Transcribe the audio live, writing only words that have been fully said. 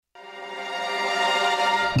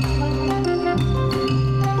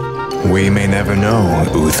We may never know,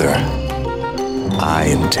 Uther. I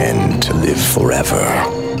intend to live forever.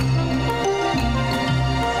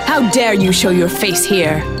 How dare you show your face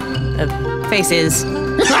here? Faces.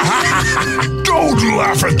 Don't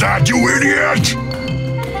laugh at that, you idiot!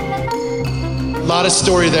 A lot of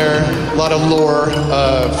story there, a lot of lore.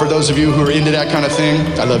 For those of you who are into that kind of thing,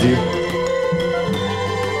 I love you.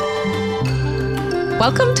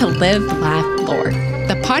 Welcome to Live, Laugh, Lore,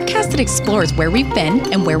 the podcast that explores where we've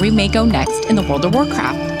been and where we may go next in the world of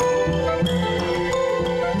Warcraft.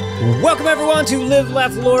 Welcome everyone to Live,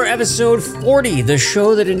 Laugh, Lore episode 40, the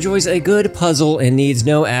show that enjoys a good puzzle and needs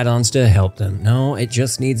no add-ons to help them. No, it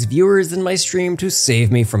just needs viewers in my stream to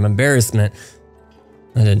save me from embarrassment.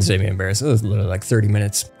 That didn't save me embarrassment, it was literally like 30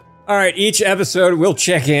 minutes. All right, each episode we'll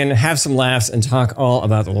check in, have some laughs, and talk all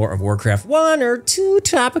about the lore of Warcraft. 1 or 2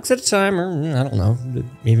 topics at a time, or I don't know,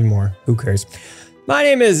 even more. Who cares? My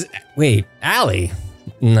name is, Allie?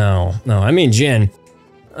 No, I mean Jin.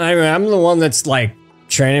 I'm the one that's like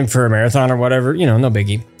training for a marathon or whatever, no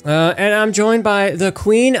biggie. And I'm joined by the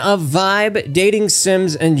queen of vibe, dating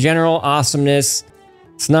sims, and general awesomeness.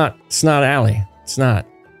 It's not Allie.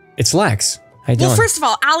 It's Lex. How you doing? Well, first of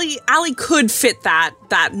all, Allie could fit that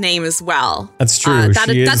name as well. That's true.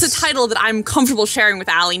 That's a title that I'm comfortable sharing with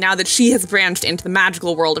Allie now that she has branched into the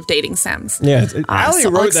magical world of dating sims. Yeah, Allie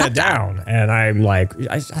wrote that down, and I'm like,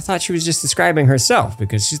 I thought she was just describing herself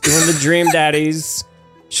because she's doing the dream daddies.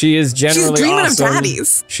 She is generally She's dreaming awesome. of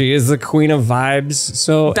daddies. She is the queen of vibes.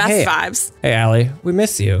 So Best vibes. Hey, Allie, we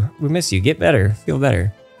miss you. Get better. Feel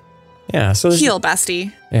better. Yeah. So heal,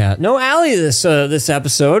 bestie. Yeah. No Allie this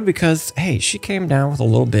episode because hey, she came down with a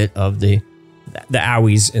little bit of the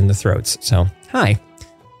owies in the throats. So hi,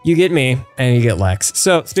 you get me and you get Lex.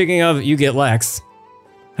 So speaking of you get Lex,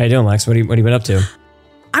 how you doing, Lex? What have you been up to?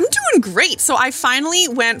 I'm doing great. So I finally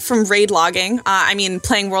went from raid logging,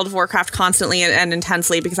 playing World of Warcraft constantly and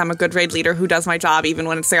intensely because I'm a good raid leader who does my job even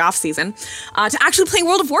when it's the off season, to actually playing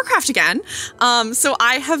World of Warcraft again. So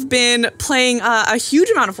I have been playing a huge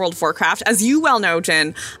amount of World of Warcraft. As you well know,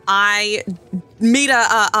 Jen, I made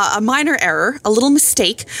a minor error, a little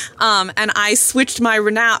mistake, and I switched my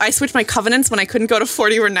covenants when I couldn't go to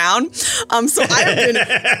 40 renown. So I have been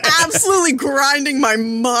absolutely grinding my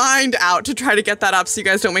mind out to try to get that up so you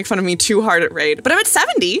guys don't make fun of me too hard at raid. But I'm at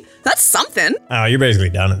 70. That's something. Oh, you're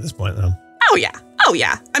basically done at this point, though. Oh,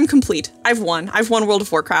 yeah. I'm complete. I've won World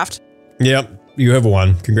of Warcraft. Yep, you have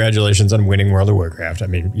won. Congratulations on winning World of Warcraft. I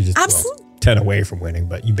mean, you just 10 away from winning,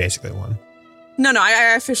 but you basically won. No,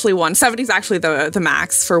 I officially won. 70 is actually the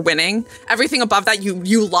max for winning. Everything above that,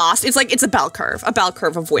 you lost. It's like, it's a bell curve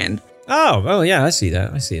of win. Oh, yeah, I see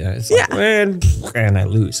that. It's like win, and I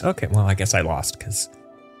lose. Okay, well, I guess I lost because...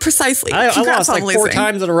 Precisely. I lost like 4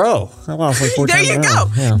 times in a row. There you go.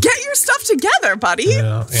 Yeah. Get your stuff together, buddy.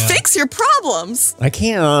 Yeah. Fix your problems. I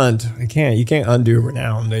can't. You can't undo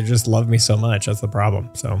renown. They just love me so much. That's the problem.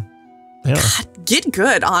 So, yeah. God, get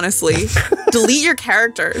good, honestly. Delete your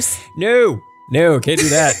characters. No, can't do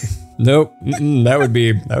that. Nope. That would be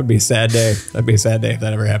a sad day. That'd be a sad day if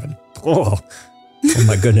that ever happened. Oh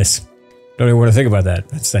my goodness. Don't even want to think about that.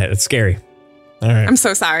 That's sad. It's scary. All right. I'm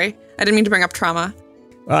so sorry. I didn't mean to bring up trauma.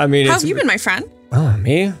 Well, I mean, how have you been, my friend? Oh,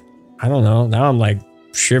 me? I don't know. Now I'm like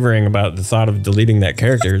shivering about the thought of deleting that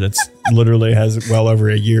character that's literally has well over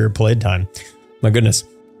a year played time. My goodness.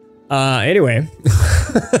 Anyway,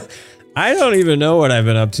 I don't even know what I've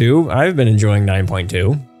been up to. I've been enjoying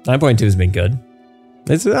 9.2. 9.2 has been good.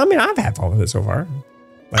 I've had fun with it so far.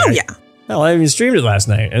 Hell, I even streamed it last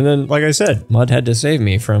night. And then, like I said, Mud had to save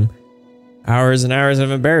me from hours and hours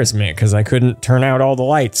of embarrassment because I couldn't turn out all the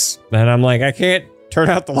lights. And I'm like, I can't turn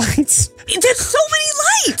out the lights. There's so many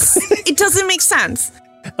lights. It doesn't make sense.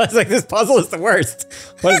 I was like, this puzzle is the worst.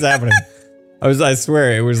 What is happening? I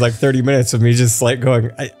swear, it was like 30 minutes of me just like going,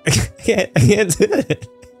 I can't do it.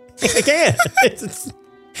 I can't.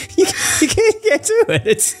 You can't do it.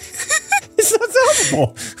 It's not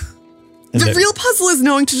solvable. The real puzzle is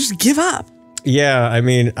knowing to just give up. Yeah, I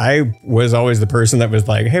mean, I was always the person that was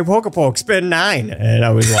like, hey, Pokepoke, spend 9. And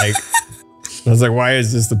I was like, why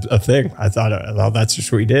is this a thing? I thought that's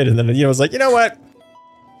just what we did. And then, I was like, you know what?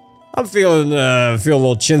 I'm feeling a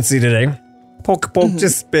little chintzy today. Pokepoke,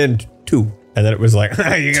 just spend 2. And then it was like,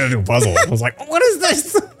 you're going to do a puzzle. I was like, what is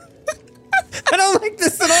this? I don't like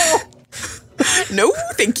this at all. No,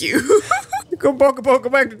 thank you. Go Pokepoke, go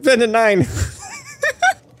back to spending 9.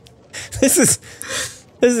 This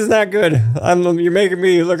is not good. You're making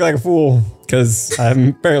me look like a fool because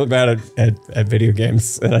I'm fairly bad at video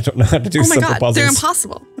games and I don't know how to do simple puzzles.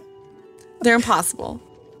 They're impossible.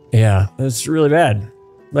 Yeah, that's really bad.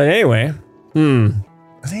 But anyway,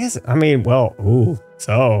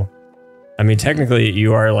 so I mean, technically,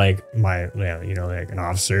 you are like like an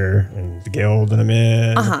officer in the guild I'm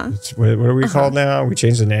in. What are we called now? We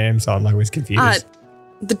changed the name, so I'm always confused.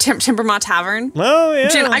 The Timbermaw Tavern. Oh, yeah.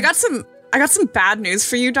 Jen, I got some bad news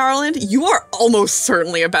for you, darling. You are almost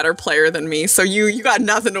certainly a better player than me, so you got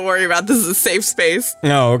nothing to worry about. This is a safe space.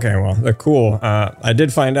 Oh, okay. Well, cool. I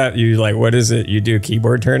did find out you what is it? You do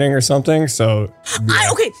keyboard turning or something? So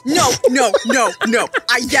No.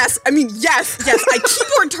 Yes. I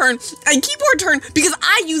keyboard turn because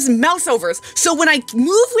I use mouse overs. So when I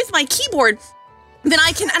move with my keyboard, then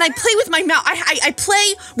I play with my mouse. I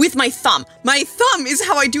play with my thumb. My thumb is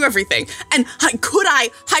how I do everything. And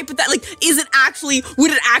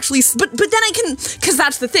would it actually, but then I can, because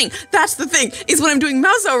that's the thing, is when I'm doing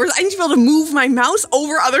mouse overs, I need to be able to move my mouse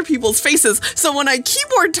over other people's faces. So when I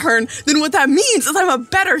keyboard turn, then what that means is I'm a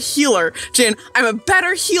better healer, Jin. I'm a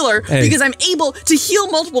better healer because I'm able to heal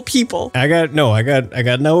multiple people. I got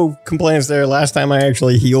no complaints there. Last time I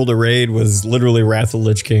actually healed a raid was literally Wrath of the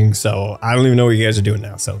Lich King, so I don't even know what you guys are doing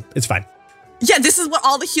now, so it's fine. Yeah, this is what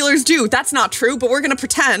all the healers do. That's not true, but we're gonna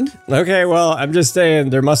pretend. Okay, well, I'm just saying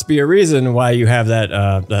there must be a reason why you have that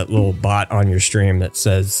little bot on your stream that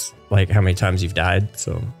says like how many times you've died.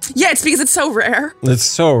 So yeah, it's because it's so rare. It's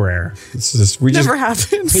so rare. It's just never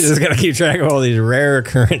happens. We just gotta keep track of all these rare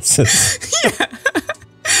occurrences. Yeah,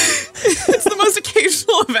 it's the most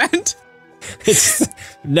occasional event. It's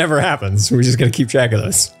never happens. We just gotta keep track of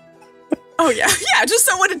those. Oh, yeah. Yeah, just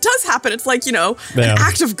so when it does happen, it's like, an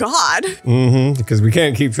act of God. Mm-hmm, because we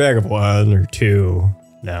can't keep track of 1 or 2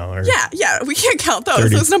 now. Or yeah, we can't count those.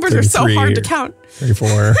 30, those numbers are so hard to count. 34.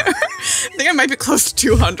 I think I might be close to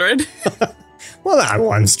 200. Well, not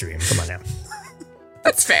one stream. Come on now.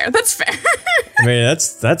 That's fair. I mean,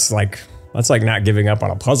 that's like not giving up on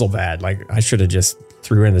a puzzle bad. Like, I should have just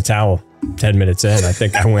threw in the towel 10 minutes in. I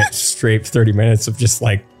think I went straight 30 minutes of just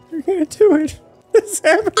like, you're going to do it.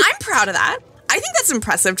 I'm proud of that. I think that's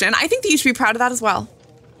impressive, Jen. I think that you should be proud of that as well.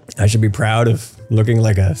 I should be proud of looking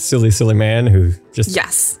like a silly man who just,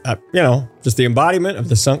 just the embodiment of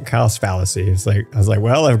the sunk cost fallacy. It's like, I was like,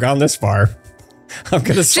 well, I've gone this far. I'm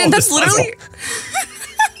going to solve this puzzle.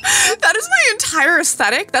 That is my entire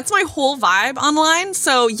aesthetic. That's my whole vibe online.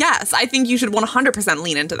 So yes, I think you should 100%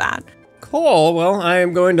 lean into that. Cool. Well, I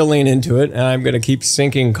am going to lean into it, and I'm going to keep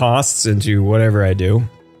sinking costs into whatever I do.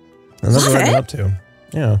 And that's what I'm up to.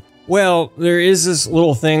 Yeah. Well, there is this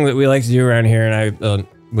little thing that we like to do around here, and I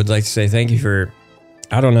would like to say thank you for,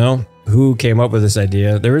 I don't know who came up with this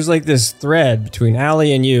idea. There was like this thread between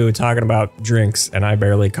Allie and you talking about drinks, and I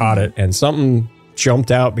barely caught it, and something jumped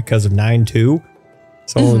out because of 9-2.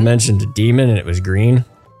 Someone mentioned a demon, and it was green.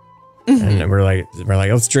 And we're like,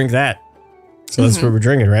 let's drink that. So that's what we're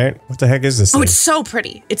drinking, right? What the heck is this thing? It's so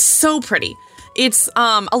pretty. It's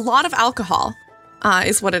a lot of alcohol.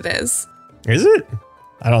 Is what it is. Is it?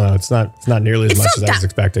 I don't know. It's not nearly as much as I was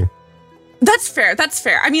expecting. That's fair.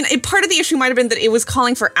 I mean, part of the issue might have been that it was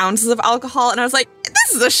calling for ounces of alcohol, and I was like,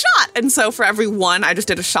 this is a shot. And so for every one, I just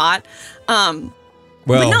did a shot. But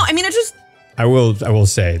no, I mean, it just. I will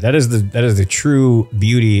say that is the true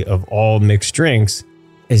beauty of all mixed drinks,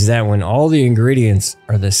 is that when all the ingredients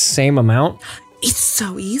are the same amount. It's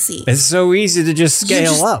so easy. It's so easy to just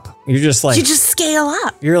scale up. You just scale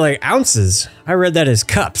up. You're like, ounces. I read that as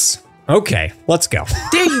cups. Okay, let's go.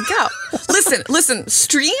 There you go. Listen,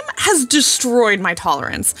 stream has destroyed my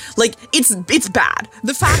tolerance. Like, it's bad.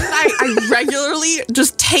 The fact that I regularly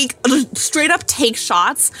just straight up take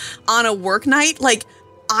shots on a work night, like,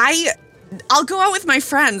 I'll go out with my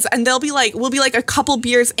friends and we'll be like a couple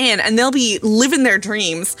beers in and they'll be living their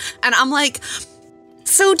dreams. And I'm like,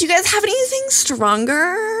 so do you guys have anything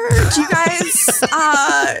stronger? Do you guys,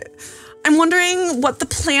 I'm wondering what the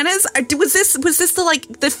plan is. Was this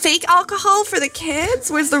the fake alcohol for the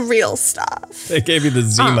kids? Where's the real stuff? They gave you the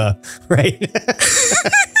Zima, right?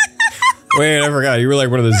 Wait, I forgot. You were like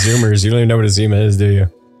one of the Zoomers. You don't even know what a Zima is, do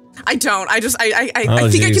you? I don't. I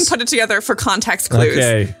think I can put it together for context clues.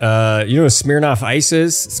 Okay. You know what Smirnoff Ice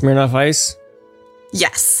is? Smirnoff Ice?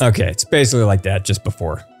 Yes. Okay. It's basically like that just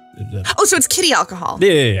before. Oh, so it's kiddie alcohol.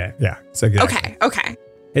 Yeah. So good. Okay.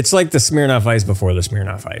 It's like the Smirnoff Ice before the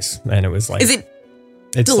Smirnoff Ice. And it was like... Is it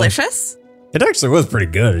delicious? It actually was pretty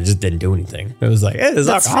good. It just didn't do anything. It was like, hey, it's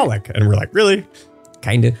alcoholic. And we're like, really?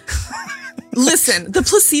 Kind of. Listen, the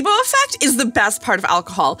placebo effect is the best part of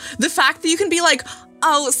alcohol. The fact that you can be like,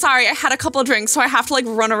 oh, sorry, I had a couple of drinks, so I have to like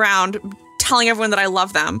run around telling everyone that I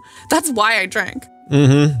love them. That's why I drink.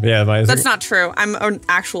 Mm-hmm. Yeah. That's not true. I'm an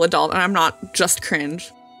actual adult and I'm not just cringe.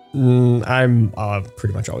 I'm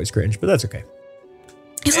pretty much always cringe, but that's okay.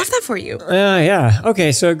 I love that for you. Yeah.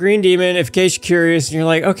 Okay, so Green Demon, if in case you're curious, and you're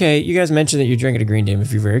like, okay, you guys mentioned that you drink at a Green Demon.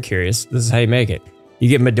 If you're very curious, this is how you make it. You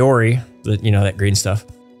get Midori, that green stuff.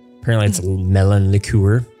 Apparently it's a melon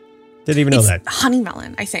liqueur. Didn't even know that. Honey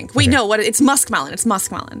melon, I think. Wait, no, it's muskmelon. It's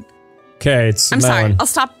muskmelon. Okay, it's I'm melon. sorry. I'll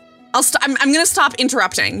stop. I'm going to stop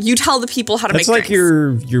interrupting. You tell the people how to make drinks.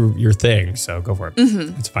 That's like your thing, so go for it.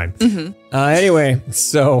 Mm-hmm. It's fine. Mm-hmm. Anyway,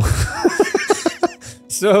 so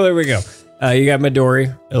there we go. You got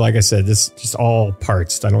Midori. Like I said, this just all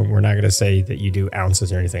parts. We're not going to say that you do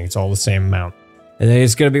ounces or anything. It's all the same amount. And then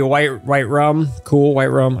it's going to be white rum. Cool white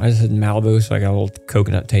rum. I just had Malibu, so I got a little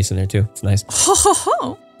coconut taste in there too. It's nice. Ho, ho,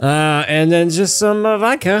 ho. And then just some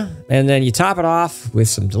vodka. And then you top it off with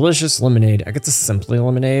some delicious lemonade. I got the Simply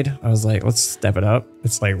lemonade. I was like, let's step it up.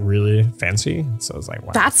 It's like really fancy. So I was like,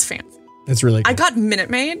 wow. That's fancy. It's really good. I got Minute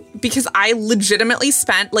Maid because I legitimately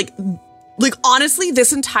spent honestly,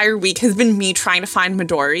 this entire week has been me trying to find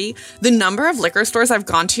Midori. The number of liquor stores I've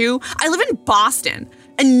gone to, I live in Boston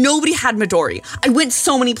and nobody had Midori. I went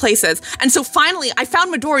so many places. And so finally I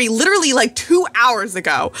found Midori literally 2 hours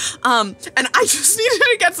ago. And I just needed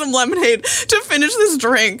to get some lemonade to finish this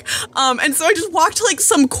drink. And so I just walked to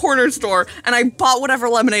some corner store and I bought whatever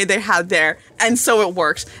lemonade they had there. And so it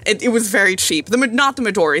worked. It was very cheap. Not the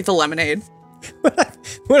Midori, the lemonade.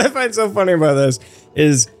 What I find so funny about this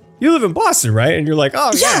is you live in Boston, right? And you're like,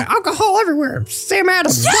 oh, yeah, alcohol everywhere. Sam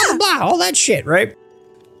Adams, blah, blah, blah, all that shit, right?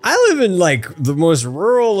 I live in the most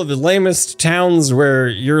rural of the lamest towns where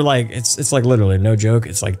you're it's literally, no joke,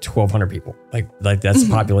 it's 1,200 people. That's the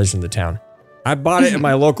population of the town. I bought it at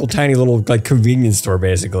my local tiny little convenience store,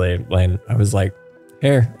 basically. And I was like,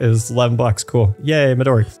 here, it was $11. Cool. Yay,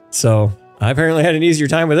 Midori. So I apparently had an easier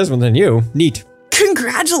time with this one than you. Neat.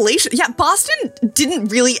 Congratulations. Yeah, Boston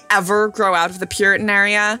didn't really ever grow out of the Puritan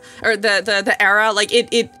area or the era.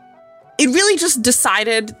 It really just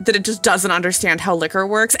decided that it just doesn't understand how liquor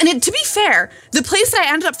works. And to be fair, the place that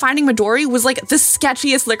I ended up finding Midori was the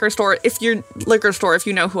sketchiest liquor store. If you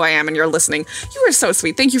know who I am and you're listening, you are so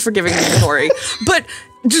sweet. Thank you for giving me Midori. But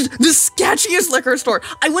just the sketchiest liquor store.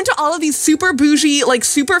 I went to all of these super bougie,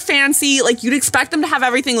 super fancy, you'd expect them to have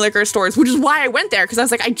everything liquor stores, which is why I went there. Cause I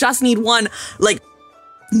was I just need one,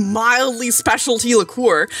 mildly specialty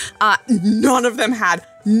liqueur. None of them had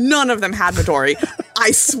Midori.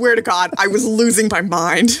 I swear to God, I was losing my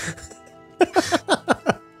mind.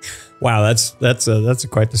 Wow, that's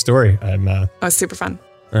quite the story. It was super fun.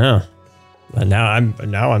 Oh, now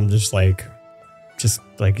I'm just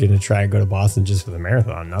gonna try and go to Boston just for the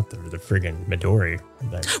marathon, not the friggin' Midori.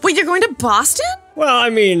 Wait, you're going to Boston? Well, I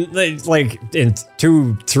mean, in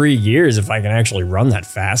 2-3 years, if I can actually run that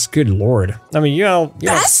fast, good Lord. I mean,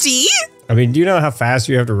 Bestie? I mean, do you know how fast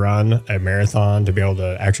you have to run a marathon to be able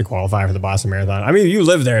to actually qualify for the Boston Marathon? I mean, you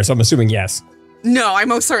live there, so I'm assuming yes. No, I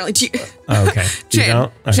most certainly do. Okay.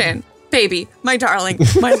 Jen, baby, my darling,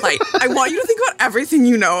 my light. I want you to think about everything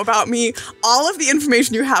you know about me, all of the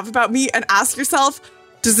information you have about me, and ask yourself,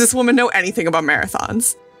 does this woman know anything about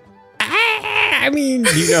marathons? I mean,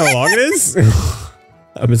 do you know how long it is?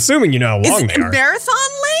 I'm assuming you know how long they are. Marathon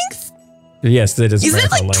length? Yes, that is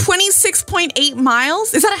marathon length. Is it 26.8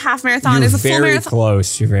 miles? Is that a half marathon? Is a full marathon?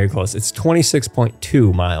 Close. You're very close. It's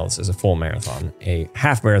 26.2 miles is a full marathon. A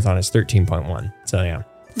half marathon is 13.1. So yeah.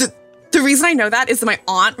 The reason I know that is that my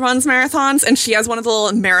aunt runs marathons and she has one of the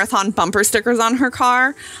little marathon bumper stickers on her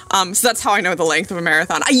car. So that's how I know the length of a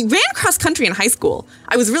marathon. I ran cross country in high school.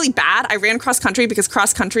 I was really bad. I ran cross country because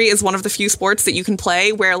cross country is one of the few sports that you can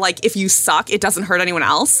play where if you suck, it doesn't hurt anyone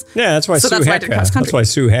else. Yeah, that's why Sue Heck was in freaking cross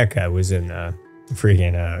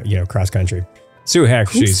country. Sue Heck,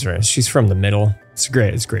 she's from the middle. It's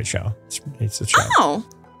great. It's a great show. It's a show. Oh.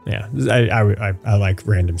 Yeah, I like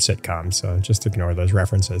random sitcoms, so just ignore those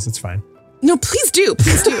references. It's fine. No, please do.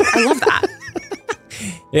 Please do. I love that.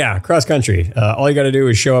 Yeah, cross country. All you got to do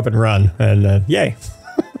is show up and run, and yay.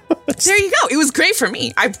 There you go. It was great for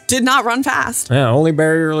me. I did not run fast. Yeah, only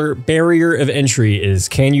barrier of entry is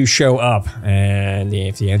can you show up? And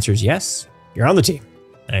if the answer is yes, you're on the team.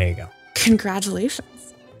 There you go.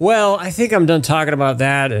 Congratulations. Well, I think I'm done talking about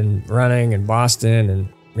that and running and Boston, and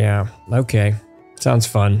yeah, okay. Sounds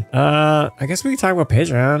fun. I guess we can talk about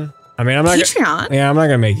Patreon. I mean, I'm not Patreon? I'm not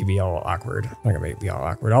gonna make you be all awkward.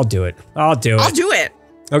 I'll do it. I'll do it.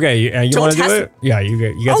 Okay, you want to do it? Yeah, you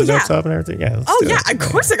got the notes up and everything? Yeah. Of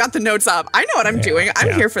course I got the notes up. I know what I'm doing.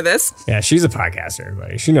 I'm here for this. Yeah, she's a podcaster,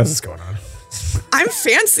 everybody. She knows what's going on. I'm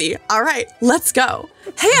fancy. All right, let's go.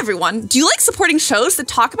 Hey, everyone. Do you like supporting shows that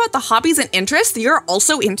talk about the hobbies and interests that you're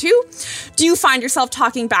also into? Do you find yourself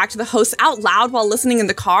talking back to the hosts out loud while listening in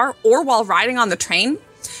the car or while riding on the train?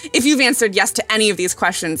 If you've answered yes to any of these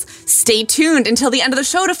questions, stay tuned until the end of the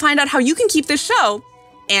show to find out how you can keep this show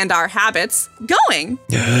and our habits going.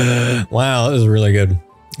 Wow, that was really good.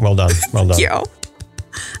 Well done. Well done. Thank you.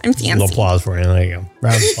 I'm fancy. A little applause for you. There you go.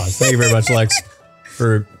 Round of applause. Thank you very much, Lex,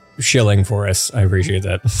 for shilling for us. I appreciate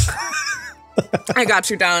that. I got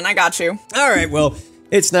you, Don. I got you. All right. Well,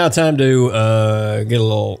 it's now time to get a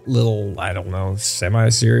little, I don't know,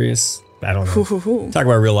 semi-serious. I don't know. Talk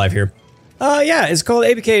about real life here. Yeah, it's called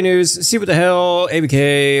ABK News. See what the hell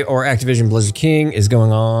ABK or Activision Blizzard King is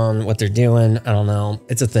going on, what they're doing. I don't know.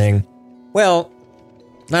 It's a thing. Well,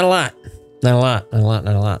 not a lot. Not a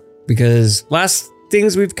lot. Because last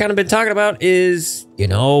things we've kind of been talking about is,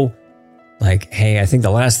 like, hey, I think the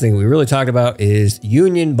last thing we really talked about is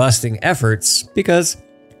union busting efforts because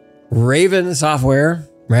Raven Software,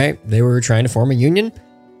 right? They were trying to form a union.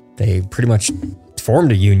 They pretty much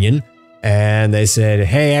formed a union. And they said,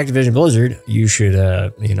 hey, Activision Blizzard, you should,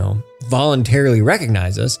 voluntarily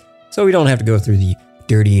recognize us so we don't have to go through the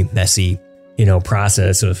dirty, messy,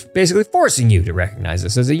 process of basically forcing you to recognize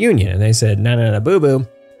us as a union. And they said, no, boo-boo,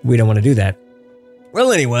 we don't want to do that.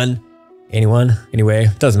 Well, anyway,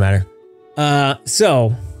 doesn't matter.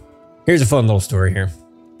 So here's a fun little story here.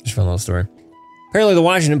 Apparently, the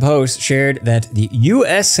Washington Post shared that the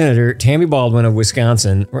U.S. Senator Tammy Baldwin of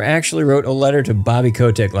Wisconsin actually wrote a letter to Bobby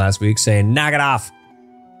Kotick last week saying, knock it off.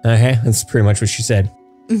 Okay, that's pretty much what she said.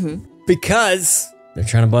 Mm-hmm. Because they're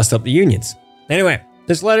trying to bust up the unions. Anyway,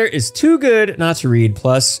 this letter is too good not to read.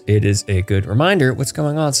 Plus, it is a good reminder what's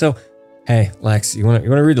going on. So, hey, Lex, you want to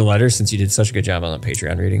read the letter since you did such a good job on the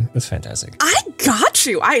Patreon reading? It was fantastic. I got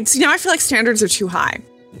you. I feel like standards are too high.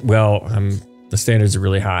 Well, the standards are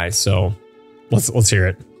really high, so... Let's hear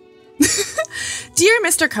it. Dear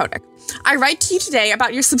Mr. Kotick, I write to you today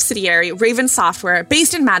about your subsidiary, Raven Software,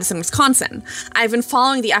 based in Madison, Wisconsin. I've been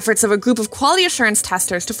following the efforts of a group of quality assurance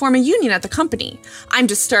testers to form a union at the company. I'm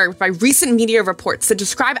disturbed by recent media reports that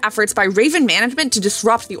describe efforts by Raven management to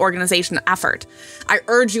disrupt the organization effort. I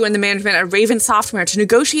urge you and the management at Raven Software to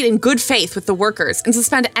negotiate in good faith with the workers and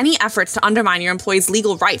suspend any efforts to undermine your employees'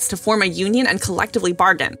 legal rights to form a union and collectively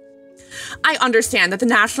bargain. I understand that the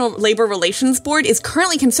National Labor Relations Board is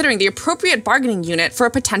currently considering the appropriate bargaining unit for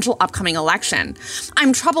a potential upcoming election.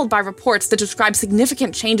 I'm troubled by reports that describe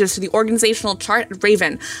significant changes to the organizational chart at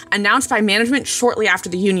Raven announced by management shortly after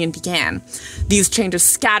the union began. These changes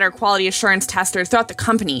scatter quality assurance testers throughout the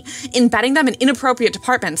company, embedding them in inappropriate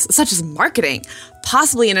departments such as marketing,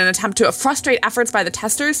 possibly in an attempt to frustrate efforts by the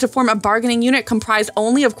testers to form a bargaining unit comprised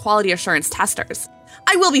only of quality assurance testers.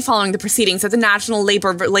 I will be following the proceedings of the National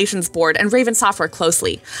Labor Relations Board and Raven Software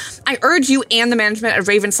closely. I urge you and the management of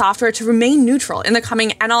Raven Software to remain neutral in the coming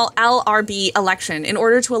NLRB election in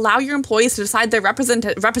order to allow your employees to decide their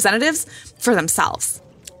representatives for themselves.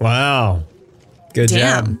 Wow. Good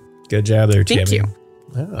job. Good job there, Tammy. Thank you.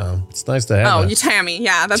 Oh, it's nice to have you Tammy.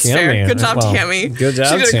 Yeah, that's Tammy. fair. Good job, Tammy. Good job,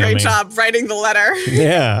 She did a Tammy. great job writing the letter.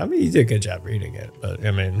 Yeah, you did a good job reading it. But,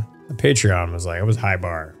 the Patreon was it was high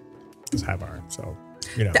bar. It was high bar, so...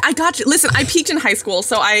 I got you. Listen, I peaked in high school,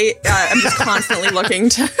 so I am just constantly looking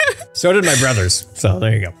to... So did my brothers. So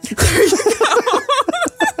there you go. There you go.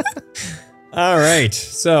 All right.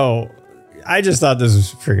 So I just thought this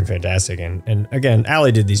was freaking fantastic. And again,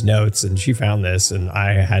 Allie did these notes and she found this and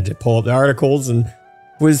I had to pull up the articles and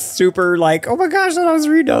was super like, oh my gosh, I was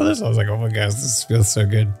reading all this. I was like, oh my gosh, this feels so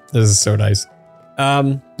good. This is so nice.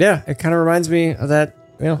 Yeah, it kind of reminds me of that,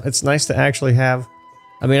 it's nice to actually have...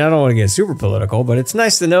 I don't want to get super political, but it's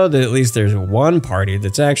nice to know that at least there's one party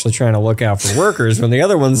that's actually trying to look out for workers when the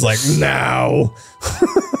other one's like, no,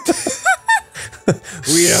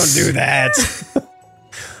 we don't do that.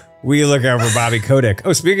 We look out for Bobby Kotick.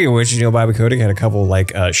 Oh, speaking of which, Bobby Kotick had a couple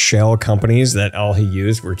shell companies that all he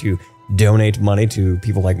used were to donate money to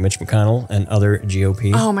people like Mitch McConnell and other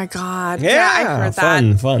GOP. Oh my God. Yeah, I heard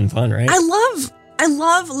that. Fun, right? I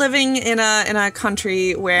love living in a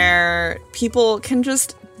country where people can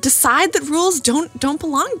just decide that rules don't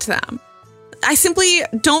belong to them. I simply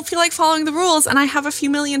don't feel like following the rules and I have a few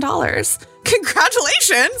 $1 million.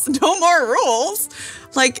 Congratulations, no more rules.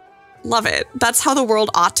 Love it. That's how the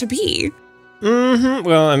world ought to be. Mm-hmm.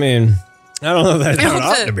 Well, I don't know if that's how it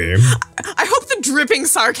ought to be. I hope the dripping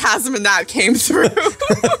sarcasm in that came through.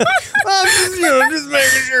 Well, just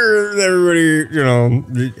making sure that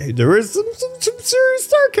everybody, there was some serious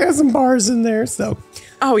sarcasm bars in there, so.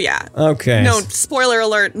 Oh, yeah. Okay. No, spoiler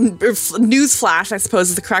alert, news flash, I suppose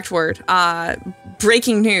is the correct word.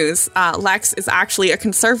 Breaking news, Lex is actually a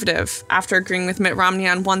conservative after agreeing with Mitt Romney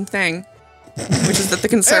on one thing, which is that the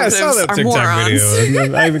conservatives I saw that are TikTok morons. video,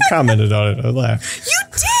 and I even commented on it. I laughed. You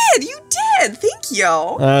did! did. Thank you.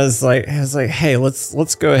 I was like, hey,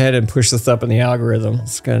 let's go ahead and push this up in the algorithm.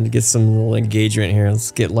 Let's kind of get some little engagement here.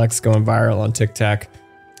 Let's get Lex going viral on TikTok.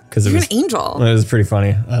 Because You're an angel. It was pretty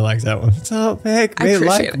funny. I like that one. So make me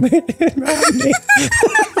like me.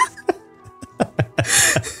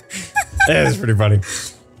 That was pretty funny.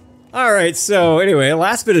 All right. So anyway,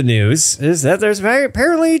 last bit of news is that there's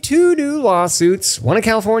apparently 2 new lawsuits, one in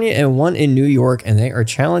California and one in New York, and they are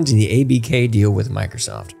challenging the ABK deal with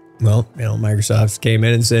Microsoft. Well, Microsoft came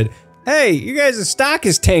in and said, hey, you guys' stock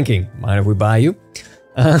is tanking. Mind if we buy you?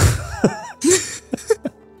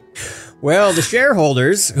 Well, the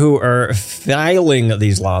shareholders who are filing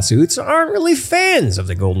these lawsuits aren't really fans of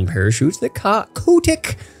the golden parachutes that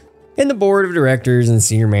Kotick and the board of directors and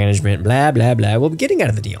senior management, blah, blah, blah, will be getting out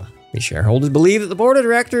of the deal. The shareholders believe that the board of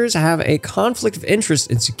directors have a conflict of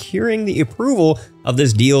interest in securing the approval of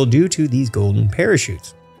this deal due to these golden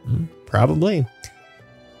parachutes. Probably.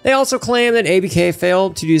 They also claim that ABK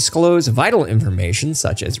failed to disclose vital information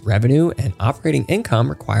such as revenue and operating income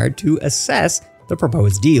required to assess the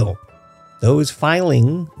proposed deal. Those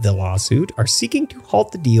filing the lawsuit are seeking to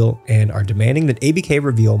halt the deal and are demanding that ABK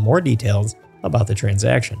reveal more details about the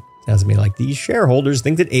transaction. Sounds to me like these shareholders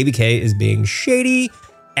think that ABK is being shady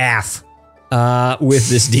AF with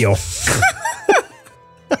this deal.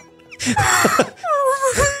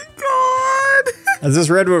 Oh my God. I just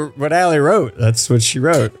read what Allie wrote. That's what she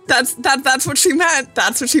wrote. That's what she meant.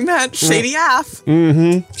 That's what she meant. Shady AF.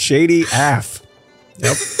 Mm-hmm. Shady AF.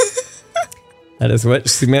 Yep. That is what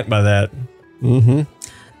she meant by that. Mm-hmm.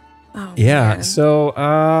 Oh, yeah. man. So,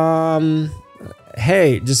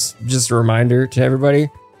 hey, just a reminder to everybody.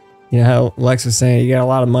 You know how Lex was saying, you got a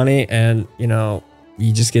lot of money and, you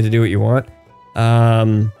just get to do what you want.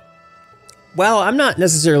 Well, I'm not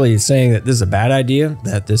necessarily saying that this is a bad idea,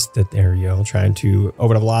 that they're, trying to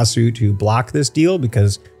open up a lawsuit to block this deal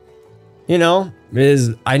because, I know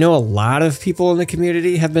a lot of people in the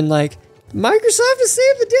community have been like, Microsoft has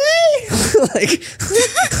saved the day.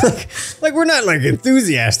 like we're not like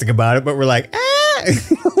enthusiastic about it, but we're like,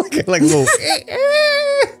 like little,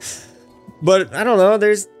 But I don't know.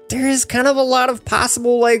 There is kind of a lot of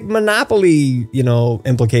possible like monopoly,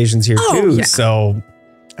 implications here too. Yeah. So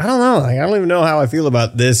I don't know. I don't even know how I feel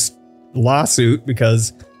about this lawsuit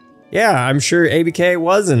because, I'm sure ABK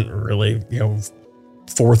wasn't really,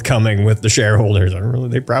 forthcoming with the shareholders.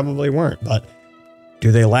 They probably weren't, but.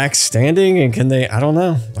 Do they lack standing and can they? I don't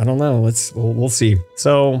know. We'll see.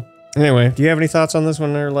 So anyway, do you have any thoughts on this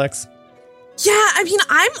one there, Lex? Yeah, I mean,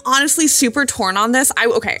 I'm honestly super torn on this. I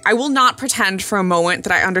will not pretend for a moment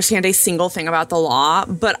that I understand a single thing about the law,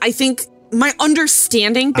 but I think my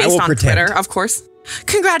understanding based on Twitter, of course.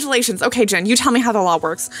 Congratulations. Okay, Jen, you tell me how the law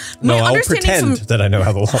works. I'll pretend that I know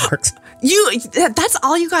how the law works. That's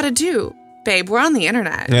all you got to do, babe. We're on the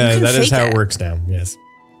internet. Yeah, that is how it works now. Yes.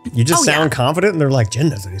 You just sound confident and they're like, Jen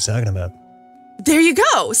knows what he's talking about. There you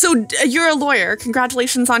go. So you're a lawyer.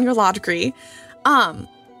 Congratulations on your law degree.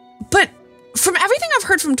 But from everything I've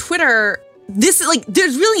heard from Twitter, there's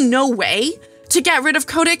really no way to get rid of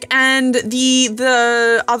Kotick and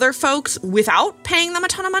the other folks without paying them a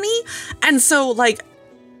ton of money. And so I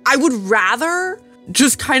would rather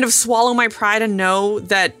just kind of swallow my pride and know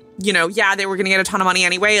that, they were going to get a ton of money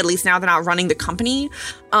anyway. At least now they're not running the company.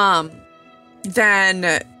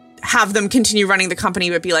 Then have them continue running the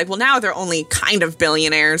company, but be like, well, now they're only kind of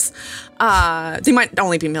billionaires. They might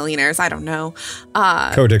only be millionaires. I don't know.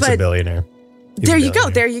 Kotick's a billionaire. There you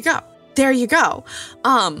go.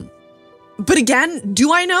 But again,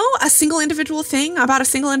 do I know a single individual thing about a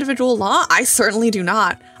single individual law? I certainly do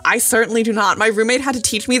not. My roommate had to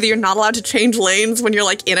teach me that you're not allowed to change lanes when you're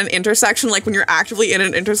in an intersection. When you're actively in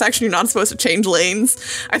an intersection, you're not supposed to change lanes.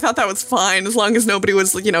 I thought that was fine as long as nobody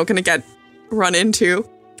was, going to get run into.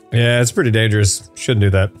 Yeah, it's pretty dangerous. Shouldn't do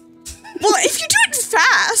that. Well, if you do it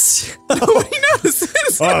fast, nobody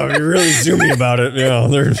notices. Oh, you're really zoomy about it. No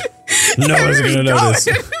one's going to notice.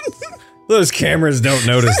 Those cameras don't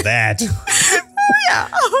notice that. Oh, yeah.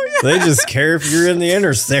 They just care if you're in the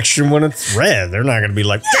intersection when it's red. They're not going to be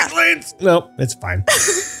like, change lanes. No, it's fine.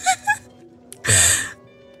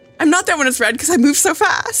 I'm not there when it's red because I move so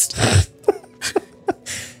fast.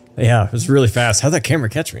 Yeah, it was really fast. How'd that camera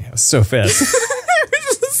catch me? I was so fast.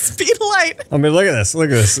 Speed light. I mean, look at this.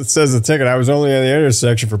 It says the ticket. I was only in the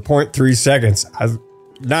intersection for 0.3 seconds.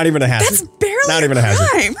 Not even a hazard. That's barely not even a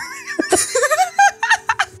hazard.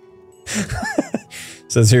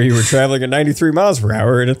 Says here you were traveling at 93 miles per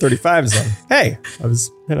hour in a 35 zone. Hey, I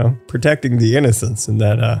was, protecting the innocents in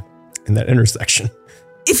that intersection.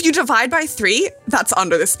 If you divide by 3, that's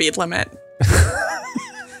under the speed limit.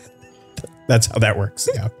 That's how that works.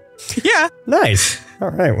 Yeah. Yeah. Nice. All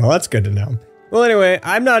right. Well, that's good to know. Well, anyway,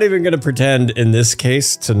 I'm not even going to pretend in this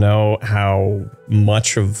case to know how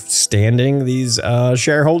much of standing these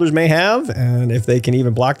shareholders may have and if they can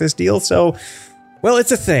even block this deal. So, well,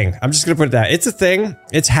 it's a thing. I'm just going to put it that. It's a thing.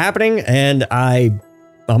 It's happening. And I'm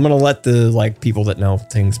going to let the people that know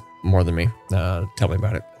things more than me tell me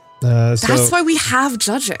about it. That's why we have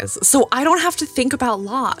judges. So I don't have to think about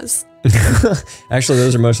laws. Actually,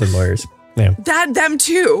 those are mostly lawyers. Yeah. Them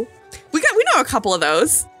too. We know a couple of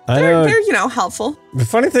those. They're helpful. The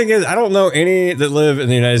funny thing is, I don't know any that live in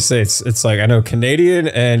the United States. It's like I know Canadian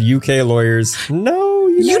and UK lawyers. No,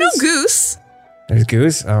 you know Goose. There's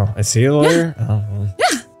Goose. Oh, I see a lawyer. Yeah. Oh, well.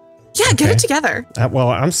 Yeah. Okay. Get it together. Well,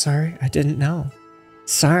 I'm sorry. I didn't know.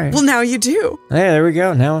 Sorry. Well, now you do. Hey, there we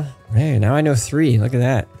go. Now I know 3. Look at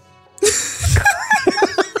that.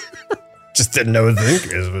 Just didn't know it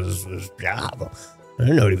was his job. I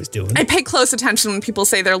didn't know what he was doing. I pay close attention when people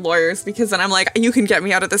say they're lawyers because then I'm like, you can get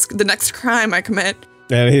me out of the next crime I commit.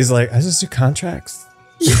 And he's like, I just do contracts.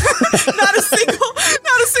 Not a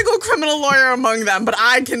single criminal lawyer among them, but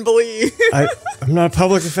I can believe. I'm not a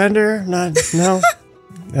public offender. No,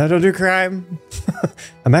 I don't do crime.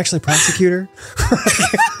 I'm actually a prosecutor.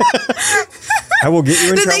 I will get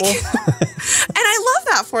you in trouble. And I love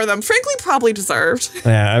that for them. Frankly, probably deserved.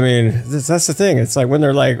 Yeah, I mean, that's the thing. It's like when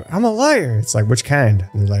they're like, I'm a lawyer. It's like, which kind?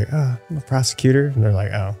 And they're like, oh, I'm a prosecutor. And they're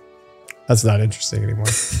like, oh, that's not interesting anymore.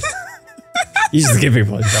 You just get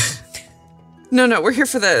people in trouble. No, we're here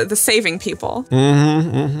for the saving people.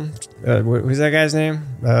 Who's that guy's name?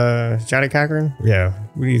 Johnny Cochran? Yeah,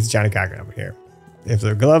 we need Johnny Cochran over here. If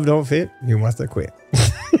the glove don't fit, you must acquit.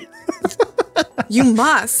 You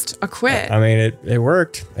must acquit. I mean, it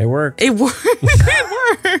worked. It worked. It worked.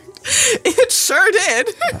 It worked. It sure did.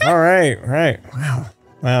 All right. Wow.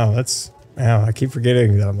 Wow. I keep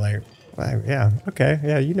forgetting that I'm like, wow, yeah, okay,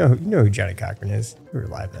 yeah. You know who Johnny Cochran is. We were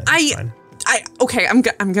live then. Okay, I'm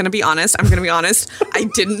gonna be honest. I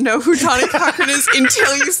didn't know who Johnny Cochran is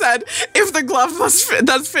until you said, if the glove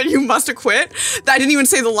does fit, you must acquit. I didn't even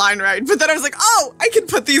say the line right, but then I was like, oh, I can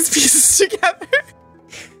put these pieces together.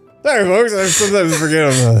 Sorry, folks. I sometimes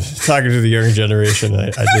forget I'm talking to the younger generation.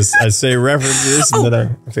 I say references and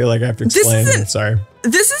then I feel like I have to explain. I'm sorry.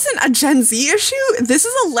 This isn't a Gen Z issue. This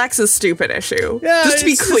is a Lex's stupid issue. Yeah, just to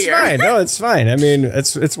be clear. It's fine. No, it's fine. I mean,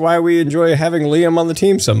 it's why we enjoy having Liam on the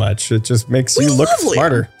team so much. It just makes you look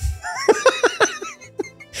smarter.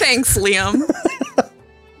 Thanks, Liam.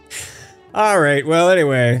 All right. Well,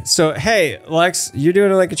 anyway. So, hey, Lex, you're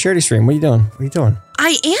doing like a charity stream. What are you doing?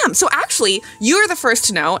 I am. So actually, you're the first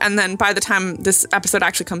to know. And then by the time this episode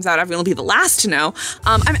actually comes out, everyone will be the last to know.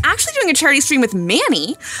 I'm actually doing a charity stream with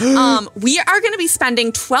Manny. We are going to be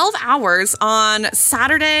spending 12 hours on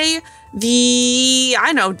Saturday,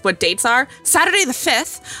 I know what dates are, Saturday the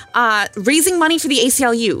 5th, raising money for the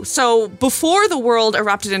ACLU. So before the world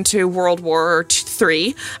erupted into World War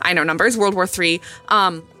III, I know numbers, World War III,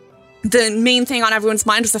 the main thing on everyone's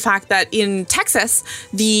mind was the fact that in Texas,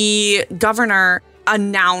 the governor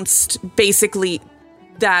announced basically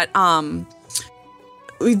that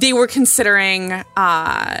they were considering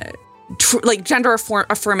gender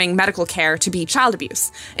affirming medical care to be child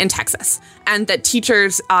abuse in Texas, and that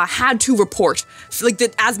teachers had to report,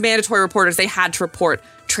 that as mandatory reporters, they had to report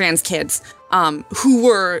trans kids who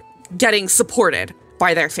were getting supported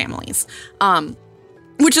by their families.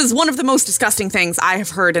 Which is one of the most disgusting things I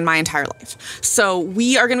have heard in my entire life. So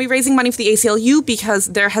we are going to be raising money for the ACLU because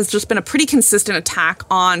there has just been a pretty consistent attack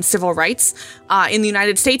on civil rights in the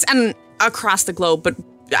United States and across the globe. But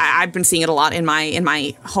I've been seeing it a lot in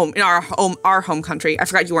our home country. I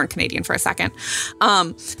forgot you weren't Canadian for a second.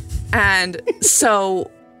 And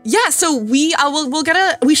so. Yeah, so we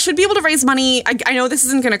should be able to raise money. I know this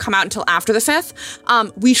isn't going to come out until after the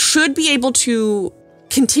 5th. We should be able to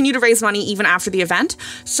continue to raise money even after the event.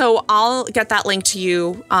 So I'll get that link to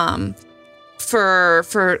you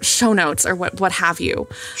for show notes or what have you.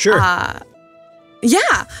 Sure. That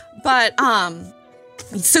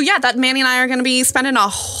Manny and I are going to be spending a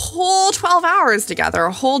whole 12 hours together,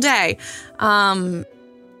 a whole day, trying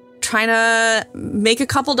to make a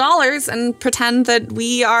couple dollars and pretend that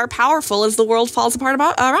we are powerful as the world falls apart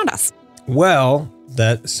around us. Well,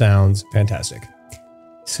 that sounds fantastic.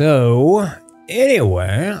 So,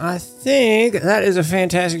 anyway, I think that is a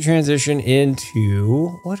fantastic transition into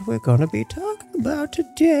what we're going to be talking about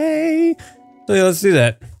today. So, yeah, let's do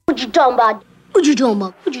that. What you talking about? What you talking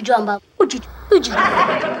about? What you talking about? What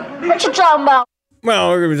you talking about? Well,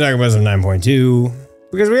 we're going to be talking about some 9.2,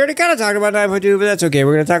 because we already kind of talked about 9.2, but that's okay.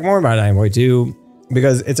 We're going to talk more about 9.2,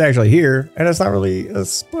 because it's actually here, and it's not really a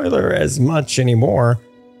spoiler as much anymore.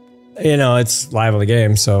 it's live on the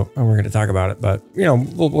game, so we're going to talk about it. But,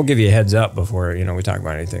 we'll give you a heads up before, we talk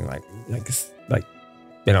about anything like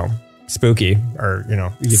spooky or, you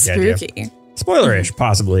get the idea. Spooky. Spoilerish,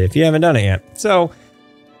 possibly, if you haven't done it yet. So,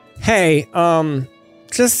 hey,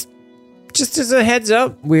 just as a heads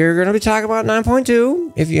up, we're going to be talking about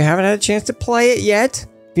 9.2. If you haven't had a chance to play it yet,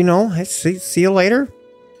 see you later.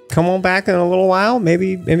 Come on back in a little while.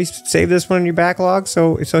 Maybe save this one in your backlog.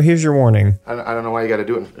 So here's your warning. I don't know why you got to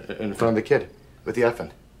do it in front of the kid with the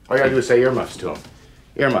effing. All you got to do is say earmuffs to him.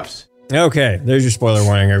 Earmuffs. Okay, there's your spoiler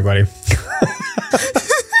warning, everybody.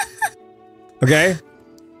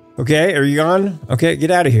 Okay, are you gone? Okay,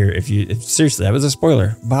 get out of here. If seriously, that was a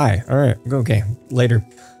spoiler. Bye. All right, okay, later.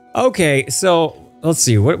 Okay, so let's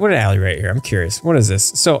see. What did Allie write here? I'm curious. What is this?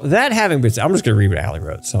 So that having been, I'm just going to read what Allie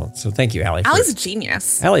wrote. So thank you, Allie. Allie's a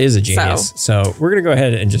genius. Allie is a genius. So we're going to go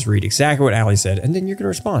ahead and just read exactly what Allie said, and then you're going to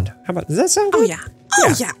respond. How about, does that sound good?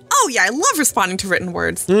 Oh yeah. I love responding to written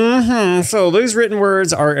words. Mm-hmm. So those written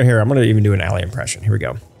words are here. I'm going to even do an Allie impression. Here we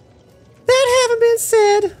go. That having been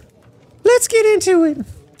said, let's get into it.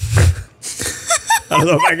 I don't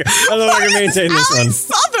know if I can maintain this one.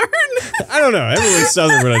 Southern. I don't know. Everyone's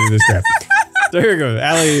Southern when I do this crap. So here we go.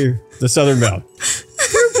 Allie, the Southern Belle.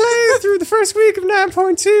 We're playing through the first week of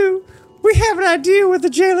 9.2. We have an idea what the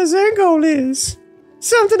jailer's end goal is.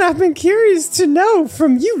 Something I've been curious to know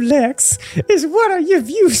from you, Lex, is what are your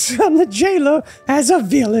views on the jailer as a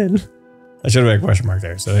villain? I should have had a question mark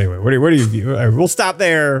there. So anyway, what do you view? We'll stop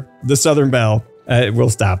there. The Southern Belle. We'll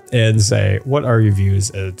stop and say, what are your views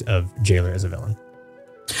of jailer as a villain?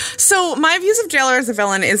 So my views of Jailer as a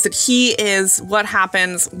villain is that he is what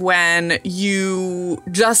happens when you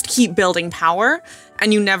just keep building power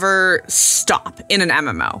and you never stop in an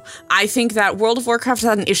MMO. I think that World of Warcraft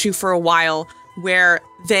had an issue for a while where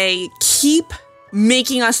they keep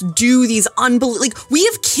making us do these we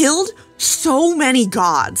have killed so many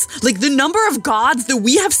gods. Like the number of gods that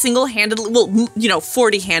we have single-handedly,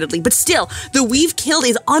 40-handedly, but still, that we've killed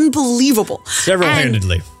is unbelievable.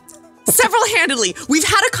 Several-handedly. Several-handedly. We've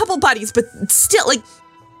had a couple buddies, but still,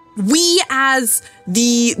 we as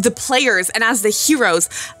the players and as the heroes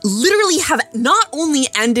literally have not only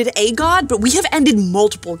ended a god, but we have ended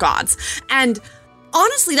multiple gods. And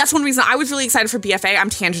honestly, that's one reason I was really excited for BFA. I'm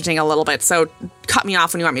tangenting a little bit, so cut me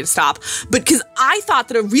off when you want me to stop. But because I thought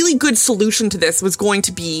that a really good solution to this was going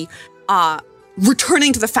to be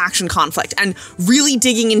returning to the faction conflict and really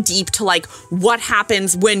digging in deep to what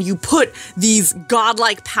happens when you put these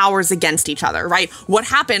godlike powers against each other, right? What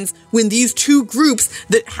happens when these two groups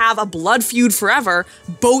that have a blood feud forever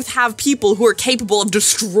both have people who are capable of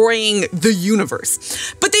destroying the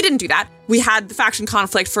universe? But they didn't do that. We had the faction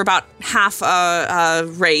conflict for about half a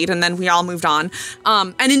raid, and then we all moved on.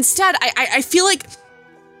 And instead, I feel like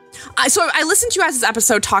so I listened to you guys'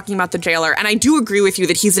 episode talking about the jailer, and I do agree with you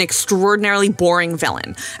that he's an extraordinarily boring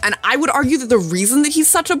villain. And I would argue that the reason that he's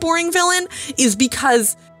such a boring villain is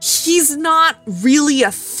because he's not really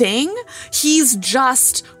a thing. He's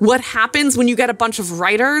just what happens when you get a bunch of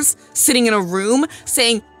writers sitting in a room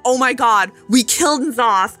saying, oh my god, we killed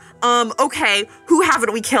Zoth. Okay, who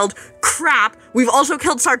haven't we killed? Crap, we've also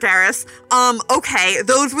killed Sargeras. Okay,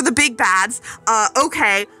 those were the big bads.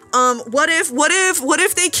 Okay. What if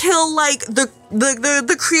they kill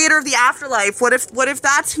the creator of the afterlife? What if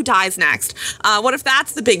that's who dies next? What if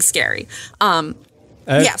that's the big scary? So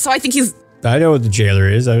I think I know what the jailer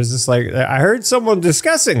is. I was just I heard someone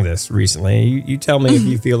discussing this recently. You tell me if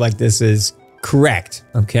you feel like this is correct,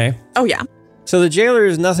 okay? Oh yeah. So the jailer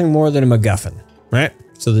is nothing more than a MacGuffin, right?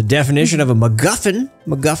 So the definition of a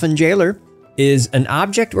MacGuffin jailer, is an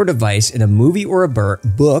object or device in a movie or a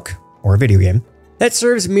book or a video game that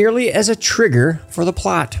serves merely as a trigger for the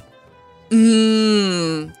plot.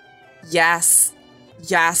 Yes.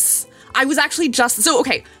 I was actually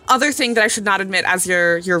other thing that I should not admit as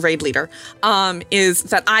your raid leader, is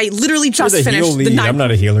that I literally just finished the 9. I'm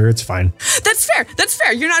not a healer, it's fine. That's fair.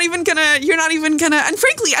 You're not even gonna, and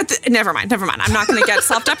frankly, never mind. I'm not gonna get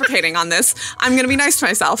self-deprecating on this. I'm gonna be nice to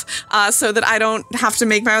myself, so that I don't have to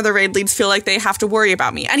make my other raid leads feel like they have to worry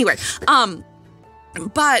about me. Anyway,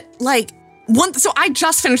 but so I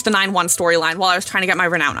just finished the 9-1 storyline while I was trying to get my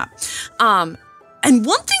renown up. And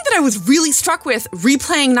one thing that I was really struck with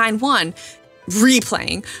playing 9-1,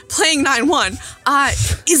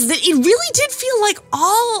 is that it really did feel like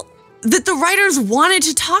all that the writers wanted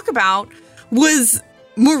to talk about was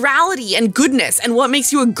morality and goodness and what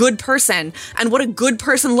makes you a good person and what a good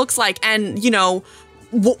person looks like and,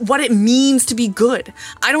 what it means to be good.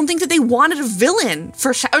 I don't think that they wanted a villain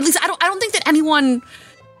or at least I don't think that anyone...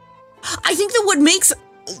 I think that what makes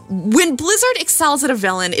when Blizzard excels at a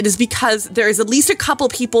villain, it is because there is at least a couple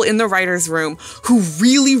people in the writer's room who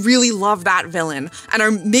really, really love that villain and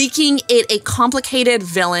are making it a complicated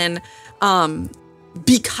villain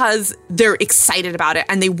because they're excited about it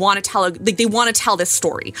and they want to tell this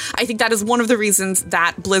story. I think that is one of the reasons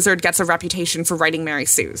that Blizzard gets a reputation for writing Mary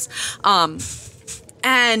Sue's.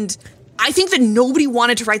 And I think that nobody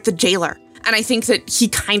wanted to write the jailer. And I think that he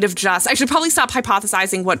kind of I should probably stop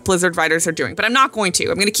hypothesizing what Blizzard writers are doing, but I'm not going to.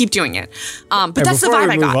 I'm going to keep doing it. But that's the vibe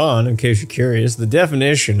I got. Before we move on, in case you're curious, the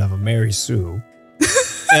definition of a Mary Sue,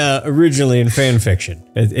 originally in fan fiction,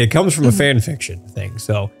 it comes from a fan fiction thing.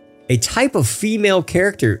 So a type of female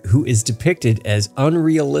character who is depicted as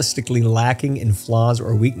unrealistically lacking in flaws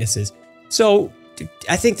or weaknesses. So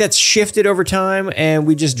I think that's shifted over time, and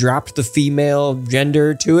we just dropped the female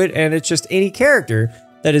gender to it, and it's just any character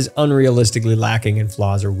that is unrealistically lacking in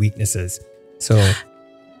flaws or weaknesses. So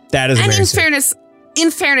that is Mary Sue.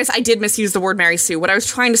 In fairness, I did misuse the word Mary Sue. What I was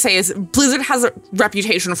trying to say is Blizzard has a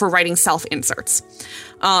reputation for writing self-inserts.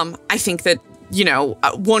 I think that,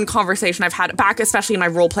 one conversation I've had back, especially in my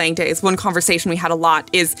role-playing days, one conversation we had a lot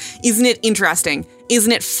is, isn't it interesting?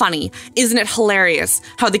 Isn't it funny? Isn't it hilarious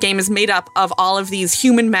how the game is made up of all of these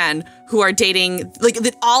human men who are dating,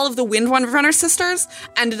 that all of the Windrunner sisters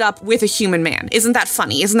ended up with a human man? Isn't that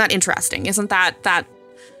funny? Isn't that interesting? Isn't that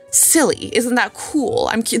silly? Isn't that cool?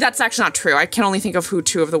 That's actually not true. I can only think of who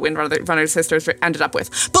two of the Windrunner sisters ended up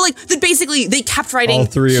with. But that basically they kept writing all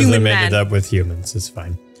three of them men. Ended up with humans. It's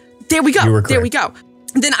fine. There we go. There we go.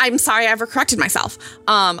 Then I'm sorry I ever corrected myself.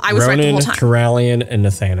 I was right the whole time. Corallian, and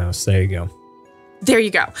Nathanos. There you go. There you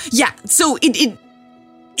go. Yeah. So it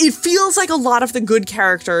feels like a lot of the good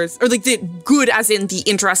characters, or the good as in the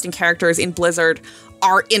interesting characters in Blizzard,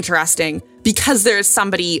 are interesting because there is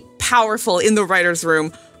somebody powerful in the writer's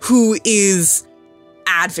room who is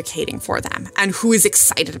advocating for them and who is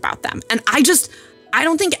excited about them. And I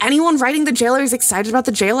don't think anyone writing the jailer is excited about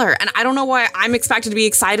the jailer. And I don't know why I'm expected to be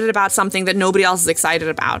excited about something that nobody else is excited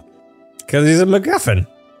about. Because he's a MacGuffin.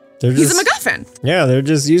 He's a MacGuffin. Yeah, they're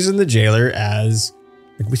just using the jailer as,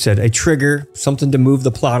 like we said, a trigger, something to move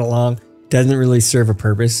the plot along. Doesn't really serve a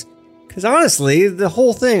purpose. Because honestly, the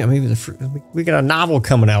whole thing, we got a novel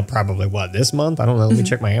coming out probably, this month? I don't know. Let me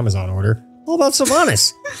check my Amazon order. All about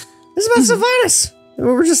Sylvanas. This is about Sylvanas. We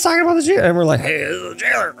were just talking about the jailer, and we're like, hey, this is the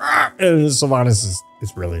jailer. And Sylvanas is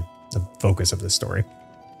really the focus of this story.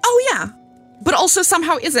 Oh, yeah. But also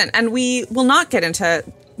somehow isn't. And we will not get into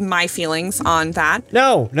my feelings on that.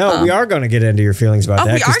 No, we are going to get into your feelings about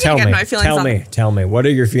that. We are going to get into my feelings Tell me, what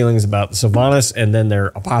are your feelings about Sylvanas and then their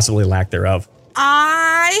possibly lack thereof?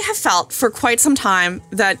 I have felt for quite some time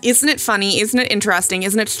that isn't it funny, isn't it interesting,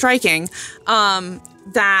 isn't it striking,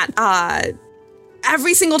 that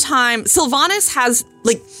every single time Sylvanas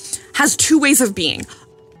has two ways of being.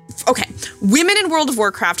 Okay, women in World of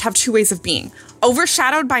Warcraft have two ways of being: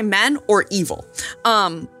 overshadowed by men or evil.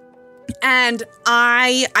 And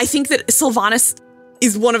I think that Sylvanas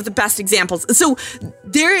is one of the best examples. So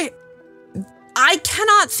I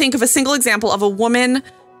cannot think of a single example of a woman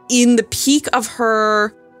in the peak of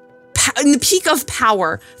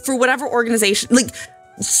power for whatever organization.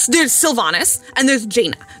 There's Sylvanas and there's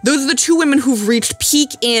Jaina. Those are the two women who've reached peak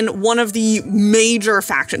in one of the major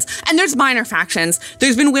factions. And there's minor factions.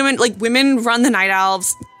 There's been women run the Night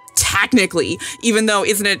Elves, technically, even though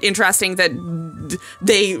isn't it interesting that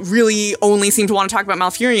they really only seem to want to talk about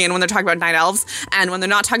Malfurion when they're talking about Night Elves, and when they're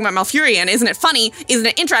not talking about Malfurion, isn't it funny, isn't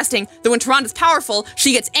it interesting that when Tyranda's powerful,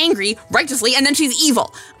 she gets angry, righteously, and then she's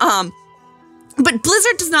evil. But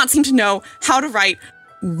Blizzard does not seem to know how to write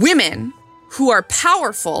women who are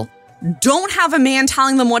powerful, don't have a man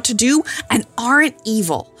telling them what to do, and aren't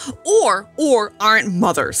evil, or aren't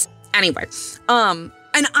mothers. Anyway,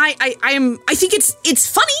 and I think it's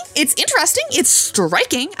funny, it's interesting, it's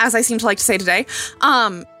striking, as I seem to like to say today,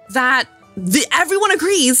 that everyone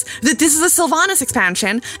agrees that this is a Sylvanas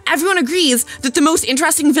expansion. Everyone agrees that the most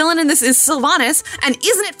interesting villain in this is Sylvanas. And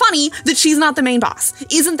isn't it funny that she's not the main boss?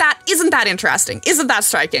 Isn't that interesting? Isn't that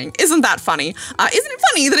striking? Isn't that funny? Isn't it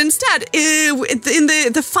funny that instead, in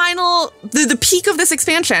the peak of this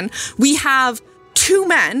expansion, we have two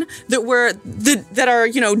men that are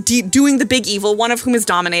doing the big evil, one of whom is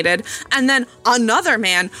dominated, and then another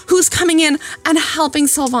man who's coming in and helping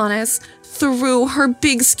Sylvanas through her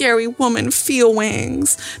big scary woman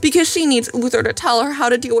feelings, because she needs Uther to tell her how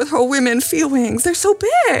to deal with her women feelings. They're so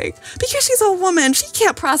big because she's a woman. She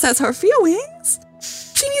can't process her feelings.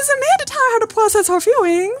 She needs a man to tell her how to process her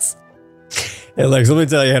feelings. Hey Lex, let me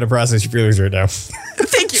tell you how to process your feelings right now.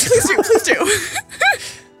 Thank you. Please do.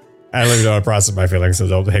 I don't even know how to process my feelings, so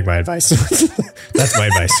don't take my advice. That's my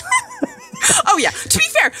advice. Oh yeah. To be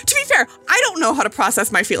fair, fair, I don't know how to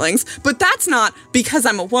process my feelings, but that's not because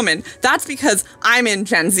I'm a woman. That's because I'm in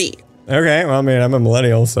Gen Z. Okay, well, I mean, I'm a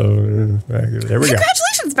millennial, so there we go.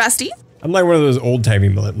 Congratulations, bestie. I'm like one of those old-timey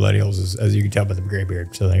millennials, as you can tell by the gray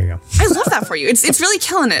beard, so there you go. I love that for you. It's really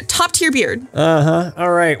killing it. Top tier beard. Uh-huh.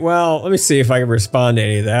 All right, well, let me see if I can respond to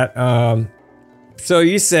any of that. So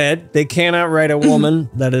you said they cannot write a woman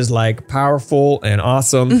that is like powerful and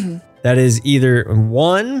awesome. That is either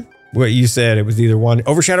one, what you said, it was either one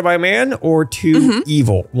overshadowed by a man or two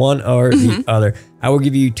evil, one or the other. I will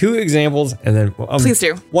give you 2 examples and then please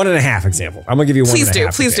do 1.5 example. I'm gonna give you one.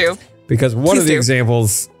 Please do. Because one of the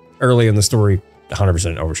examples early in the story,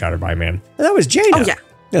 100% overshadowed by a man. And that was Jaina. Oh yeah,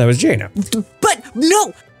 that was Jaina. But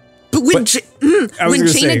when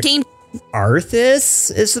Jaina gained.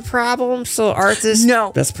 Arthas is the problem. So Arthas,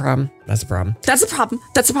 no, that's a problem. That's a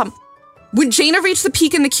problem. When Jaina reached the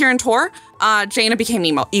peak in the Kirin Tor, Jaina became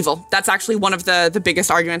evil. That's actually one of the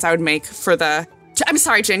biggest arguments I would make for the. I'm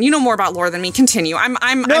sorry, Jen. You know more about lore than me. Continue. I'm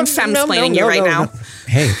femsplaining you right now.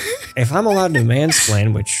 Hey, if I'm allowed to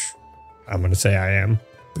mansplain, which I'm going to say I am,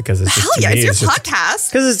 because it's just hell yeah, it's your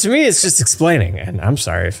podcast. Because to me, it's just explaining, and I'm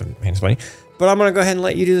sorry if I'm mansplaining. But I'm gonna go ahead and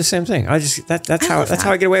let you do the same thing. That's how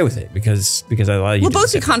I get away with it because I allow you. We'll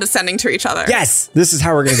both be condescending to each other. Yes, this is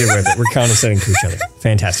how we're gonna get away with it. We're condescending to each other.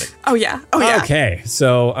 Fantastic. Oh yeah. Okay.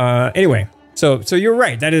 So anyway, so you're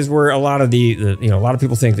right. That is where a lot of a lot of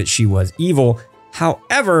people think that she was evil.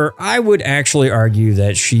 However, I would actually argue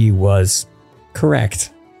that she was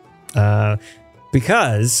correct,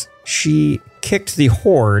 because she kicked the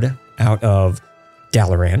Horde out of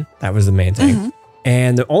Dalaran. That was the main thing.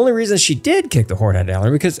 And the only reason she did kick the Horde out of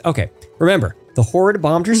Dalaran because, okay, remember, the Horde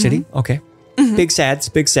bombed her city. Okay. Big sads.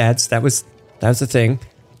 That was the thing.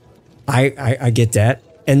 I get that.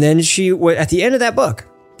 And then she, at the end of that book,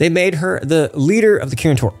 they made her the leader of the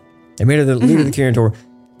Kirin Tor. They made her the leader of the Kirin Tor,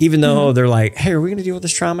 even though they're like, hey, are we going to deal with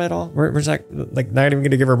this trauma at all? We're just like not even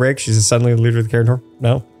going to give her a break. She's suddenly the leader of the Kirin Tor.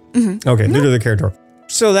 No? Okay, leader of the Kirin Tor.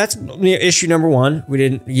 So that's issue number 1. We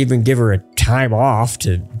didn't even give her a time off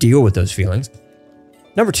to deal with those feelings.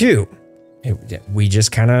 Number 2, we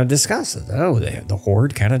just kind of discussed it. Oh, the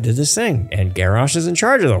Horde kind of did this thing, and Garrosh is in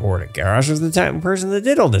charge of the Horde. Garrosh is the type of person that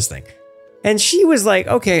did all this thing. And she was like,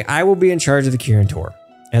 okay, I will be in charge of the Kirin Tor.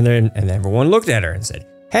 And then everyone looked at her and said,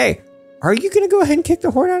 hey, are you going to go ahead and kick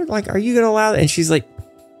the Horde out? Like, are you going to allow that? And she's like,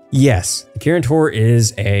 yes, the Kirin Tor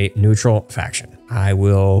is a neutral faction. I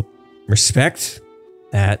will respect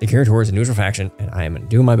that the Kirin Tor is a neutral faction, and I am going to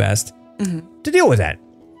do my best to deal with that.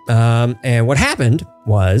 And what happened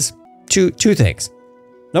was two things.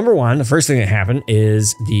 Number 1, the first thing that happened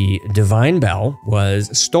is the Divine Bell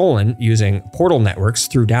was stolen using portal networks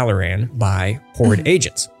through Dalaran by Horde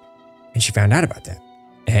agents. And she found out about that.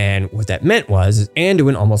 And what that meant was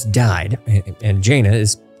Anduin almost died. And Jaina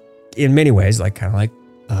is, in many ways, kind of like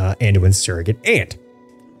Anduin's surrogate aunt.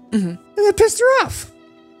 And that pissed her off.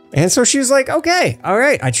 And so she was like, okay, all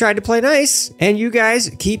right, I tried to play nice. And you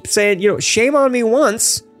guys keep saying, shame on me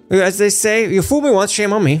once. As they say, you fool me once,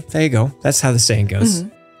 shame on me. There you go. That's how the saying goes.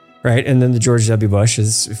 Right? And then the George W. Bush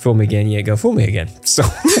is fool me again, you ain't gonna fool me again. So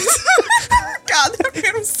God, that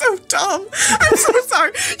man was so dumb. I'm so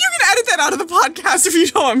sorry. You can edit that out of the podcast if you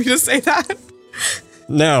don't want me to say that.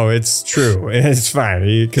 No, it's true. It's fine.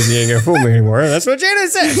 Because you ain't gonna fool me anymore. That's what Jaina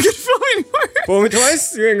said. You can fool me anymore. Fool me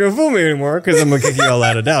twice, you ain't gonna fool me anymore because I'm gonna kick you all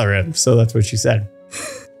out of Dalaran. So that's what she said.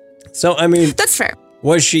 So, I mean, that's fair.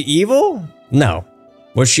 Was she evil? No.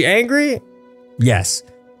 Was she angry? Yes.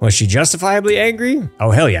 Was she justifiably angry?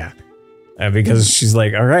 Oh, hell yeah. Because she's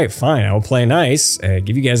like, all right, fine, I will play nice,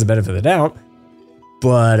 give you guys the benefit of the doubt.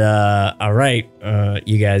 But, all right,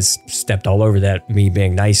 you guys stepped all over that me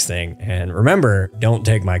being nice thing. And remember, don't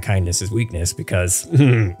take my kindness as weakness because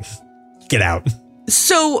get out.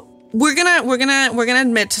 So we're gonna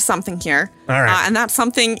admit to something here. All right. And that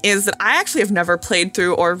something is that I actually have never played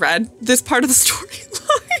through or read this part of the storyline.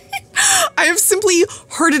 I have simply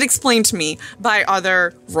heard it explained to me by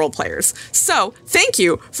other role players. So thank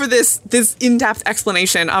you for this in-depth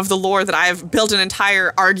explanation of the lore that I have built an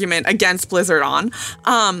entire argument against Blizzard on.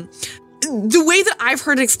 The way that I've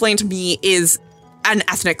heard it explained to me is an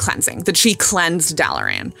ethnic cleansing, that she cleansed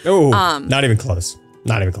Dalaran. Oh, not even close.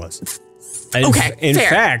 Not even close. In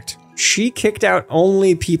fact, she kicked out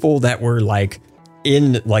only people that were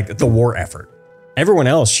in the war effort. Everyone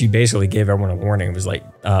else, she basically gave everyone a warning. It was like,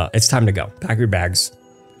 it's time to go. Pack your bags.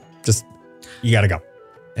 Just, you gotta go.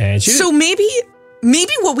 And she so maybe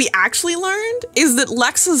what we actually learned is that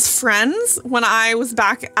Lex's friends, when I was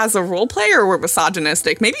back as a role player, were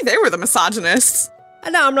misogynistic. Maybe they were the misogynists.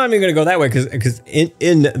 No, I'm not even gonna go that way because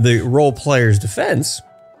in the role player's defense,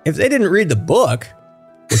 if they didn't read the book,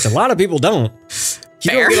 which a lot of people don't,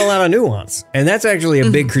 you don't get a lot of nuance. And that's actually a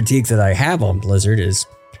big critique that I have on Blizzard is,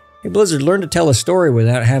 hey, Blizzard, learn to tell a story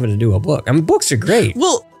without having to do a book. I mean, books are great.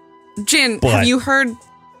 Well, Jin, have you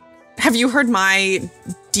heard my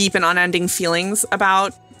deep and unending feelings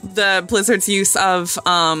about the Blizzard's use of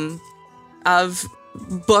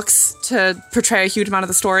books to portray a huge amount of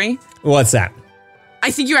the story? What's that? I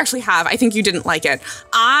think you actually have. I think you didn't like it.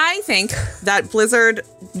 I think that Blizzard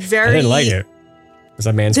I didn't like it. Was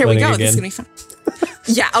I mansplaining There we go. again? This is going to be fun.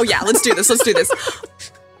 Yeah. Oh, yeah. Let's do this.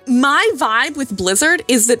 My vibe with Blizzard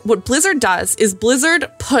is that what Blizzard does is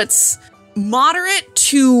Blizzard puts moderate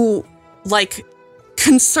to like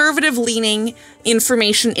conservative leaning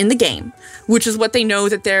information in the game, which is what they know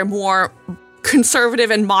that their more conservative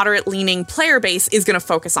and moderate leaning player base is going to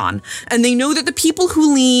focus on. And they know that the people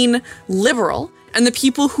who lean liberal and the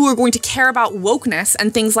people who are going to care about wokeness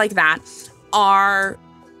and things like that are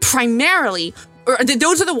primarily, or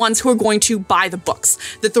those are the ones who are going to buy the books,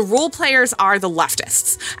 that the role players are the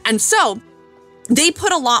leftists. And so they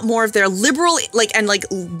put a lot more of their liberal, like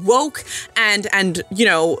woke and you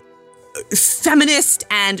know, feminist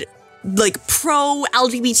and like pro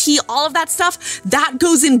LGBT, all of that stuff, that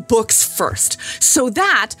goes in books first, so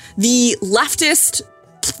that the leftist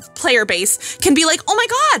player base can be like, oh my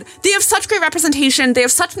God, they have such great representation. They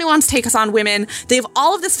have such nuanced takes on women. They have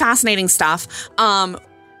all of this fascinating stuff.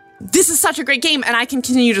 This is such a great game and I can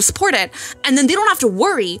continue to support it. And then they don't have to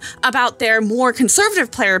worry about their more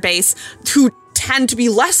conservative player base who tend to be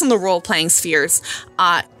less in the role-playing spheres,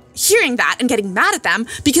 hearing that and getting mad at them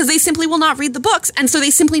because they simply will not read the books. And so they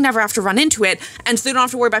simply never have to run into it. And so they don't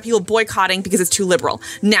have to worry about people boycotting because it's too liberal.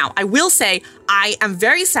 Now, I will say I am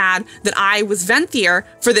very sad that I was Venthyr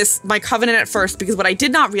for this, my covenant at first, because what I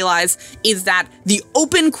did not realize is that the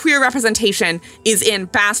open queer representation is in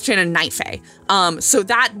Bastion and Night Fae. So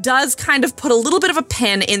that does kind of put a little bit of a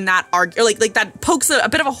pin in that argument, like that pokes a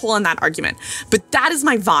bit of a hole in that argument. But that is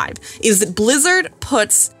my vibe, is that Blizzard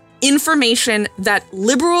puts information that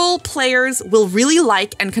liberal players will really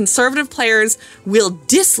like and conservative players will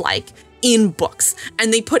dislike in books.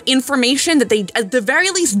 And they put information that they, at the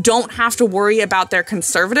very least, don't have to worry about their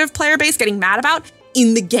conservative player base getting mad about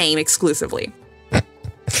in the game exclusively.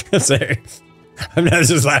 Sorry. I'm not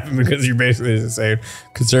just laughing because you're basically just saying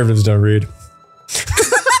conservatives don't read.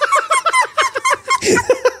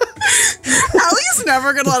 Allie's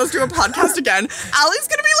never going to let us do a podcast again. Allie's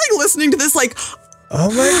going to be like listening to this like, oh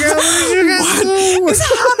my God, what is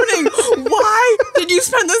happening? Why did you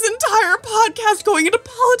spend this entire podcast going into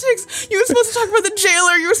politics? You were supposed to talk about the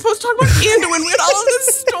jailer. You were supposed to talk about Anduin. We had all of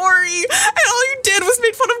this story. And all you did was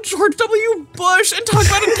make fun of George W. Bush and talk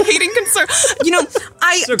about him hating conservatives. You know,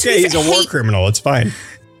 It's okay. He's a war criminal. It's fine.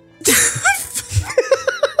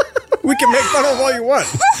 We can make fun of all you want.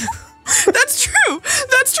 That's true.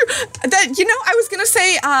 That, you know, I was going to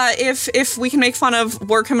say, if we can make fun of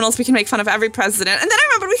war criminals, we can make fun of every president. And then I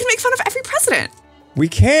remembered we can make fun of every president. We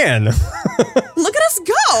can. Look at us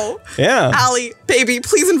go. Yeah. Allie, baby,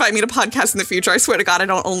 please invite me to podcasts in the future. I swear to God, I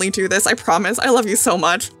don't only do this. I promise. I love you so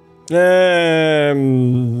much. Agree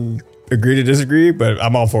to disagree, but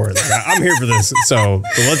I'm all for it. I'm here for this. So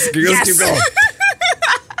let's keep going.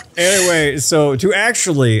 Anyway, so to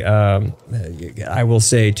actually, I will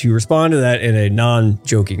say to respond to that in a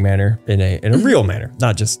non-joking manner, in a real manner,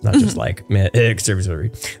 not just like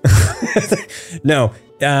conservatory. No,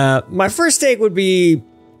 my first take would be,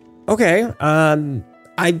 okay.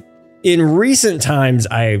 In recent times,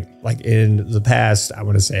 in the past, I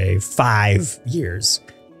want to say 5 years,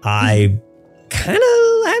 I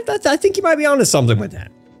think you might be onto something with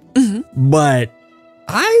that, but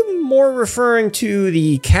I'm more referring to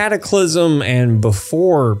the Cataclysm and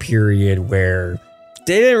before period where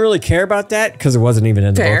they didn't really care about that because it wasn't even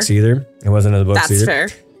in the books either. It wasn't in the books either.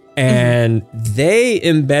 That's fair. And they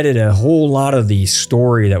embedded a whole lot of the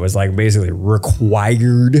story that was like basically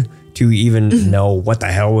required to even know what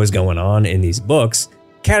the hell was going on in these books.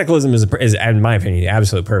 Cataclysm is, in my opinion, the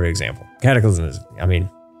absolute perfect example. Cataclysm is, I mean,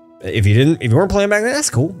 if you weren't playing back then,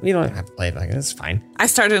 that's cool. You don't have to play it back then. That's fine. I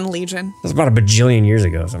started in Legion. That's about a bajillion years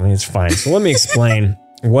ago. So I mean, it's fine. So let me explain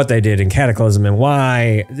what they did in Cataclysm and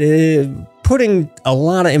why putting a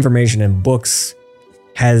lot of information in books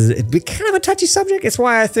has been kind of a touchy subject. It's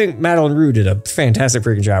why I think Madeline Rue did a fantastic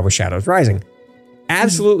freaking job with Shadows Rising.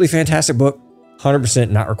 Absolutely fantastic book.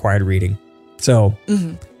 100% not required reading. So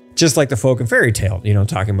just like the folk and fairy tale, you know,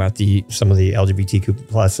 talking about some of the LGBTQ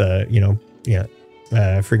plus,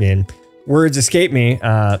 friggin' words escape me,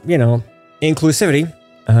 inclusivity.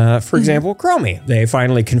 For example, Chromie. They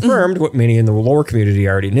finally confirmed what many in the lore community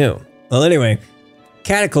already knew. Well, anyway,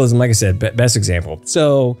 Cataclysm, like I said, best example.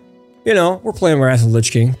 So we're playing Wrath of the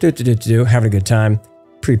Lich King, having a good time.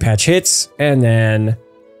 Pre-patch hits, and then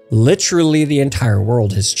literally the entire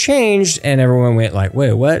world has changed, and everyone went like,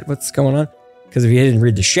 wait, what? What's going on? Because if you didn't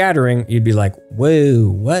read the Shattering, you'd be like, whoa,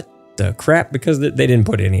 what the crap? Because they didn't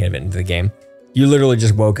put any of it into the game. You literally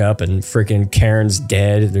just woke up and freaking Karen's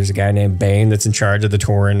dead. There's a guy named Bane that's in charge of the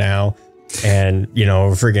Tauren now. And,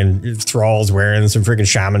 freaking Thrall's wearing some freaking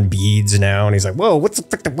shaman beads now. And he's like, whoa, what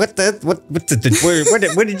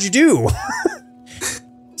did you do?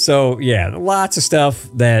 So, yeah, lots of stuff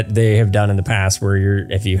that they have done in the past where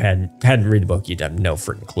if you hadn't read the book, you'd have no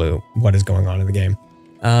freaking clue what is going on in the game.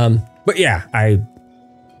 But yeah, I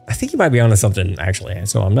think you might be onto something, actually.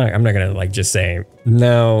 So I'm not going to just say,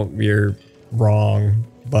 no, you're wrong,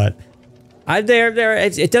 but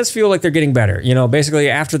it does feel like they're getting better. Basically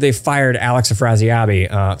after they fired Alex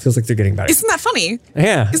Afrasiabi, it feels like they're getting better. Isn't that funny?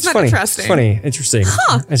 Yeah, Isn't that funny. interesting? It's funny, interesting,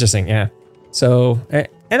 interesting. Yeah. So,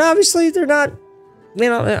 and obviously they're not.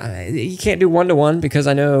 You can't do 1-to-1 because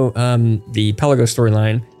I know the Pelago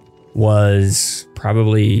storyline was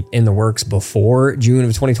probably in the works before June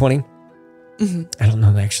of 2020. Mm-hmm. I don't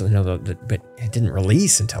know. I actually know that, but it didn't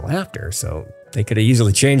release until after, so they could have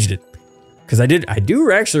easily changed it. Because I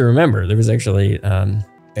do actually remember there was actually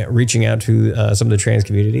reaching out to some of the trans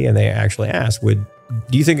community, and they actually asked, do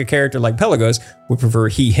you think a character like Pelagos would prefer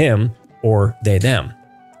he, him, or they, them?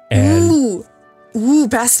 And Ooh,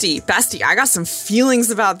 bestie, I got some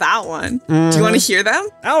feelings about that one. Mm-hmm. Do you want to hear them?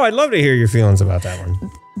 Oh, I'd love to hear your feelings about that one.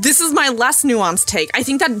 This is my less nuanced take. I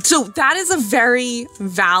think that is a very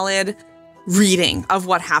valid reading of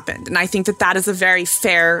what happened. And I think that is a very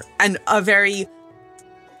fair and a very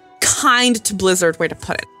kind to Blizzard way to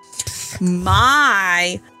put it.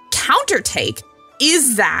 My counter take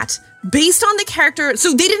is that based on the character,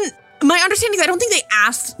 so they didn't, my understanding is I don't think they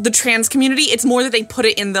asked the trans community. It's more that they put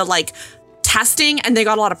it in the testing and they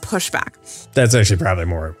got a lot of pushback. That's actually probably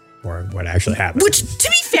more what actually happened. Which, to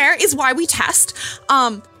be fair, is why we test.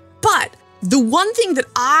 But the one thing that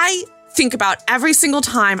I think about every single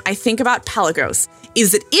time I think about Pelagos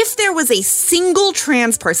is that if there was a single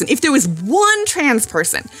trans person, if there was one trans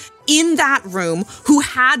person in that room who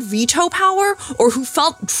had veto power or who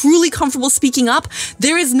felt truly comfortable speaking up,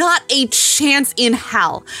 there is not a chance in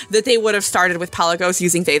hell that they would have started with Pelagos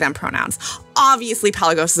using they, them pronouns. Obviously,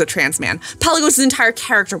 Pelagos is a trans man. Pelagos' entire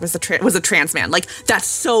character was a trans man. That's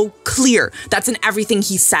so clear. That's in everything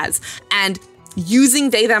he says. And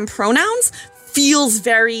using they, them pronouns feels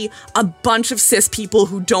very a bunch of cis people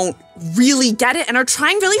who don't really get it and are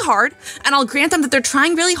trying really hard. And I'll grant them that they're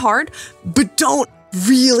trying really hard, but don't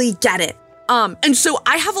really get it. And so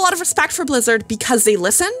I have a lot of respect for Blizzard because they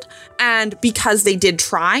listened and because they did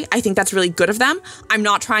try. I think that's really good of them. I'm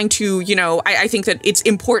not trying to, I think that it's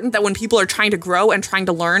important that when people are trying to grow and trying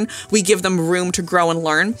to learn, we give them room to grow and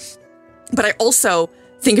learn. But I also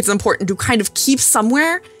think it's important to kind of keep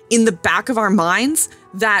somewhere in the back of our minds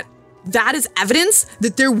that is evidence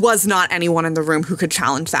that there was not anyone in the room who could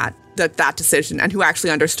challenge that decision and who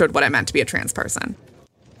actually understood what it meant to be a trans person.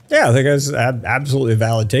 Yeah, I think that's an absolutely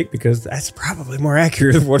valid take because that's probably more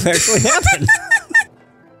accurate of what actually happened.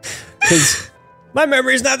 Because my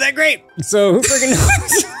memory's not that great, so who freaking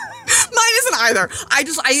knows? Mine isn't either.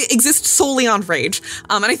 I exist solely on rage.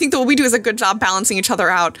 And I think that what we do is a good job balancing each other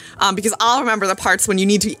out because I'll remember the parts when you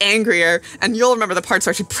need to be angrier and you'll remember the parts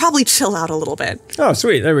where I should probably chill out a little bit. Oh,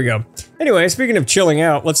 sweet. There we go. Anyway, speaking of chilling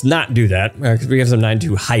out, let's not do that because we have some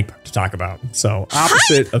 9-2 hype to talk about. So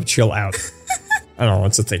opposite of chill out. I don't know.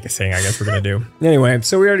 What's the thing I guess we're going to do. Anyway,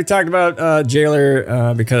 so we already talked about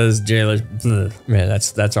Jailer because Jailer's, man,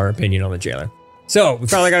 that's our opinion on the Jailer. So we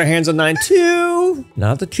finally got our hands on 9-2.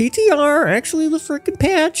 Not the TTR, actually the freaking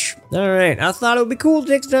patch. All right. I thought it would be cool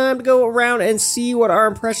next time to go around and see what our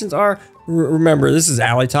impressions are. Remember, this is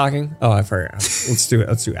Allie talking. Oh, I forgot. Let's do it.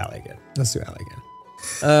 Let's do Allie again.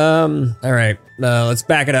 All right. Let's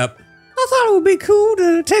back it up. I thought it would be cool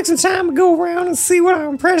to take some time to go around and see what our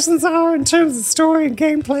impressions are in terms of story and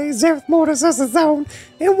gameplay, Zereth Mortis as his own,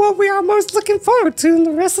 and what we are most looking forward to in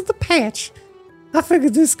the rest of the patch. I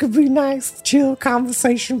figured this could be nice, chill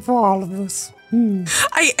conversation for all of us.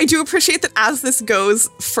 I do appreciate that as this goes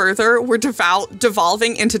further, we're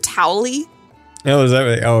devolving into Towley. Oh, is that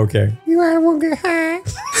right? Oh, okay. You want to get high?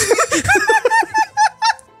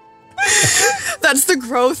 That's the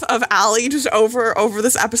growth of Allie just over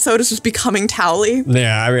this episode is just becoming Towley.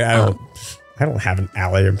 Yeah, I mean, I don't have an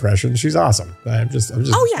Allie impression. She's awesome. I'm just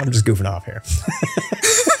goofing off here.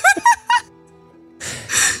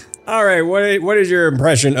 All right, what is your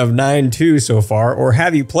impression of 9-2 so far, or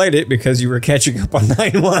have you played it because you were catching up on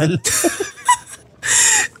 9-1?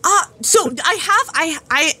 So So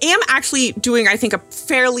I am actually doing, I think, a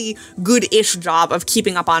fairly good-ish job of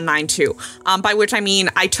keeping up on 9.2. By which I mean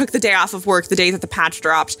I took the day off of work the day that the patch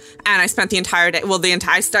dropped, and I spent the entire day. Well,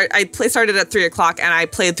 I started at 3:00 and I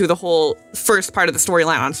played through the whole first part of the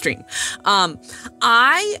storyline on stream.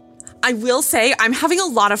 I will say I'm having a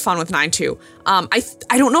lot of fun with 9.2.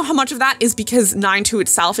 I don't know how much of that is because 9.2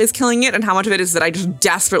 itself is killing it and how much of it is that I just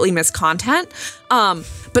desperately miss content.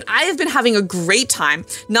 But I have been having a great time,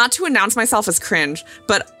 not to announce myself as cringe,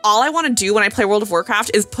 but all I want to do when I play World of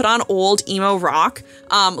Warcraft is put on old emo rock.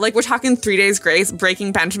 Like we're talking 3 Days Grace,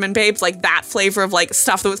 Breaking Benjamin babes, like that flavor of like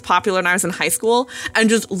stuff that was popular when I was in high school, and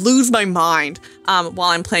just lose my mind while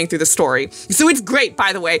I'm playing through the story. So it's great,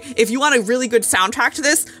 by the way. If you want a really good soundtrack to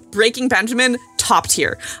this, Breaking Benjamin, top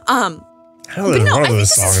tier. I don't know one of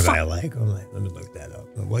those songs that I like. Let me look that up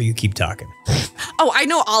while you keep talking. Oh, I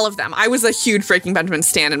know all of them. I was a huge Breaking Benjamin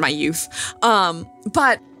stan in my youth. So I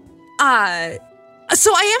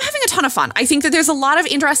am having a ton of fun. I think that there's a lot of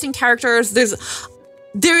interesting characters.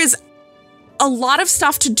 There is a lot of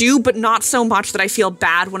stuff to do, but not so much that I feel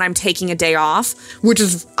bad when I'm taking a day off, which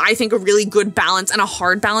is, I think, a really good balance and a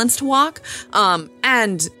hard balance to walk.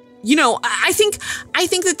 And you know, I think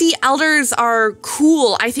that the elders are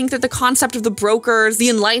cool. I think that the concept of the brokers, the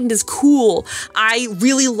enlightened, is cool. I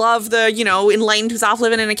really love the, enlightened who's off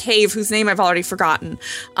living in a cave, whose name I've already forgotten.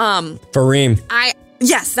 Fareem.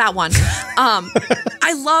 Yes, that one.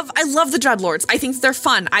 I love the Dreadlords. I think they're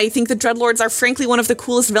fun. I think the Dreadlords are frankly one of the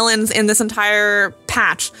coolest villains in this entire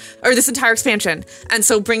patch, or this entire expansion. And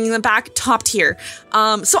so bringing them back, top tier.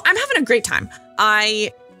 So I'm having a great time.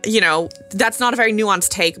 That's not a very nuanced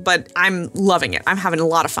take, but I'm loving it. I'm having a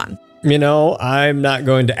lot of fun. I'm not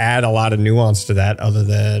going to add a lot of nuance to that other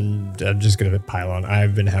than I'm just going to pile on.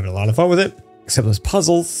 I've been having a lot of fun with it, except those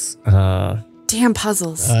puzzles. Damn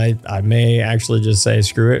puzzles. I may actually just say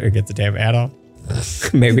screw it and get the damn add-on.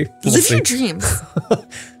 Maybe. Live your dreams.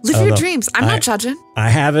 Live your dreams. I'm not judging. I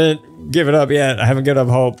haven't given up yet. I haven't given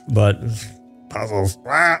up hope, but puzzles.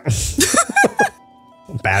 I'm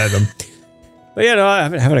bad at them. But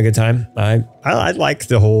I'm having a good time. I like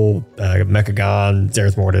the whole Mechagon,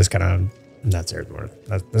 Zereth Mortis kind of, not Zereth Mortis.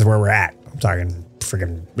 That's where we're at. I'm talking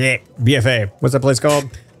freaking BFA. What's that place called?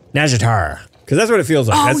 Nazjatar. Because that's what it feels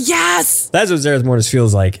like. Yes! That's what Zereth Mortis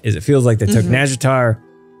feels like, is it feels like they took Nazjatar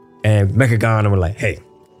and Mechagon and were like, hey,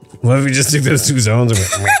 what if we just took those two zones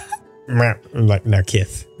and went, like, now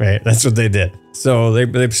Kith, right? That's what they did. So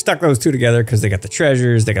they stuck those two together because they got the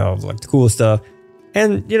treasures, they got all like the cool stuff.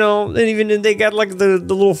 And, then they got like the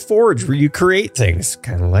little forge where you create things,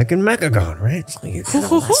 kind of like in Mechagon, right? It's like you got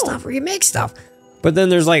all that stuff where you make stuff. But then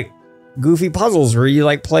there's like goofy puzzles where you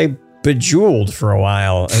like play Bejeweled for a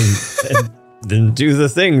while and then do the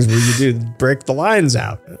things where you break the lines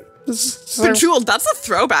out. Bejeweled, that's a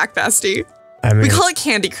throwback, bestie. I mean, we call it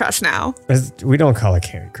Candy Crush now. We don't call it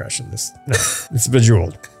Candy Crush in this. No, it's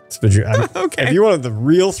Bejeweled. It's Bejeweled. Okay. If you wanted the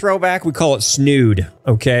real throwback, we call it Snood,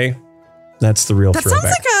 okay? That's the real throwback.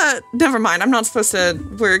 That sounds like never mind. I'm not supposed to.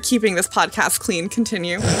 We're keeping this podcast clean.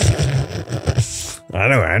 Continue. I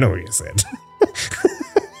know what you said.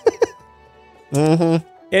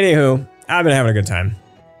 Anywho, I've been having a good time.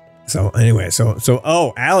 So anyway,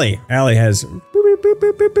 Allie has.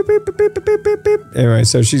 Anyway,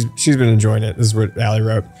 so she's been enjoying it. This is what Allie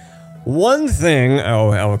wrote. One thing.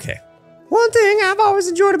 Okay. One thing I've always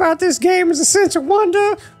enjoyed about this game is a sense of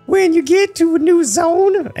wonder when you get to a new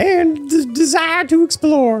zone and the desire to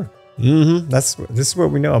explore. This is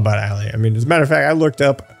what we know about Allie. I mean, as a matter of fact, I looked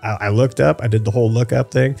up. I did the whole look up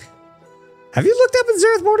thing. Have you looked up at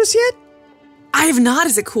Zereth Mortis yet? I have not.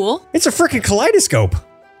 Is it cool? It's a freaking kaleidoscope.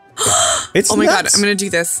 It's oh my nuts. God! I'm gonna do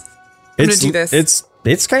this.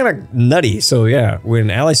 It's kind of nutty. So yeah, when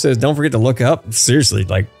Allie says don't forget to look up, seriously,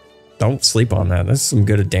 like don't sleep on that. That's some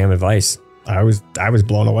good damn advice. I was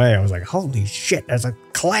blown away. I was like, holy shit, there's a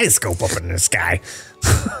kaleidoscope up in the sky.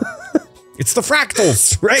 It's the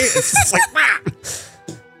fractals, right? It's just like,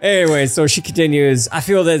 Anyway, so she continues, I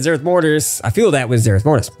feel that with Zereth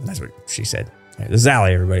Mortis. That's what she said. Right, this is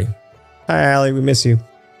Allie, everybody. Hi, Allie, we miss you.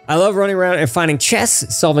 I love running around and finding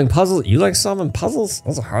chests, solving puzzles. You like solving puzzles?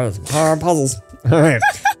 Those are hard puzzles. All right.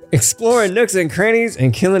 Exploring nooks and crannies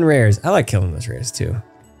and killing rares. I like killing those rares too.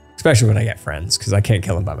 Especially when I get friends, because I can't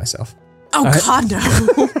kill them by myself. Oh, God, no.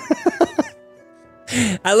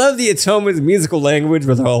 I love the Atomic musical language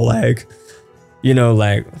with all like, I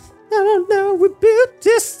don't know, we built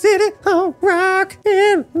this city on rock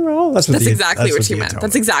and roll. That's exactly what you meant.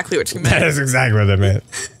 That's exactly what you meant. That is exactly what I meant.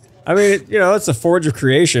 I mean, it's a forge of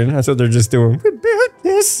creation. That's what they're just doing. We built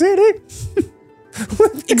this city.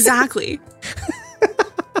 Exactly.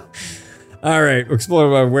 All right,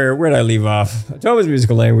 explore where did I leave off? Atoma's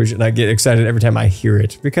musical language, and I get excited every time I hear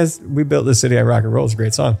it because We Built This City on Rock and Roll is a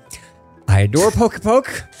great song. I adore Poke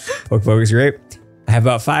Poke. Poke Poke is great. I have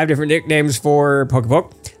about 5 different nicknames for Poke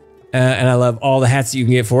Poke, and I love all the hats that you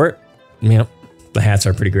can get for it. The hats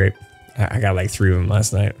are pretty great. I got like 3 of them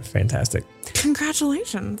last night. Fantastic.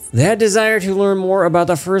 Congratulations. That desire to learn more about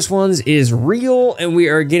the first ones is real, and we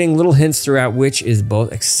are getting little hints throughout, which is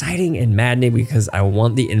both exciting and maddening because I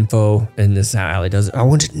want the info, and this is how Allie does it. I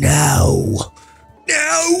want it now.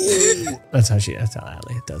 No. That's how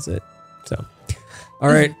Allie does it. So, all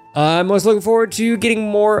right. I'm most looking forward to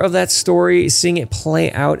getting more of that story, seeing it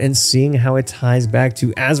play out, and seeing how it ties back to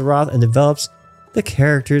Azeroth and develops the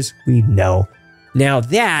characters we know. Now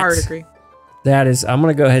that Hard agree. That is, I'm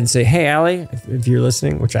going to go ahead and say, hey, Allie, if you're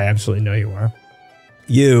listening, which I absolutely know you are,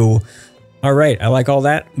 all right, I like all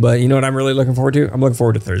that, but you know what I'm really looking forward to? I'm looking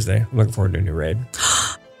forward to Thursday. I'm looking forward to a new raid.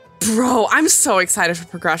 Bro, I'm so excited for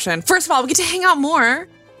progression. First of all, we get to hang out more.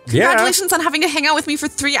 Congratulations on having to hang out with me for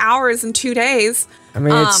 3 hours in 2 days. I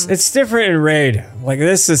mean, it's different in raid. Like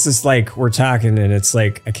this is just like we're talking and it's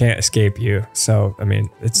like I can't escape you. So, I mean,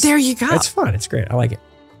 there you go. It's fun. It's great. I like it.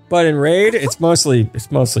 But in raid, it's mostly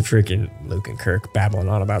freaking Luke and Kirk babbling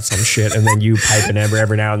on about some shit, and then you piping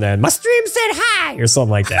every now and then. My stream said hi or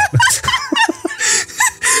something like that.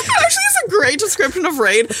 Actually, it's a great description of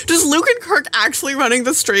raid. Just Luke and Kirk actually running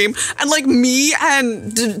the stream, and like me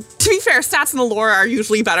and to be fair, Stats and the lore are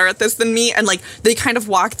usually better at this than me, and like they kind of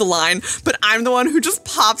walk the line. But I'm the one who just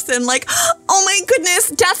pops in like, oh my goodness,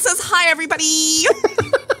 Death says hi, everybody.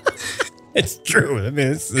 It's true. I mean,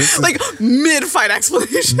 it's like mid-fight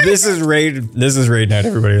explanation. This is raid night,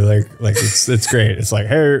 everybody. Like it's great. It's like,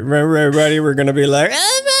 hey, remember everybody? We're gonna be like,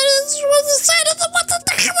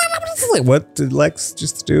 what did Lex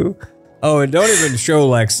just do? Oh, and don't even show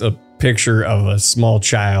Lex a picture of a small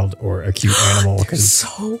child or a cute animal because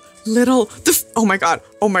so little. Oh my god.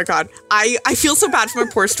 I feel so bad for my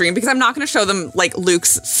poor stream because I'm not going to show them like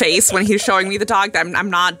Luke's face when he's showing me the dog. I'm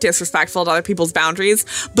not disrespectful to other people's boundaries,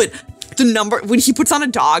 but the number when he puts on a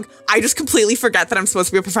dog, I just completely forget that I'm supposed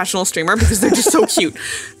to be a professional streamer because they're just so cute.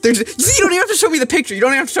 You don't even have to show me the picture.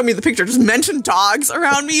 Just mention dogs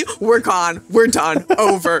around me. We're gone. We're done.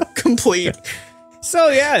 Over. Complete. So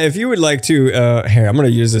yeah, if you would like to, here, I'm going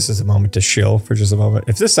to use this as a moment to shill for just a moment.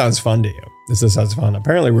 If this sounds fun to you, this sounds fun.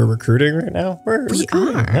 Apparently we're recruiting right now. We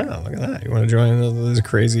recruiting. are. Yeah, look at that. You want to join those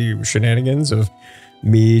crazy shenanigans of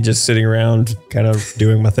me just sitting around kind of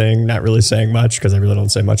doing my thing, not really saying much because I really don't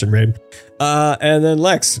say much in raid. And then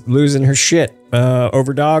Lex losing her shit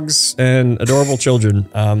over dogs and adorable children.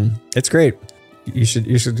 It's great. You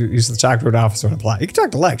should talk to an officer and apply. You can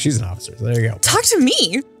talk to Lex. She's an officer. So there you go. Talk to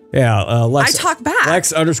me. Yeah. Lex, I talk back.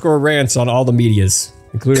 Lex _ rants on all the medias,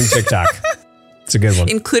 including TikTok. It's a good one.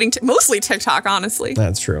 Including mostly TikTok, honestly.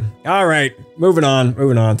 That's true. All right. Moving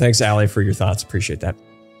on. Thanks, Allie, for your thoughts. Appreciate that.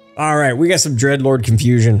 All right, we got some Dreadlord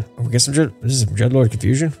confusion. This is some Dreadlord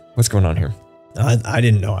confusion? What's going on here? I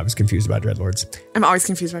didn't know I was confused about Dreadlords. I'm always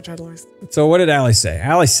confused about Dreadlords. So what did Allie say?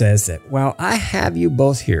 Allie says that, well, I have you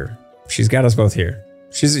both here. She's got us both here.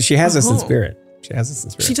 She has us in spirit.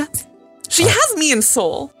 She does. She has me in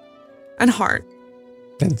soul and heart.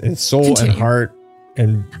 And soul Continue. and heart.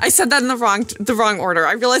 And I said that in the wrong order.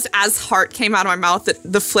 I realized as heart came out of my mouth that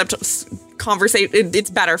the flipped conversation, it's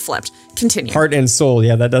better flipped. Continue. Heart and soul.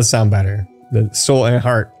 Yeah, that does sound better. The soul and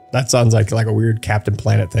heart. That sounds like a weird Captain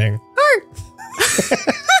Planet thing. Heart.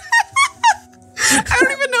 I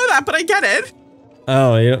don't even know that, but I get it.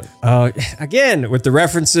 Oh, yeah. Again, with the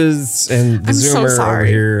references and the zoomer over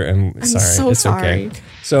here. I'm sorry. It's sorry. okay.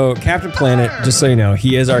 So Captain Planet, just so you know,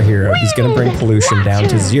 he is our hero. He's going to bring pollution down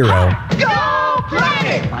to 0. Go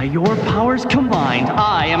Planet! By your powers combined,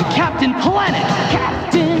 I am Captain Planet.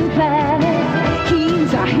 Captain Planet,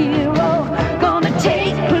 he's our hero. Gonna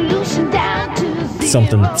take pollution down to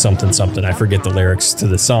 0. Something. I forget the lyrics to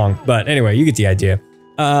the song, but anyway, you get the idea.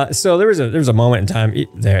 So there was a moment in time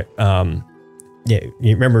that, you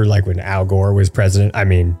remember like when Al Gore was president?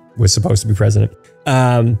 Was supposed to be president.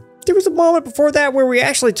 There was a moment before that where we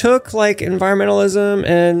actually took like environmentalism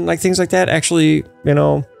and like things like that actually,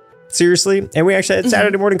 seriously. And we actually had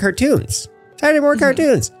Saturday morning cartoons. And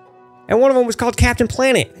one of them was called Captain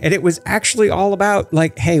Planet. And it was actually all about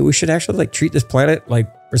like, hey, we should actually like treat this planet like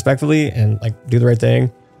respectfully and like do the right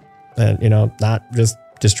thing. And, not just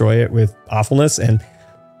destroy it with awfulness. And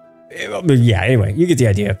yeah, anyway, you get the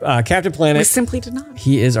idea. Captain Planet. We simply did not.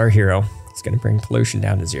 He is our hero. He's going to bring pollution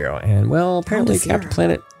down to 0. And well, apparently Captain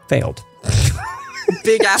Planet failed.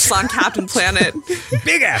 Big F on Captain Planet.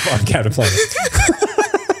 Big F on Captain Planet.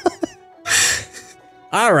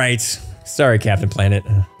 All right. Sorry, Captain Planet.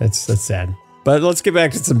 That's sad. But let's get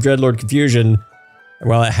back to some Dreadlord confusion.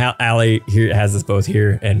 While Allie here has us both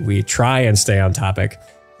here, and we try and stay on topic.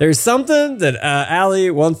 There's something that Allie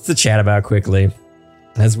wants to chat about quickly.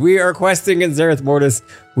 As we are questing in Zereth Mortis,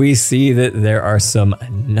 we see that there are some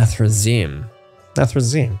Nathrazim.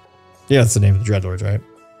 Nathrazim. Yeah, that's the name of the Dreadlords, right?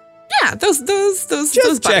 Yeah, those Just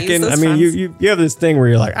buddies, checking. those I mean, friends. you have this thing where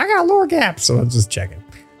you're like, I got lore gaps, so I'm just checking.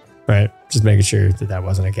 Right? Just making sure that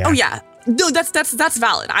wasn't a gap. Oh yeah. No, that's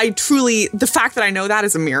valid. The fact that I know that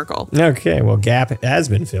is a miracle. Okay, well, gap has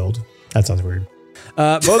been filled. That sounds weird.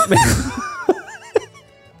 Both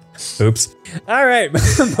Oops. All right,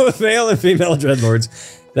 both male and female Dreadlords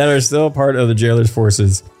that are still part of the Jailer's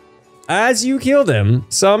forces. As you kill them,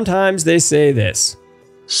 sometimes they say this.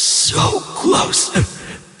 So close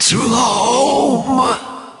to home.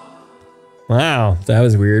 Wow, that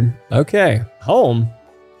was weird. Okay, home?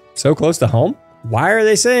 So close to home? Why are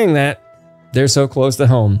they saying that? They're so close to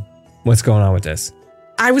home. What's going on with this?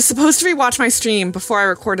 I was supposed to rewatch my stream before I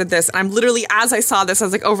recorded this. And I'm literally, as I saw this, I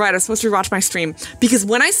was like, oh, right, I was supposed to rewatch my stream. Because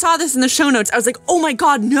when I saw this in the show notes, I was like, oh my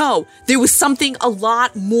God, no. There was something a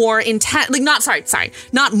lot more intense. Like,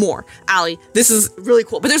 not more, Allie. This is really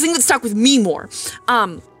cool. But there's something that stuck with me more.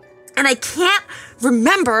 And I can't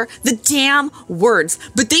remember the damn words.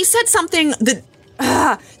 But they said something that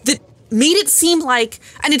made it seem like,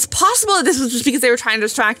 and it's possible that this was just because they were trying to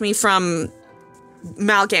distract me from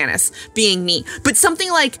Mal'Ganis being me, but something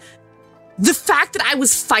like the fact that I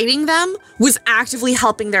was fighting them was actively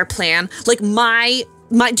helping their plan. Like my,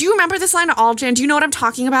 do you remember this line at all, Jan? Do you know what I'm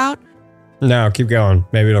talking about? No, keep going.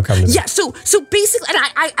 Maybe it'll come to me. Yeah, so basically, and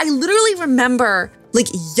I literally remember like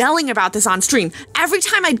yelling about this on stream. Every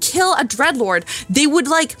time I'd kill a Dreadlord, they would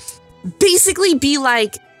like basically be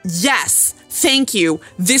like, yes, thank you.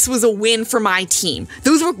 This was a win for my team.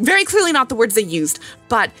 Those were very clearly not the words they used,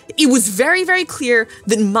 but it was very, very clear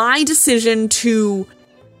that my decision to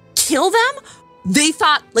kill them, they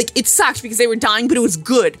thought like it sucked because they were dying, but it was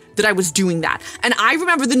good that I was doing that. And I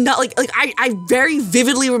remember I very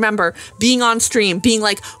vividly remember being on stream, being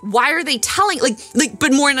like, why are they telling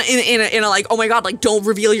but more in a like, oh my God, like don't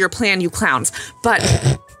reveal your plan, you clowns. But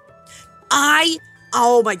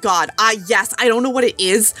oh my God, I don't know what it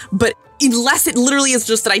is, but unless it literally is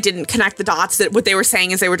just that I didn't connect the dots, that what they were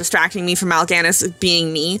saying is they were distracting me from Mal'Ganis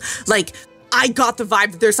being me. Like, I got the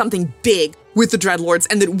vibe that there's something big with the Dreadlords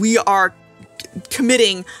and that we are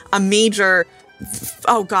committing a major,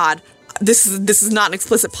 oh God, this is not an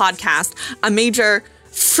explicit podcast, a major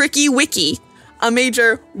fricky wiki, a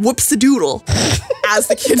major whoops-a-doodle, as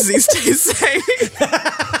the kids these days say.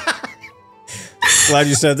 Glad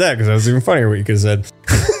you said that, because that was even funnier what you could have said.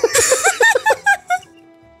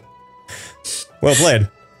 Well played.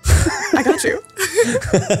 I got you.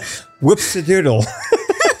 Whoops-a-doodle.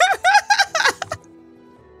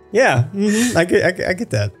 Yeah, I get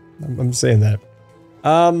that. I'm saying that.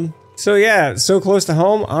 So yeah, so close to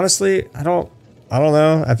home. Honestly, I don't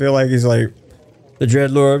know. I feel like he's like the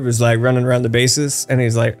Dreadlord was like running around the bases, and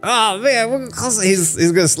he's like, oh man, we're close.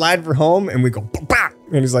 He's gonna slide for home, and we go, bah!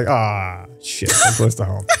 And he's like, ah, shit, I'm close to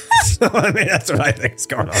home. So I mean, that's what I think is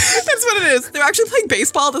going on. That's what it is. They're actually playing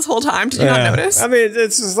baseball this whole time. Did you not notice? I mean,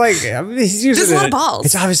 it's just like he's using There's a lot of balls.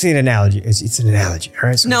 It's obviously an analogy. It's an analogy, all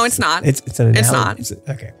right? So no, it's not. It's an It's analogy.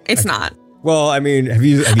 not. Okay. It's not. Well, I mean, have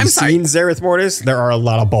you sorry. seen Zereth Mortis? There are a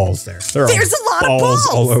lot of balls there. There's a lot of balls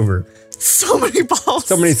all over. So many balls.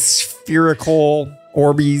 So many spherical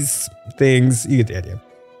Orbeez things. You get the idea.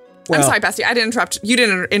 Well, I'm sorry, Bestie. I didn't interrupt. You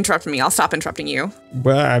didn't interrupt me. I'll stop interrupting you.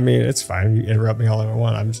 Well, I mean, it's fine. You interrupt me all I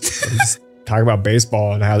want. I'm just talking about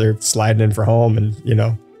baseball and how they're sliding in for home, and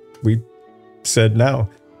we said no.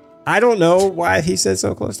 I don't know why he said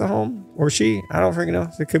so close to home, or she. I don't freaking know.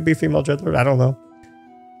 It could be female Dreadlord. I don't know.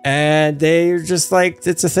 And they're just like,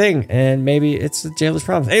 it's a thing, and maybe it's a Jailer's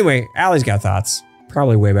problem. Anyway, Allie's got thoughts.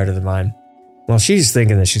 Probably way better than mine. Well, she's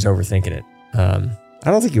thinking that she's overthinking it. I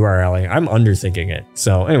don't think you are, Allie. I'm underthinking it.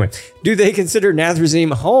 So anyway, do they consider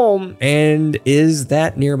Nathrazim home, and is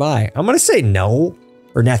that nearby? I'm going to say no.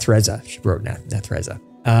 Or Nathreza. She wrote Nathreza.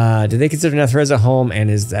 Do they consider Nathreza home, and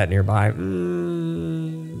is that nearby?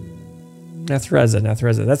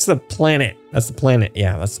 Nathreza. That's the planet.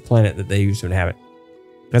 Yeah, that's the planet that they used to inhabit.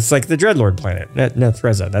 That's like the Dreadlord planet,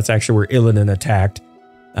 Nathreza. That's actually where Illidan attacked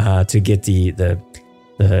to get the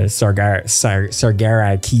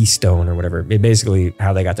Sargerai Keystone or whatever. Basically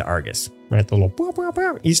how they got to Argus, right? The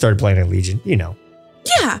little he started playing in Legion, Yeah.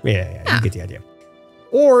 Yeah, you get the idea.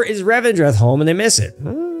 Or is Revendreth home and they miss it?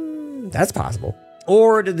 That's possible.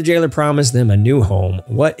 Or did the Jailer promise them a new home?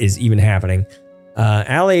 What is even happening?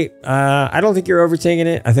 Allie, I don't think you're overtaking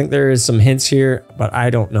it. I think there is some hints here, but I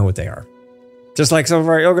don't know what they are. Just like some of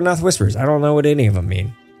our Ilganath whispers. I don't know what any of them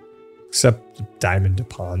mean. Except the diamond to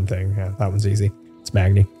pawn thing. Yeah, that one's easy. It's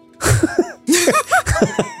Magni.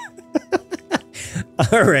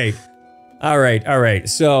 All right.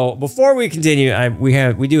 So before we continue,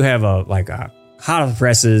 we do have a hot off the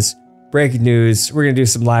presses, breaking news. We're gonna do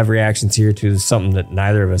some live reactions here to something that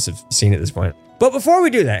neither of us have seen at this point. But before we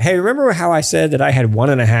do that, hey, remember how I said that I had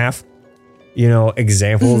 1.5,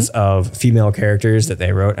 examples of female characters that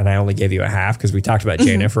they wrote, and I only gave you a half because we talked about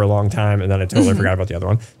Jaina for a long time, and then I totally forgot about the other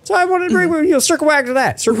one. So I wanted to bring circle back to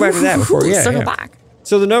that. Circle back.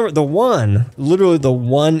 So the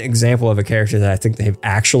one example of a character that I think they've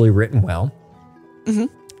actually written well,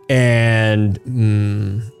 and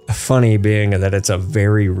funny being that it's a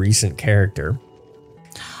very recent character.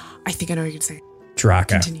 I think I know what you're going to say. Draka.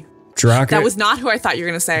 Continue. Draka. That was not who I thought you were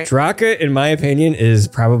going to say. Draka, in my opinion, is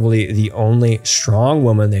probably the only strong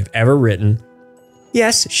woman they've ever written.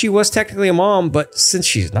 Yes, she was technically a mom, but since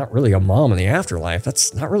she's not really a mom in the afterlife,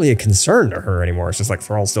 that's not really a concern to her anymore. It's just like,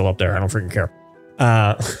 Thrall's still up there. I don't freaking care.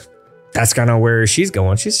 That's kind of where she's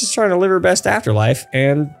going. She's just trying to live her best afterlife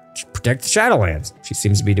and protect the Shadowlands. She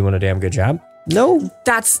seems to be doing a damn good job. No.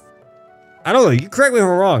 I don't know. You correct me if I'm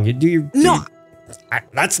wrong.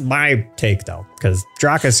 That's my take, though, because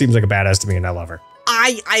Draka seems like a badass to me, and I love her.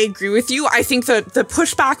 I agree with you. I think the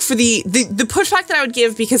pushback for the pushback that I would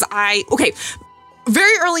give, because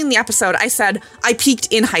very early in the episode, I said I peaked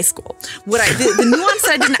in high school. The nuance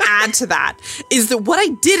that I didn't add to that is that what I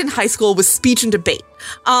did in high school was speech and debate.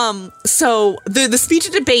 So the speech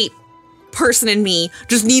and debate person in me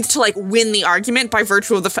just needs to win the argument by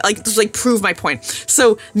virtue of just prove my point.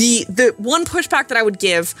 So the one pushback that I would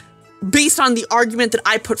give, based on the argument that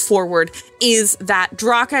I put forward, is that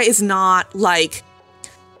Draka is not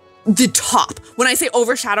the top. When I say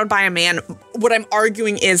overshadowed by a man, what I'm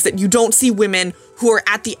arguing is that you don't see women who are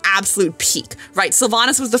at the absolute peak, right?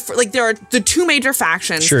 Sylvanas was there are the two major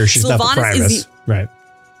factions. Sure, she's Sylvanas not the Primus.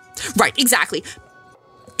 Right, exactly.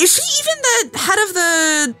 Is she even the head of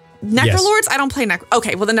the Necrolords? Yes. I don't play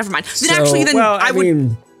Okay, well then never mind.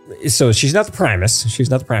 So she's not the Primus.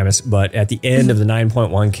 She's not the Primus, but at the end of the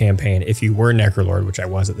 9.1 campaign, if you were Necrolord, which I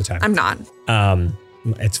was at the time. I'm not.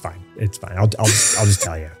 It's fine. I'll just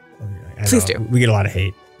tell you. Please do. We get a lot of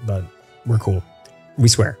hate, but we're cool. We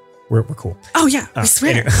swear. We're cool. Oh yeah, we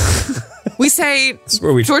swear. Anyway. We say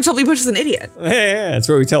George W. Bush is an idiot. Yeah, that's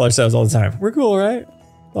what we tell ourselves all the time. We're cool, right?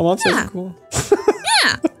 My mom says we're cool.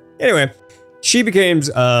 Yeah. Anyway, she becomes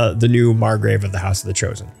the new Margrave of the House of the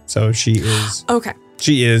Chosen. So she is okay.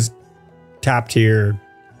 She is top tier.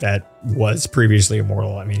 That was previously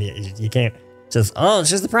immortal. I mean, you can't just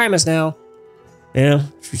she's the Primus now.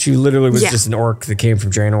 She literally was just an orc that came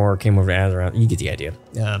from Draenor, came over to Azeroth. You get the idea.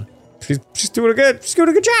 She's doing a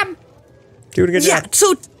good job. Yeah.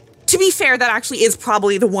 So to be fair, that actually is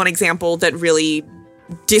probably the one example that really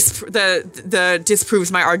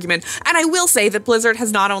disproves my argument. And I will say that Blizzard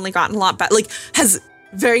has not only gotten a lot better, has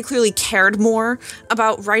very clearly cared more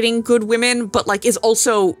about writing good women, but is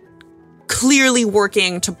also clearly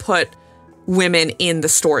working to put women in the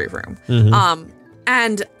story room.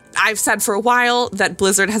 And I've said for a while that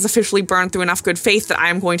Blizzard has officially burned through enough good faith that I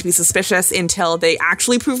am going to be suspicious until they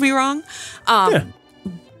actually prove me wrong.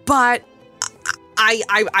 But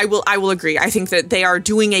I will agree. I think that they are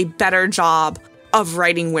doing a better job of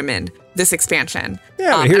writing women this expansion.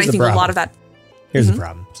 Yeah, and I think a lot of that. Here's the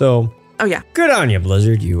problem. So, good on you,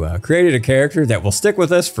 Blizzard. You created a character that will stick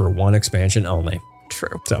with us for one expansion only.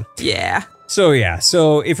 True. So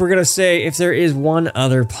So if we're gonna say if there is one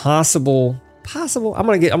other possible, I'm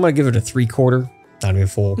gonna give it a 3/4, not even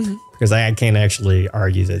full, because I can't actually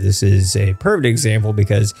argue that this is a perfect example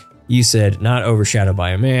because you said not overshadowed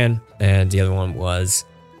by a man, and the other one was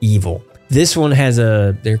evil. This one has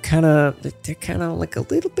they're kind of like a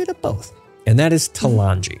little bit of both, and that is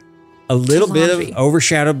Talanji. A little bit of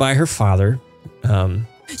overshadowed by her father.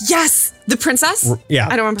 Yes, the princess. Yeah,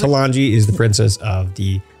 I don't remember. Talanji is the princess of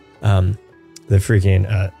the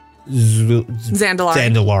freaking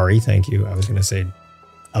Zandalari. Thank you. I was gonna say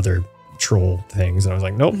other troll things, and I was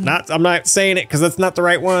like, nope, I'm not saying it because that's not the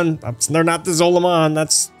right one. They're not the Zolaman.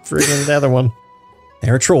 That's freaking the other one.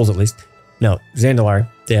 They're trolls at least. No, Zandalari.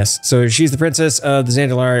 Yes. So she's the princess of the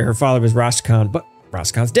Zandalari. Her father was Rastakhan, but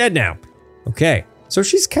Rastakhan's dead now. Okay. So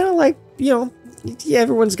she's kind of like,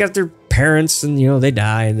 everyone's got their parents and, they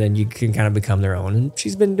die and then you can kind of become their own. And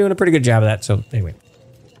she's been doing a pretty good job of that. So anyway.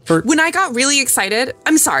 When I got really excited,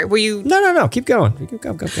 I'm sorry, were you? No. Keep going.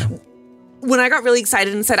 Go. when I got really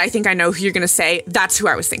excited and said, I think I know who you're going to say, that's who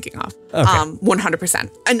I was thinking of. Okay.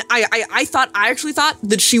 100%. And I actually thought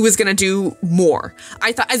that she was going to do more.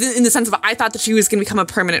 I thought, as in the sense of, I thought that she was going to become a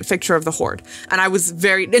permanent fixture of the Horde. And I was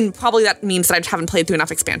and probably that means that I just haven't played through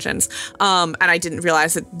enough expansions. And I didn't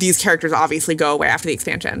realize that these characters obviously go away after the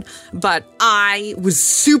expansion. But I was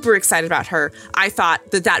super excited about her. I thought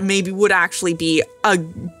that maybe would actually be a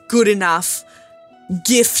good enough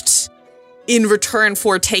gift in return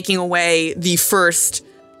for taking away the first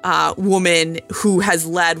woman who has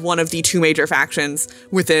led one of the two major factions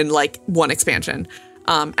within like one expansion.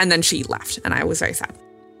 And then she left, and I was very sad.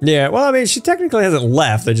 Yeah, well, I mean, she technically hasn't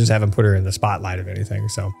left. They just haven't put her in the spotlight of anything.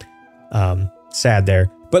 So sad there.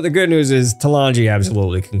 But the good news is Talanji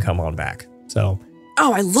absolutely can come on back. So.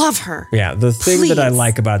 Oh, I love her. Yeah, the thing that I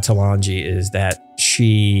like about Talanji is that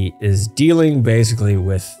she is dealing basically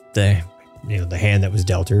with the hand that was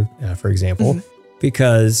dealt her, for example,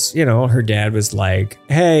 because, her dad was like,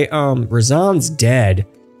 hey, Razan's dead.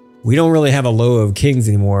 We don't really have a Loa of Kings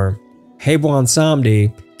anymore. Hey, Bwan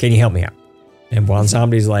Samdi, can you help me out? And Bwan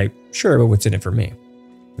Samdi's like, sure, but what's in it for me?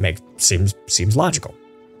 Seems logical.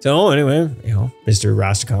 So anyway, Mr.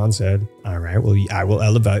 Rastakhan said, all right, well, I will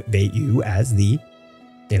elevate you as the,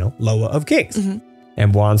 Loa of Kings.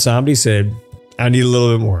 And Bwan Samdi said, I need a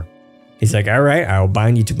little bit more. He's like, all right, I'll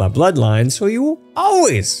bind you to my bloodline, so you will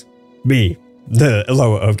always be the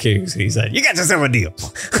Loa of Kings. He said, you got yourself a deal.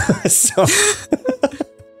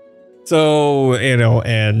 So,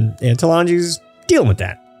 and Talanji's dealing with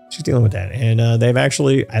that. She's dealing with that. And they've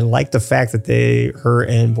actually, I like the fact that her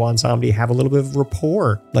and Bwan Samdi have a little bit of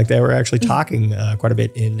rapport. Like they were actually talking quite a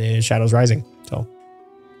bit in Shadows Rising. So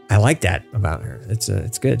I like that about her.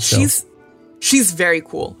 It's good. So. She's very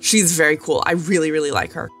cool. She's very cool. I really, really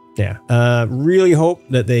like her. Yeah. Really hope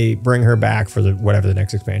that they bring her back for whatever the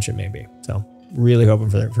next expansion may be. So really hoping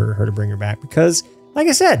for her to bring her back because, like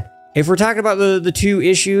I said, if we're talking about the two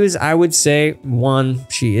issues, I would say, one,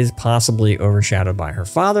 she is possibly overshadowed by her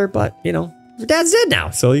father, but, her dad's dead now,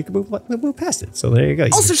 so you can move past it. So there you go.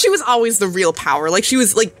 Also, she was always the real power. Like, she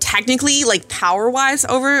was, like, technically, like, power-wise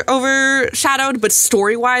overshadowed, but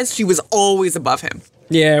story-wise, she was always above him.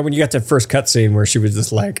 Yeah, when you got the first cutscene where she was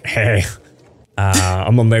just like, hey,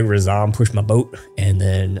 I'm going to make Razan push my boat, and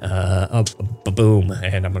then, boom,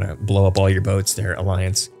 and I'm going to blow up all your boats there,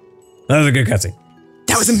 Alliance. That was a good cutscene.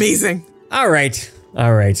 That was amazing. All right.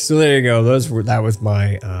 So there you go. That was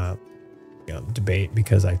my debate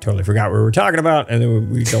because I totally forgot what we were talking about. And then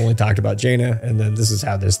we only talked about Jaina. And then this is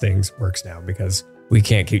how this thing works now because we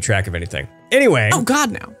can't keep track of anything. Anyway. Oh,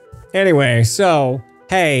 God, no. Anyway, so,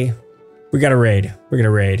 hey, we got a raid.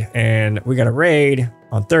 And we got a raid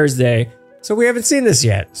on Thursday. So we haven't seen this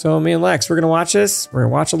yet. So me and Lex, we're going to watch this. We're going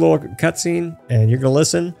to watch a little cutscene and you're going to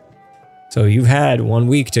listen. So you've had 1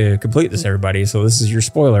 week to complete this, everybody. So this is your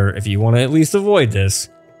spoiler. If you want to at least avoid this,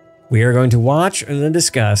 we are going to watch and then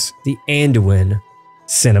discuss the Anduin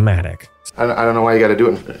cinematic. I don't know why you got to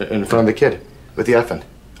do it in front of the kid with the effing.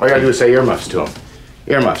 All you got to do is say earmuffs to him.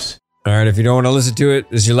 Earmuffs. All right, if you don't want to listen to it,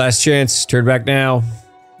 this is your last chance. Turn back now.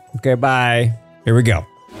 Okay, bye. Here we go.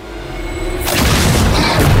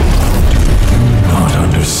 Not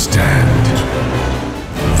understand.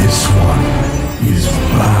 This one is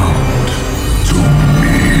bound to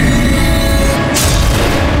me.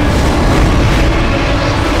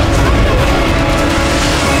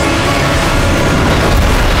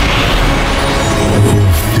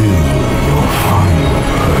 Fulfill your final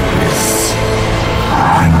purpose.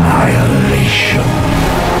 Annihilation.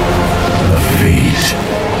 The fate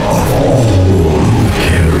of all who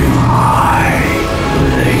carry my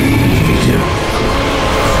blade.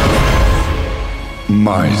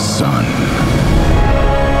 My son.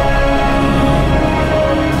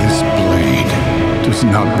 This blade does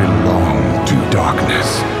not belong to darkness.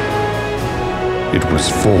 It was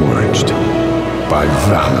forged by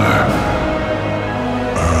valor.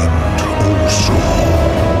 And also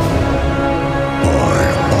by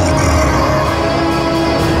honor.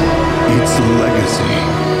 Its legacy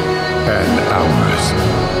and ours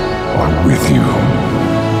are with you,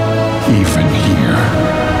 even here.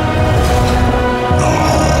 Now,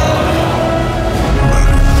 let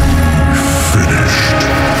it be finished.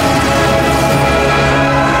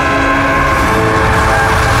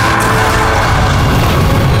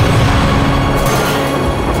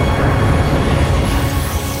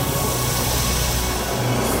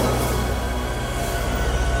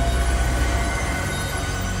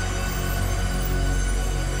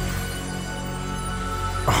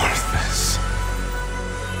 Arthas.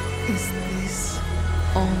 Is this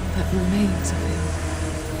all that remains of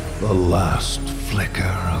him? The last flicker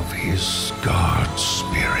of his scarred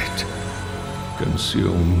spirit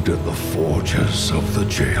consumed in the forges of the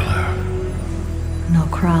jailer. No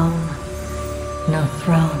crown, no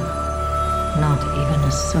throne, not even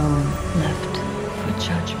a soul left for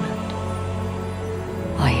judgment.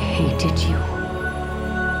 I hated you,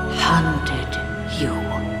 hunted you,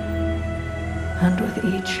 and with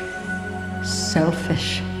each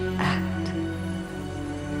selfish act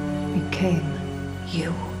became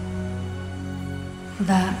you.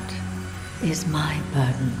 That is my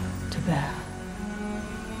burden to bear.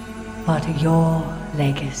 But your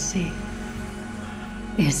legacy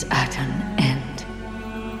is at an end.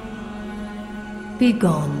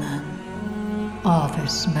 Begone then,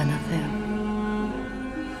 Arthas Menethil.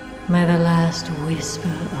 May the last whisper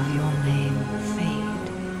of your name fade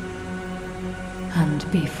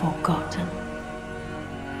and be forgotten.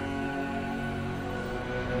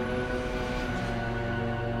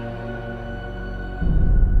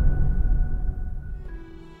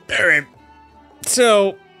 All right.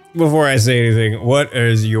 So, before I say anything, what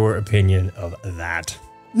is your opinion of that?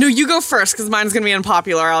 No, you go first, because mine's going to be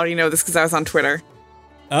unpopular. I already know this because I was on Twitter.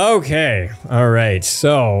 Okay. All right.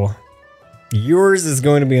 So, yours is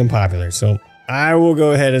going to be unpopular. So, I will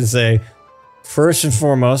go ahead and say, first and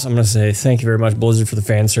foremost, I'm going to say thank you very much, Blizzard, for the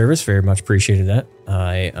fan service. Very much appreciated that.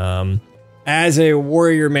 As a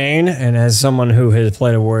warrior main and as someone who has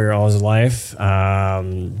played a warrior all his life,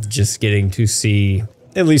 just getting to see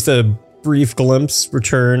at least a brief glimpse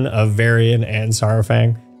return of Varian and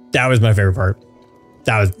Saurfang, that was my favorite part.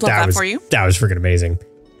 That was freaking amazing.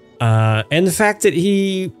 And the fact that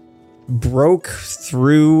he broke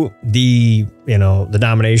through the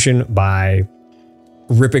domination by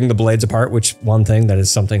ripping the blades apart, which one thing that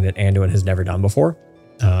is something that Anduin has never done before.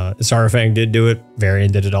 Saurfang did do it.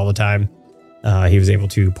 Varian did it all the time. He was able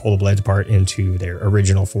to pull the blades apart into their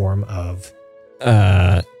original form of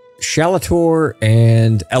Shalator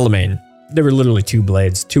and Elamane. There were literally two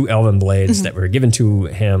elven blades that were given to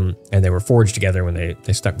him, and they were forged together when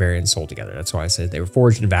they stuck Varian's soul together. That's why I said they were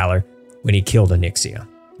forged in valor when he killed Onyxia.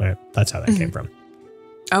 Right? That's how that came from.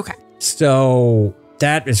 Okay. So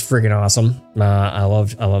that is freaking awesome. I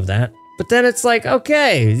love that. But then it's like,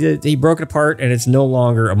 okay, he broke it apart, and it's no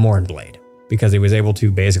longer a Morn blade because he was able to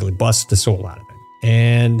basically bust the soul out of it.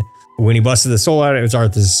 And when he busted the soul out of it, it was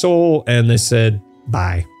Arthas' soul, and they said,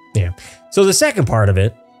 bye. Yeah. So the second part of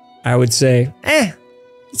it, I would say,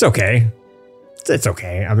 it's okay. It's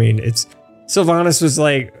okay. I mean, Sylvanas was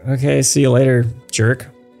like, okay, see you later, jerk.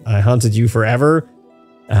 I hunted you forever.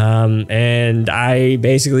 And I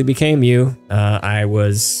basically became you.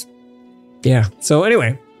 So anyway,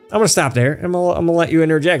 I'm going to stop there. I'm going to let you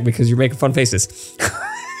interject because you're making fun faces.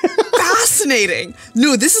 Fascinating.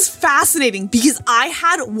 No, this is fascinating because I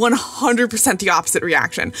had 100% the opposite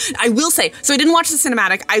reaction. I will say, so I didn't watch the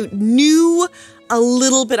cinematic. I knew a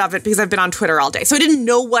little bit of it because I've been on Twitter all day. So I didn't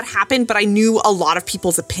know what happened, but I knew a lot of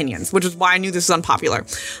people's opinions, which is why I knew this was unpopular.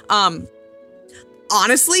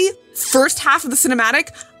 Honestly, first half of the cinematic,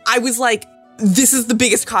 I was like, this is the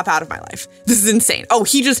biggest cop out of my life. This is insane. Oh,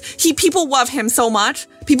 people love him so much.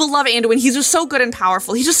 People love Anduin. He's just so good and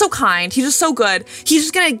powerful. He's just so kind. He's just so good. He's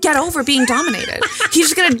just gonna get over being dominated.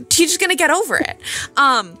 He's just gonna get over it.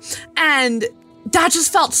 And that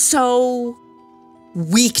just felt so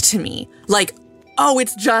weak to me. Like, oh,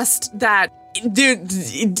 it's just that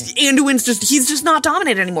Anduin's he's just not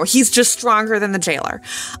dominated anymore. He's just stronger than the jailer.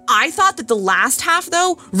 I thought that the last half,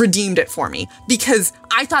 though, redeemed it for me because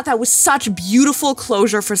I thought that was such beautiful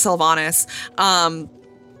closure for Sylvanas,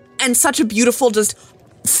 and such a beautiful,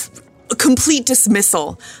 complete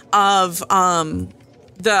dismissal of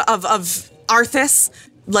Arthas.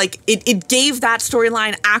 Like it gave that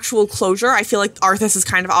storyline actual closure. I feel like Arthas has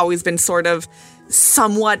kind of always been sort of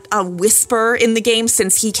somewhat a whisper in the game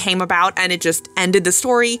since he came about, and it just ended the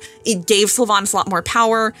story. It gave Sylvanas a lot more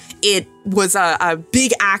power. It was a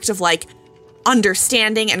big act of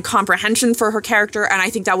understanding and comprehension for her character, and I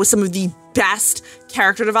think that was some of the best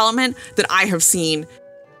character development that I have seen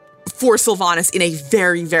for Sylvanas in a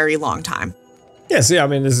very, very long time. Yeah, see, I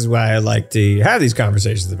mean, this is why I like to have these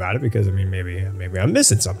conversations about it, because I mean, maybe I'm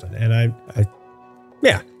missing something, and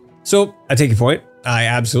yeah. So I take your point. I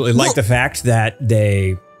absolutely like the fact that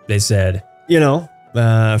they said,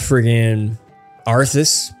 friggin'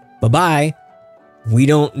 Arthas, bye-bye. We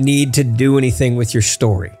don't need to do anything with your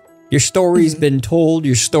story. Your story's been told.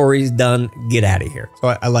 Your story's done. Get out of here.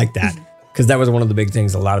 So I like that, because that was one of the big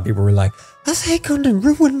things. A lot of people were like, "Are they going to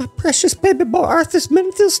ruin my precious baby boy Arthas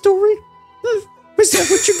Menethil's story? Is that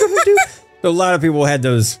what you're going to do?" So a lot of people had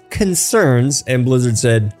those concerns, and Blizzard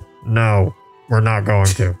said, "No, we're not going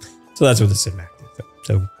to." So that's what the cinematic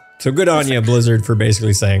did. So good on you, Blizzard, for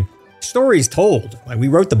basically saying, story's told. Like, we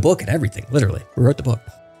wrote the book and everything, literally. We wrote the book.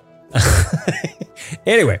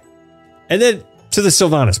 Anyway, and then to the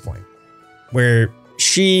Sylvanas point, where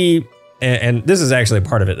she, and this is actually a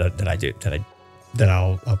part of it that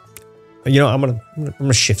I'll I'm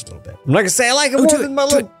gonna shift a little bit. I'm not gonna say I like it more than my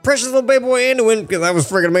little precious little baby boy Anduin, because that was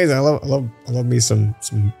freaking amazing. I love me some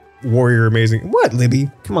warrior amazing. What, Libby?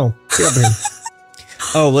 Come on, get up here.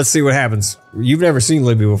 Oh, let's see what happens. You've never seen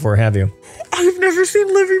Libby before, have you? I've never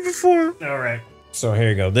seen Libby before. All right. So here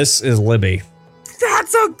you go. This is Libby.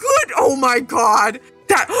 That's a good. Oh my god.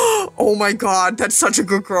 Oh my god. That's such a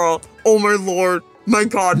good girl. Oh my lord. My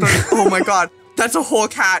god. Oh my god. That's a whole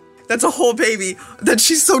cat. That's a whole baby. That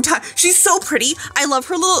she's so she's so pretty. I love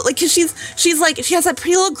her little, like, cause she's like, she has that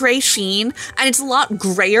pretty little gray sheen, and it's a lot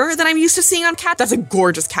grayer than I'm used to seeing on cat. That's a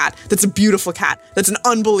gorgeous cat. That's a beautiful cat. That's an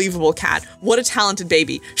unbelievable cat. What a talented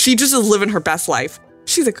baby. She just is living her best life.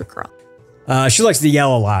 She's a good girl. She likes to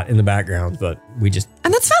yell a lot in the background, but we just...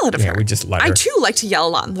 And that's valid of her. We just let her. I too like to yell a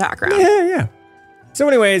lot in the background. Yeah. So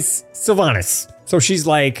anyways, Sylvanas. So she's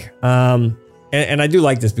like, and I do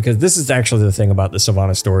like this because this is actually the thing about the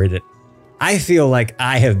Sylvanas story that I feel like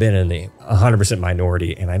I have been in the 100%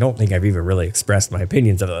 minority, and I don't think I've even really expressed my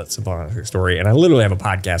opinions of the Sylvanas story. And I literally have a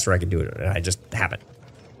podcast where I can do it, and I just haven't.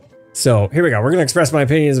 So here we go. We're going to express my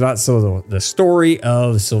opinions about the story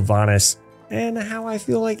of Sylvanas and how I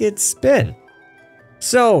feel like it's been.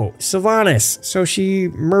 So Sylvanas, so she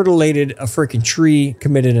mutilated a freaking tree,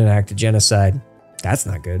 committed an act of genocide. That's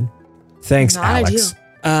not good. Thanks, not Alex.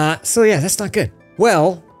 Ideal. So yeah, that's not good.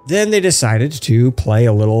 Well, then they decided to play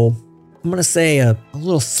a little, I'm going to say a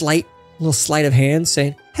little sleight of hand,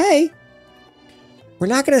 saying, hey, we're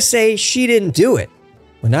not going to say she didn't do it.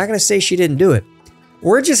 We're not going to say she didn't do it.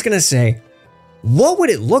 We're just going to say, what would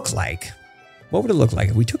it look like? What would it look like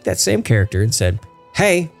if we took that same character and said,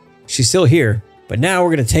 hey, she's still here, but now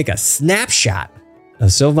we're going to take a snapshot of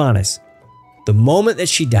Sylvanas, the moment that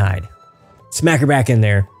she died, smack her back in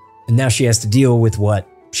there, and now she has to deal with what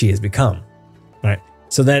she has become. Right?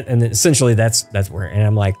 So that, and essentially that's where, and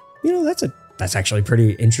I'm like, that's actually a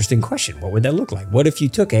pretty interesting question. What would that look like? What if you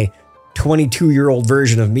took a 22-year-old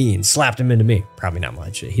version of me and slapped him into me? Probably not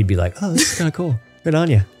much. He'd be like, oh, this is kind of cool. Good on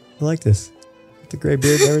you. I like this. The gray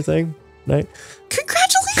beard and everything. Right?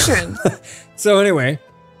 Congratulations. So anyway,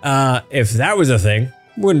 if that was a thing, it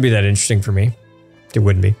wouldn't be that interesting for me. It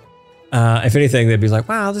wouldn't be. If anything, they'd be like,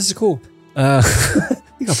 wow, this is cool.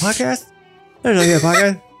 You got a podcast? I didn't know you had a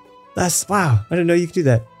podcast. That's, wow, I didn't know you could do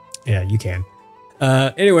that. Yeah, you can.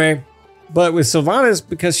 Anyway, but with Sylvanas,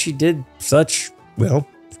 because she did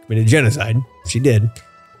committed genocide. She did.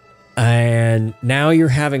 And now you're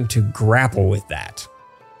having to grapple with that.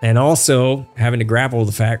 And also having to grapple with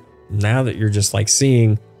the fact now that you're just like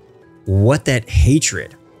seeing what that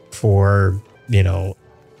hatred for,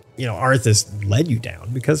 Arthas led you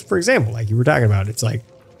down. Because, for example, like you were talking about, it's like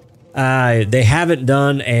they haven't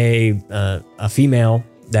done a female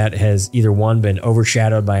that has either one been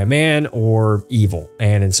overshadowed by a man or evil.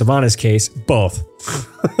 And in Sylvanas' case, both.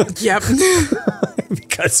 Yep.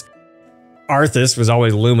 Because Arthas was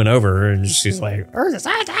always looming over her, and she's like, Arthas,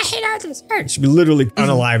 I hate Arthas. She literally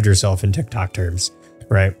unalived herself in TikTok terms,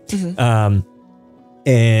 right? Mm-hmm.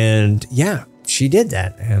 And yeah, she did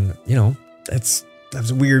that. And, that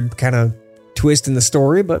was a weird kind of twist in the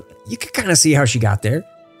story, but you could kind of see how she got there.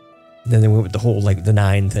 And then they went with the whole, like, the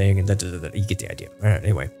 9 thing, and you get the idea. All right,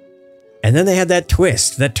 anyway. And then they had that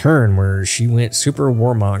twist, that turn where she went super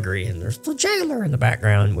warmongery, and there's the jailer in the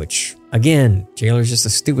background, which, again, jailer's just a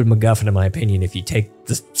stupid MacGuffin, in my opinion, if you take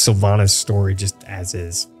the Sylvanas story just as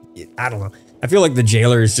is. I don't know. I feel like the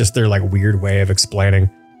jailer is just their, like, weird way of explaining,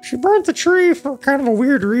 she burnt the tree for kind of a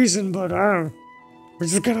weird reason, but we're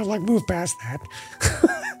just gonna, like, move past that.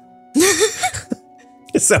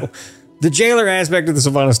 So, the jailer aspect of the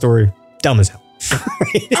Sylvanas story, dumb as hell.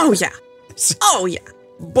 Oh, yeah. Oh, yeah.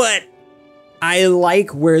 But I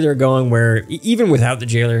like where they're going, where even without the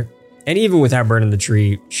jailer, and even without burning the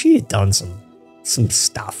tree, she had done some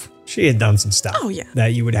stuff. She had done some stuff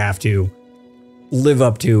that you would have to live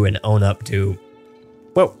up to and own up to.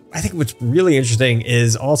 But I think what's really interesting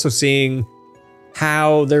is also seeing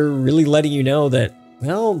how they're really letting you know that,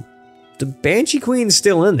 well, the Banshee Queen's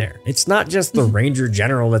still in there. It's not just the Ranger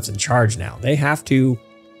General that's in charge now. They have to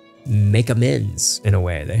make amends in a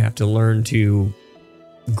way. They have to learn to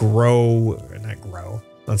not grow.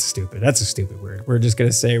 That's stupid. That's a stupid word. We're just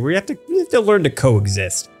going to say we have to learn to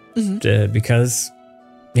coexist because,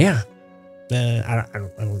 I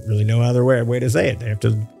don't really know other way to say it. They have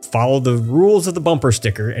to follow the rules of the bumper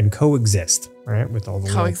sticker and coexist, right? With all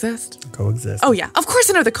the coexist. Coexist. Oh yeah, of course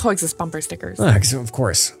I know the coexist bumper stickers. Of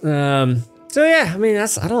course. So yeah, I mean, I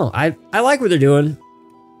don't know. I like what they're doing.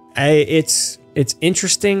 It's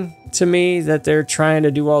interesting to me that they're trying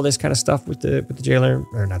to do all this kind of stuff with the jailer,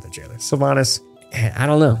 or not the jailer, Sylvanas. And I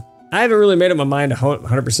don't know. I haven't really made up my mind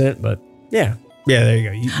 100%, but yeah, there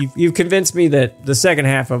you go. You've convinced me that the second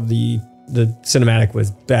half of the cinematic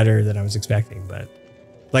was better than I was expecting. But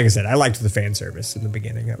like I said, I liked the fan service in the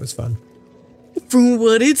beginning. That was fun. For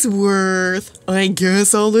what it's worth, I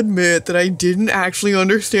guess I'll admit that I didn't actually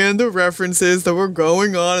understand the references that were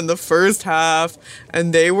going on in the first half,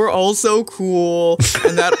 and they were also cool,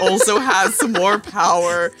 and that also has some more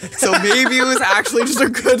power. So maybe it was actually just a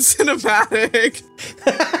good cinematic.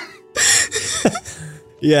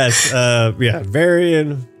 Yes,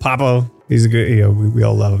 Varian, Papa, he's a good, we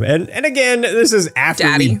all love him. And again, this is after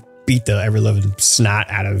Daddy. we beat the ever-loving snot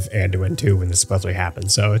out of Anduin too when this supposedly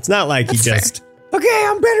happened. So it's not like That's he just, okay,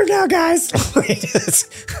 I'm better now, guys.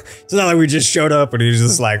 It's not like we just showed up and he was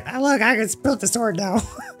just like, oh, look, I can split the sword now.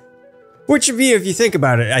 Which, if you think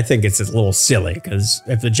about it, I think it's a little silly, because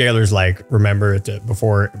if the jailers remember it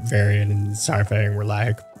before Varian and Sarfang were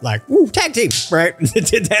like, ooh, tag team, right?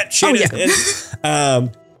 Did that shit. Oh, yeah.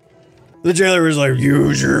 The jailer was like,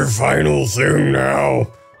 use your final thing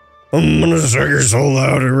now. I'm gonna suck your soul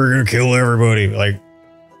out and we're gonna kill everybody. Why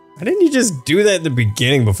didn't you just do that in the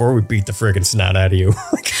beginning before we beat the freaking snot out of you?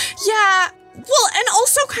 Yeah. Well, and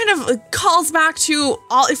also kind of calls back to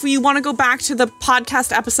if we want to go back to the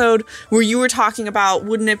podcast episode where you were talking about,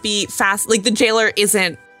 wouldn't it be fast? The jailer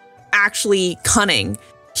isn't actually cunning.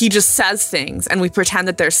 He just says things and we pretend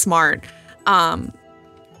that they're smart.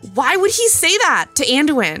 Why would he say that to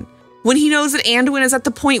Anduin when he knows that Anduin is at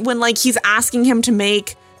the point when he's asking him to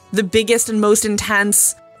make the biggest and most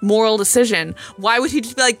intense moral decision? Why would he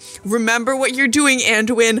just be like, remember what you're doing,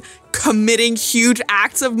 Anduin, committing huge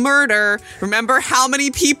acts of murder. Remember how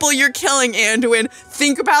many people you're killing, Anduin.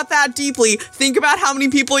 Think about that deeply. Think about how many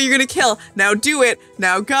people you're going to kill. Now do it.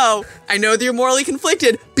 Now go. I know that you're morally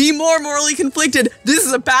conflicted. Be more morally conflicted. This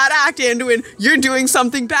is a bad act, Anduin. You're doing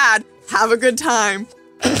something bad. Have a good time.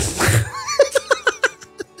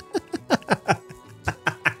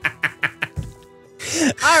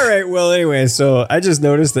 All right, well, anyway, so I just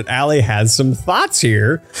noticed that Allie has some thoughts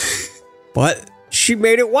here, but she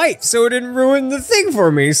made it white, so it didn't ruin the thing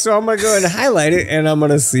for me. So I'm going to go ahead and highlight it, and I'm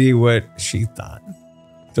going to see what she thought.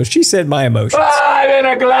 So she said my emotions. I'm in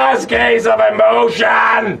a glass case of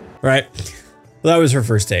emotion! Right. Well, that was her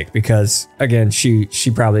first take, because, again, she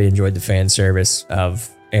probably enjoyed the fan service of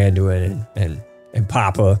Anduin and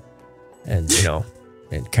Papa, and,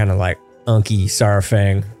 and kind of like Unky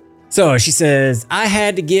Sarfang. So she says, I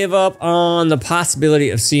had to give up on the possibility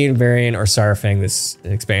of seeing Varian or Sarfang this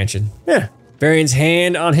expansion. Yeah. Varian's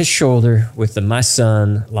hand on his shoulder with the "my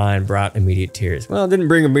son" line brought immediate tears. Well, it didn't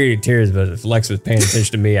bring immediate tears, but if Lex was paying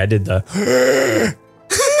attention to me, I did the...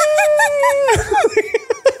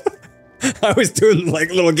 I was doing a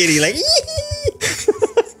little giddy,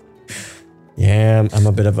 Yeah, I'm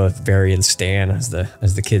a bit of a Varian stan, as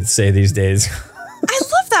the kids say these days. I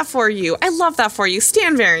love that for you. I love that for you.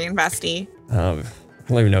 Stan Varian, bestie. I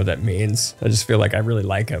don't even know what that means. I just feel like I really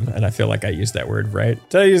like him, and I feel like I used that word right.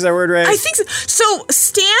 Did I use that word right? I think so. So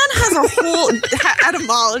Stan has a whole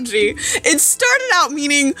etymology. It started out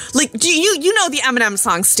meaning do you know the Eminem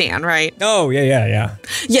song Stan, right? Oh yeah.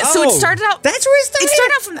 Yeah. So it started out. That's where it started. It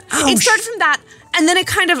started out from. It started from that, and then it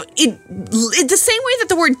kind of it the same way that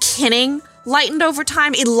the word kinning lightened over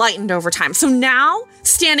time, it lightened over time. So now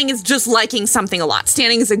standing is just liking something a lot.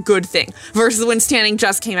 Standing is a good thing versus when standing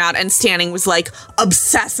just came out and standing was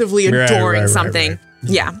obsessively adoring something. Right.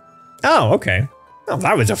 Yeah. Oh, okay. Oh,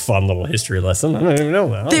 that was a fun little history lesson. I don't even know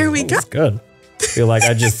that. There we go. That's good. I feel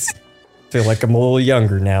like I'm a little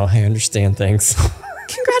younger now. I understand things.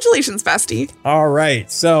 Congratulations, bestie. All right.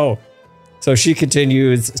 So she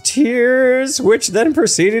continues, tears, which then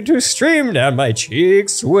proceeded to stream down my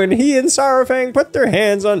cheeks when he and Sarfang put their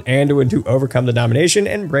hands on Anduin to overcome the domination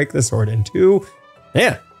and break the sword in two.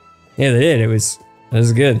 Yeah, they did. It was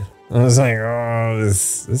good. I was like, oh,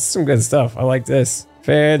 this is some good stuff. I like this.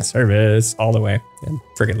 Fan service all the way. I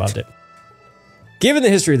freaking loved it. Given the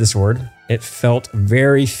history of the sword, it felt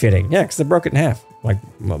very fitting. Yeah, because they broke it in half.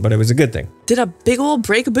 But it was a good thing. Did a big old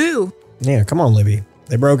break-a-boo. Yeah, come on, Libby.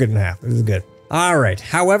 They broke it in half. It was good. All right.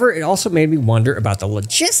 However, it also made me wonder about the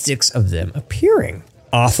logistics of them appearing.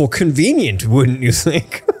 Awful convenient, wouldn't you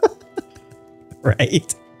think?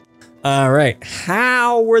 Right? All right.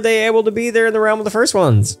 How were they able to be there in the realm of the first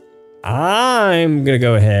ones? I'm going to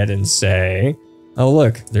go ahead and say, oh,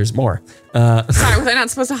 look, there's more. Sorry, was I not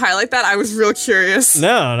supposed to highlight that? I was real curious.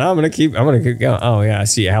 No, I'm going to keep going. Oh, yeah, I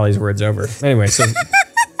see Allie's words over. Anyway, so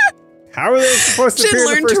How are they supposed to appear in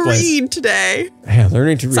the learned first to place? read today. Yeah,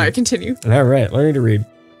 learning to read. Sorry, continue. All right, learning to read.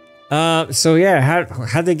 So yeah,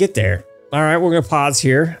 how'd they get there? All right, we're gonna pause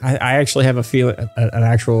here. I actually have an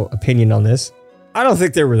actual opinion on this. I don't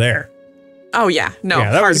think they were there. Oh yeah, no.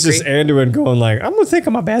 Yeah, that hard was to just agree. Anduin going like, I'm gonna think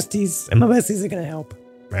of my besties, and my besties are gonna help.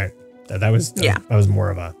 Right. That was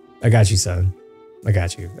more of a, I got you, son. I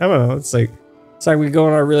got you. I don't know. It's like we go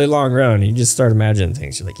on a really long run and you just start imagining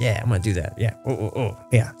things. You're like, yeah, I'm gonna do that. Yeah. Oh.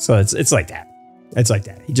 Yeah. So it's like that. It's like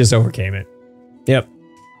that. He just overcame it. Yep.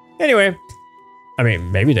 Anyway, I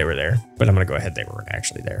mean, maybe they were there, but I'm gonna go ahead. They weren't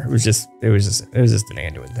actually there. It was just an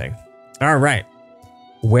Anduin thing. All right.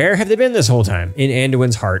 Where have they been this whole time? In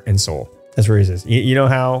Anduin's heart and soul. That's where he says. You know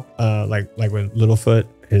how, like when Littlefoot,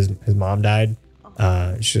 his mom died.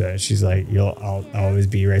 She's like, I'll always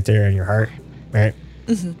be right there in your heart, right?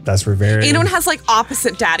 Mm-hmm. That's where Anduin has like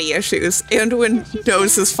opposite daddy issues. Anduin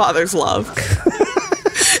knows his father's love.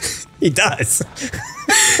 He does.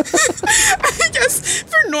 I guess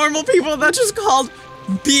for normal people, that's just called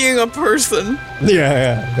being a person.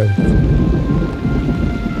 Yeah.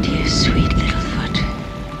 Dear sweet Littlefoot,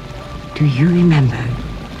 do you remember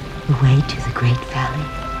the way to the Great Valley?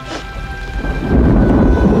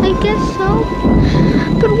 I guess so.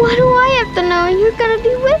 But why do I have to know? You're gonna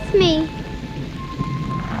be with me.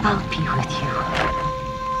 I'll be with you.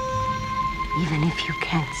 Even if you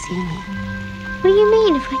can't see me. What do you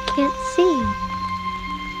mean if I can't see you?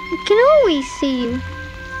 I can always see you.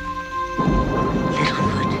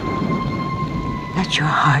 Littlefoot, let your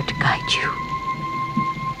heart guide you.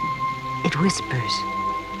 It whispers.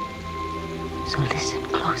 So listen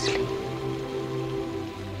closely.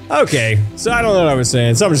 Okay, so I don't know what I was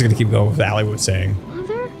saying, so I'm just gonna keep going with what Allie was saying.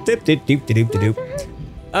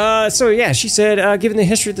 So yeah, she said, given the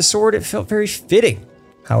history of the sword, it felt very fitting.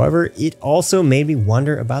 However, it also made me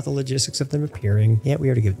wonder about the logistics of them appearing. Yeah, we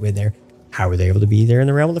already get in there. How were they able to be there in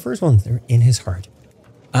the realm of the first one? They were in his heart.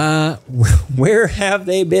 Where have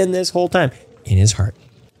they been this whole time? In his heart.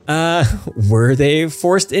 Were they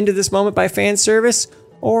forced into this moment by fan service?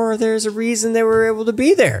 Or there's a reason they were able to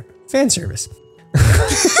be there? Fan service.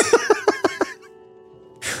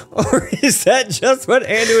 Or is that just what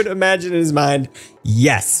Anduin imagined in his mind?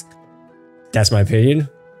 Yes. That's my opinion.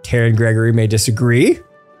 Taryn Gregory may disagree,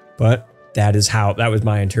 but that was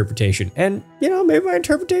my interpretation. And, maybe my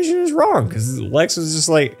interpretation is wrong, because Lex was just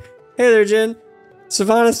like, hey there, Jen.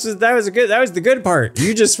 Sylvanas, that was the good part.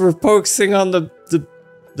 You just were focusing on the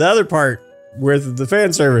other part with the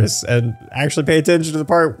fan service, and actually pay attention to the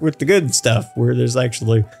part with the good stuff where there's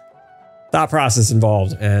actually thought process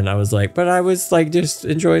involved. And I was like, but I was like just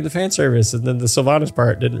enjoying the fan service, and then the Sylvanas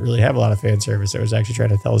part didn't really have a lot of fan service. I was actually trying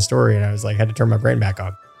to tell a story, and I was like, had to turn my brain back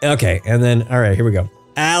on. Okay, and then all right, here we go.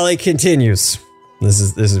 Allie continues. This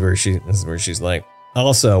is where she's like,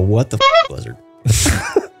 also, what the Blizzard?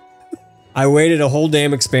 I waited a whole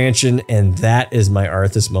damn expansion, and that is my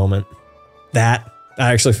Arthas moment. That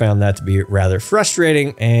I actually found that to be rather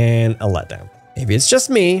frustrating and a letdown. Maybe it's just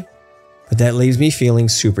me, but that leaves me feeling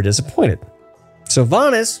super disappointed.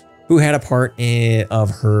 Sylvanas, who had a part of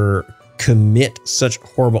her commit such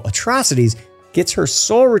horrible atrocities, gets her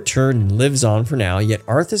soul returned and lives on for now, yet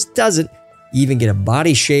Arthas doesn't even get a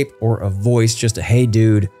body shape or a voice, just a, hey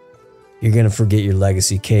dude, you're gonna forget your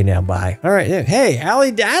legacy, okay, now bye. All right, hey,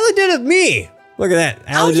 Allie did it with me. Look at that.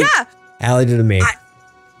 Allie did it with me.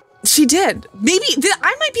 She did. Maybe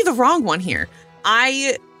I might be the wrong one here.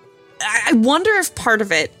 I wonder if part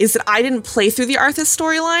of it is that I didn't play through the Arthas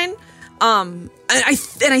storyline.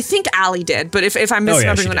 I think Allie did, but if I'm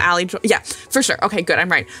misremembering when Allie, yeah, for sure. Okay, good. I'm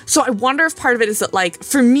right. So I wonder if part of it is that, like,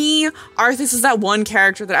 for me, Arthas is that one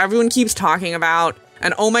character that everyone keeps talking about,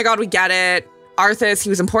 and oh my god, we get it. Arthas, he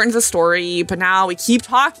was important to the story, but now we keep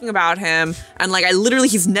talking about him, and like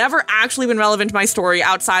he's never actually been relevant to my story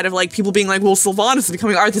outside of like people being like, well, Sylvanas is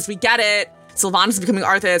becoming Arthas, we get it. Sylvanas is becoming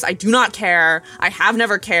Arthas. I do not care. I have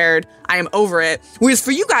never cared. I am over it. Whereas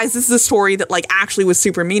for you guys, this is a story that like actually was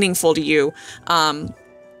super meaningful to you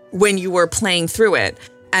when you were playing through it.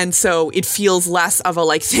 And so it feels less of a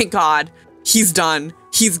like, thank God, he's done.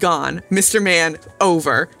 He's gone. Mr. Man,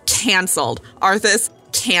 over. Canceled. Arthas,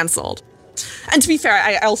 canceled. And to be fair,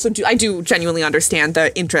 I do genuinely understand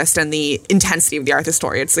the interest and the intensity of the Arthas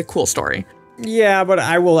story. It's a cool story. Yeah, but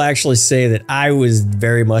I will actually say that I was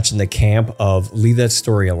very much in the camp of leave that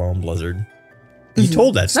story alone, Blizzard. You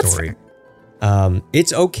told that story.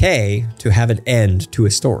 It's okay to have an end to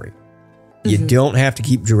a story. You don't have to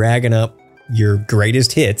keep dragging up your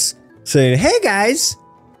greatest hits saying, hey guys,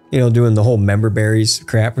 doing the whole member berries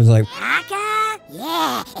crap. It's like,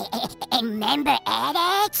 Yeah, remember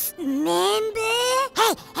Alex? Remember?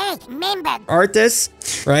 Hey, remember?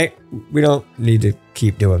 Arthas, right? We don't need to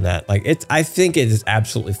keep doing that. Like, I think it is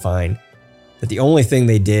absolutely fine that the only thing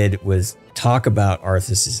they did was talk about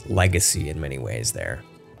Arthas's legacy in many ways there,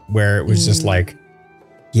 where it was just like,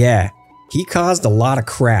 yeah, he caused a lot of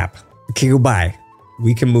crap. Okay, goodbye.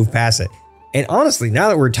 We can move past it. And honestly, now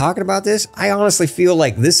that we're talking about this, I honestly feel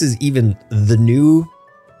like this is even the new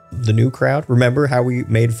crowd. Remember how we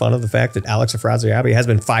made fun of the fact that Alex Afrasiabi has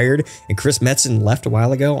been fired and Chris Metzen left a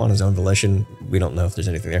while ago on his own volition? We don't know if there's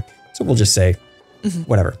anything there. So we'll just say,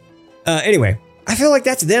 whatever. Anyway, I feel like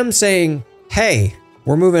that's them saying, hey,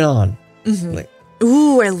 we're moving on. Like,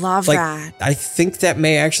 ooh, I love that. I think that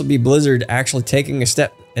may actually be Blizzard actually taking a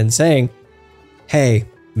step and saying, hey,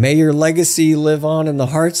 may your legacy live on in the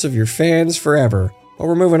hearts of your fans forever. But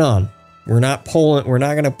we're moving on. We're not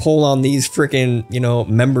going to pull on these freaking,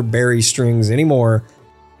 member berry strings anymore.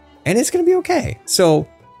 And it's going to be okay. So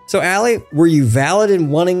Allie, were you valid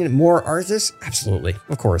in wanting more Arthas? Absolutely.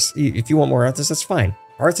 Of course. If you want more Arthas, that's fine.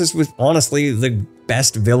 Arthas was honestly the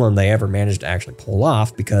best villain they ever managed to actually pull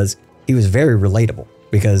off because he was very relatable.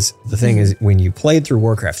 Because the thing is, when you played through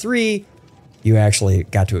Warcraft 3, you actually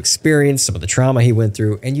got to experience some of the trauma he went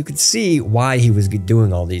through, and you could see why he was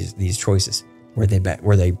doing all these choices. Were they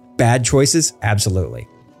bad choices? Absolutely.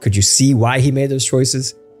 Could you see why he made those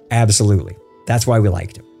choices? Absolutely. That's why we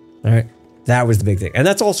liked him. All right. That was the big thing. And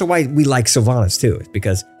that's also why we like Sylvanas too, is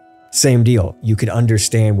because same deal. You could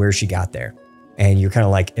understand where she got there. And you're kind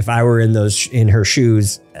of like, if I were in her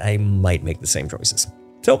shoes, I might make the same choices.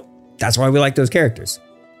 So that's why we like those characters.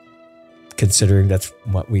 Considering that's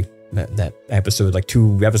what that episode, like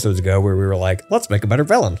 2 episodes ago, where we were like, let's make a better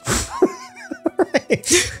villain.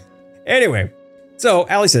 Right. Anyway, so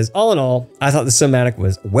Allie says, all in all, I thought the cinematic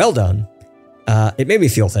was well done. It made me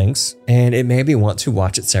feel things, and it made me want to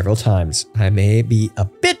watch it several times. I may be a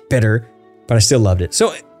bit bitter, but I still loved it.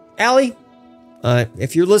 So, Allie,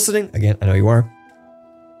 if you're listening, again, I know you are,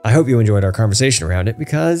 I hope you enjoyed our conversation around it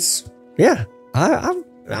because, yeah,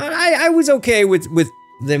 I was okay with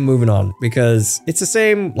them moving on because it's the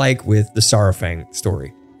same like with the Saurfang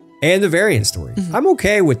story and the Varian story. I'm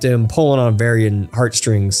okay with them pulling on Varian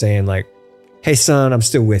heartstrings saying like, hey son, I'm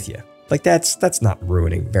still with you. Like that's not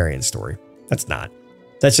ruining Varian's story. That's not.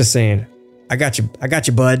 That's just saying, I got you,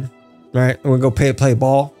 bud. All right, we're gonna go play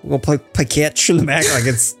ball. We're gonna play catch in the back. Like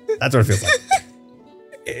that's what it feels like.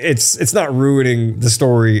 It's not ruining the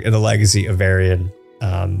story and the legacy of Varian.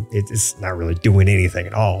 It's not really doing anything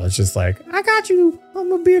at all. It's just like, I got you. I'm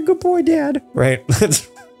gonna be a good boy, Dad. Right?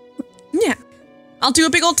 Yeah, I'll do a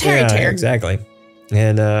big old tear. Exactly.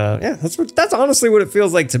 And that's honestly what it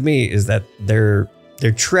feels like to me, is that they're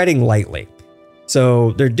treading lightly.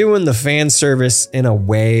 So they're doing the fan service in a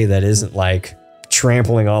way that isn't like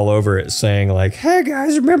trampling all over it, saying like, hey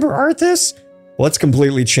guys, remember Arthas? Let's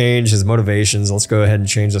completely change his motivations. Let's go ahead and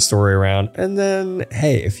change the story around. And then,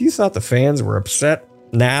 hey, if you thought the fans were upset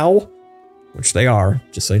now, which they are,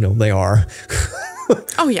 just so you know, they are.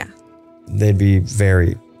 Oh, yeah. They'd be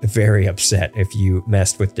very, very upset if you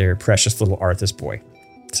messed with their precious little Arthas boy.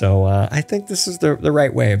 So I think this is the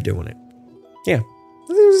right way of doing it. Yeah,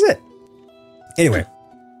 this is it. Anyway,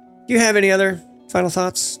 do you have any other final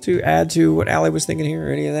thoughts to add to what Allie was thinking here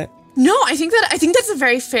or any of that? No, I think that's a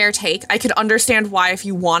very fair take. I could understand why if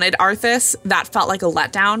you wanted Arthas, that felt like a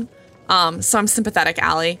letdown. So I'm sympathetic,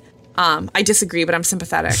 Allie. I disagree, but I'm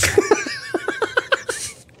sympathetic.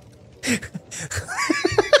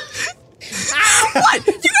 What?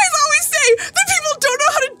 You guys always say that people don't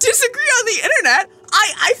know how to disagree on the internet.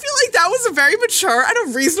 I feel like that was a very mature and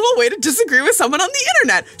a reasonable way to disagree with someone on the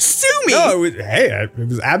internet. Sue me. No, it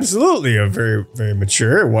was absolutely a very, very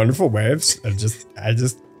mature, wonderful way of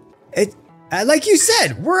like you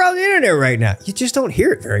said, we're on the internet right now. You just don't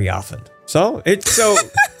hear it very often. So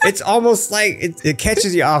it's almost like it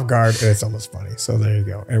catches you off guard, and it's almost funny. So there you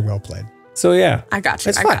go, and well played. So yeah, I got you.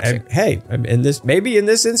 It's fine. Hey, in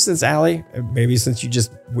this instance, Allie, maybe since you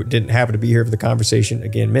just didn't happen to be here for the conversation,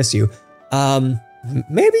 again, miss you.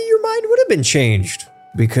 Maybe your mind would have been changed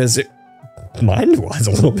because mine was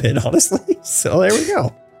a little bit, honestly. So there we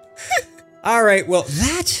go. All right. Well,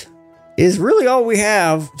 that is really all we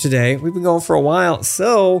have today. We've been going for a while.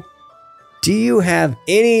 So do you have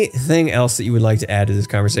anything else that you would like to add to this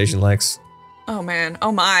conversation, Lex? Oh, man.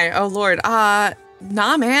 Oh, my. Oh, Lord. Nah,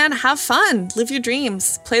 man. Have fun. Live your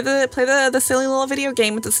dreams. Play the silly little video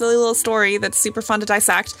game with the silly little story that's super fun to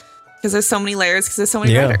dissect because there's so many layers, because there's so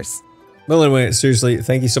many writers. Well, anyway, seriously,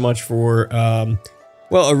 thank you so much for,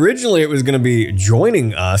 originally it was going to be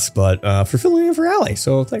joining us, but for filling in for Allie.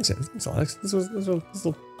 So thanks Alex. This was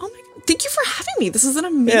Oh, my God. Thank you for having me. This is an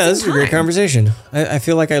amazing Yeah, this is a great conversation. I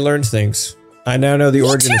feel like I learned things. I now know the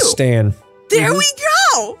origin of Stan. There we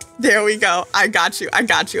go. There we go. I got you.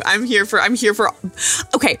 I'm here for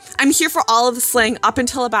all of the slang up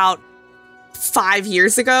until about 5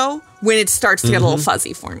 years ago when it starts to get a little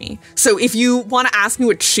fuzzy for me. So if you want to ask me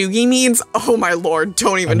what chuggy means, oh my lord,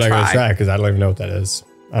 don't even try. I'm not going to try because I don't even know what that is.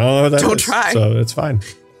 I don't know what that is. Don't try. So it's fine.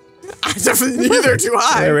 I definitely neither do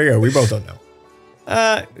I. There we go. We both don't know.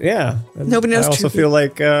 Yeah. Nobody knows I also chuggy. feel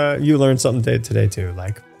like you learned something today too,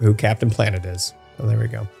 like who Captain Planet is. So there we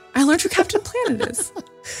go. I learned who Captain Planet is.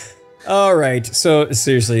 All right. So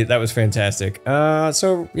seriously, that was fantastic.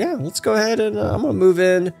 So yeah, let's go ahead and I'm going to move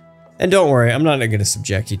in. And don't worry, I'm not going to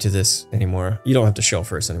subject you to this anymore. You don't have to show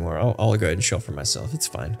first anymore. I'll go ahead and show for myself. It's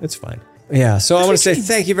fine. Yeah, so I want to say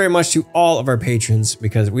thank you very much to all of our patrons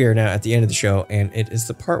because we are now at the end of the show. And it is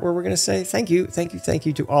the part where we're going to say thank you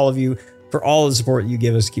to all of you for all of the support you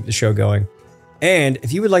give us to keep the show going. And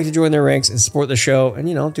if you would like to join their ranks and support the show and,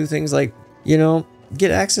 do things like, get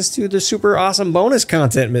access to the super awesome bonus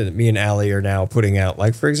content me and Allie are now putting out.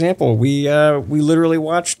 Like, for example, we literally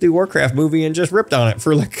watched the Warcraft movie and just ripped on it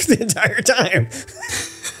for like the entire time.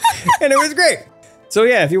 And it was great. So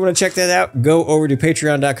yeah, if you want to check that out, go over to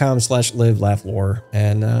patreon.com/live-laugh-lore.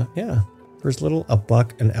 And for as little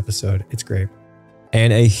 $1 an episode. It's great.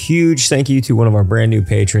 And a huge thank you to one of our brand new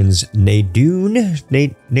patrons, Nadun.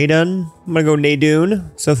 Nadun? I'm going to go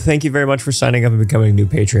Nadun. So thank you very much for signing up and becoming a new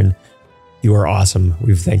patron. You are awesome.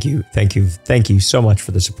 Thank you so much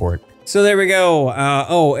for the support. So there we go.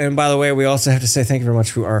 And by the way, we also have to say thank you very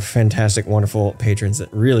much to our fantastic, wonderful patrons that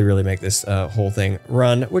really, really make this whole thing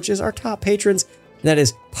run, which is our top patrons. And that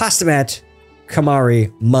is Pastamat,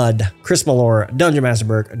 Kamari, Mud, Chris Malore, Dungeon Master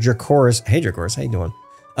Burke, Dracoris. Hey, Dracoris, how you doing?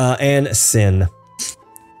 And Sin.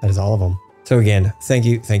 That is all of them. So again, thank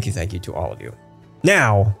you to all of you.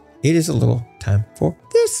 Now, it is a little time for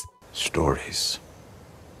this. Stories.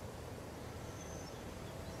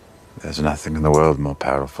 There's nothing in the world more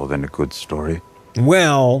powerful than a good story.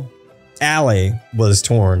 Well, Allie was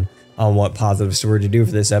torn on what positive story to do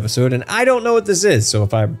for this episode, and I don't know what this is, so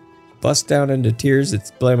if I bust down into tears, it's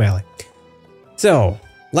blame Allie. So,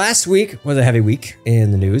 last week was a heavy week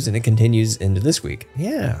in the news, and it continues into this week.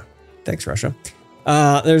 Yeah, thanks, Russia.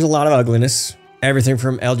 There's a lot of ugliness. Everything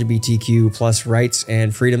from LGBTQ plus rights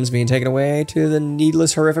and freedoms being taken away to the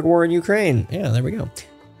needless, horrific war in Ukraine. Yeah, there we go.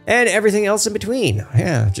 And everything else in between.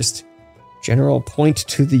 Yeah, just general point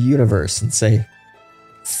to the universe and say,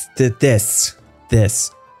 this.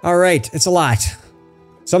 All right, it's a lot.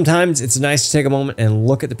 Sometimes it's nice to take a moment and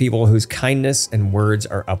look at the people whose kindness and words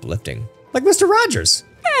are uplifting. Like Mr. Rogers.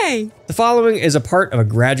 Hey! The following is a part of a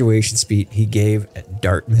graduation speech he gave at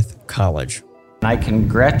Dartmouth College. I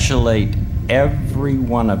congratulate every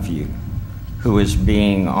one of you who is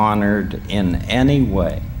being honored in any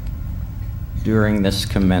way during this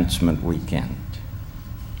commencement weekend.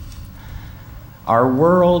 Our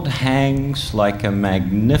world hangs like a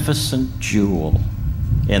magnificent jewel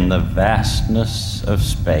in the vastness of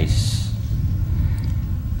space.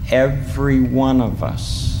 Every one of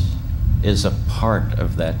us is a part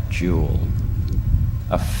of that jewel,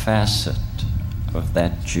 a facet of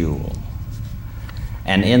that jewel.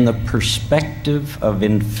 And in the perspective of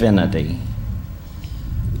infinity,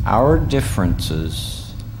 our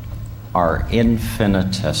differences are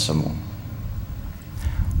infinitesimal.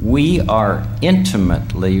 We are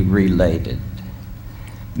intimately related.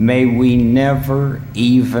 May we never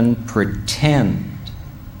even pretend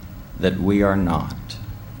that we are not.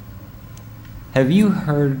 Have you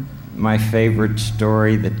heard my favorite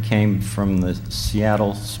story that came from the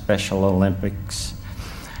Seattle Special Olympics?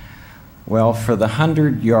 Well, for the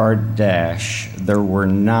 100-yard dash, there were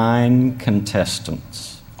 9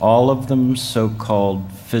 contestants, all of them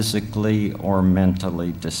so-called physically or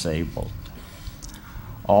mentally disabled.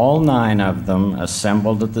 All 9 of them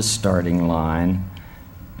assembled at the starting line,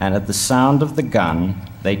 and at the sound of the gun,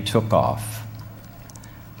 they took off.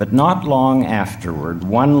 But not long afterward,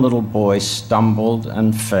 one little boy stumbled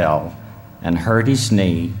and fell and hurt his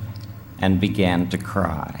knee and began to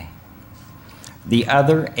cry. The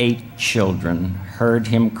other 8 children heard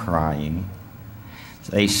him crying.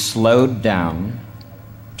 They slowed down,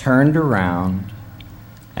 turned around,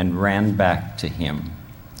 and ran back to him.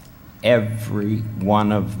 Every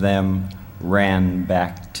one of them ran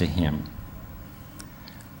back to him.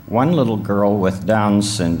 One little girl with Down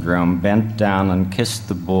syndrome bent down and kissed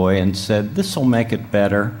the boy and said, "This'll make it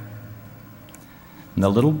better." And the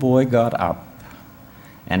little boy got up,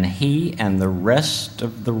 and he and the rest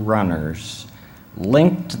of the runners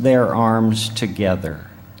linked their arms together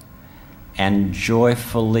and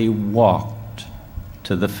joyfully walked to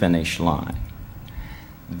to the finish line.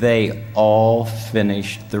 They all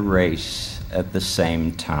finished the race at the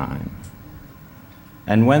same time.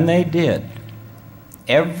 And when they did,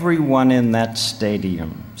 everyone in that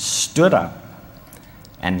stadium stood up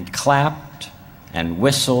and clapped and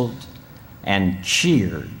whistled and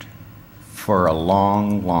cheered for a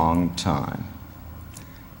long, long time.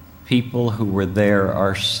 People who were there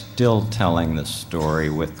are still telling the story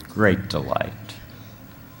with great delight.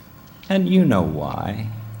 And you know why.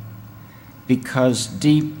 Because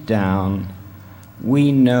deep down,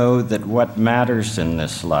 we know that what matters in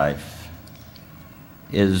this life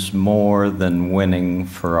is more than winning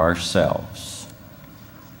for ourselves.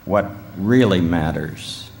 What really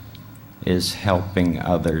matters is helping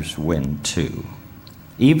others win too,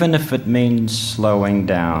 even if it means slowing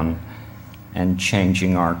down and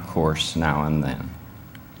changing our course now and then.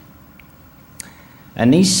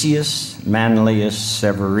 Anicius Manlius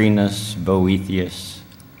Severinus Boethius,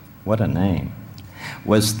 what a name,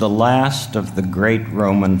 was the last of the great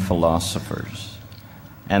Roman philosophers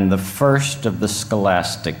and the first of the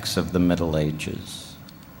scholastics of the Middle Ages.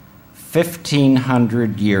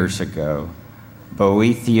 1,500 years ago,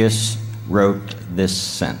 Boethius wrote this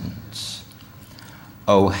sentence: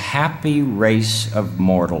 "O happy race of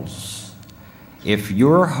mortals, if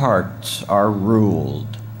your hearts are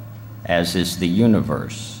ruled, as is the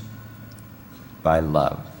universe, by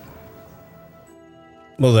love."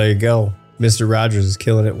 Well, there you go. Mr. Rogers is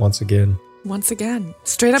killing it once again. Once again,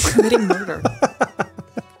 straight up committing murder.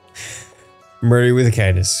 Murder with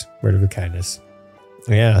kindness. Murder with kindness.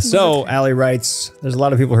 Yeah. So Allie writes, there's a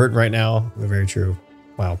lot of people hurting right now. Very true.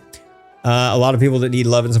 Wow. A lot of people that need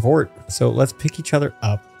love and support. So let's pick each other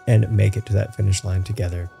up and make it to that finish line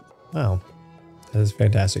together. Wow. That is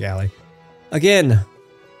fantastic, Allie. Again,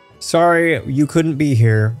 sorry you couldn't be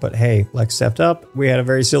here, but hey, Lex stepped up. We had a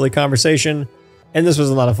very silly conversation, and this was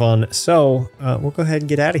a lot of fun. So we'll go ahead and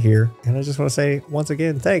get out of here. And I just want to say once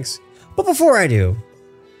again, thanks. But before I do,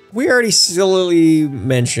 we already sillily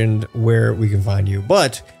mentioned where we can find you,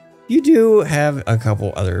 but you do have a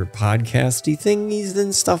couple other podcasty thingies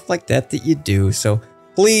and stuff like that you do. So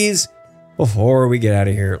please, before we get out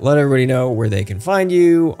of here, let everybody know where they can find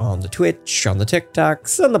you on the Twitch, on the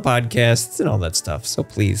TikToks, on the podcasts, and all that stuff. So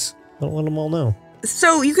please, let them all know.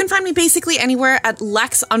 So you can find me basically anywhere at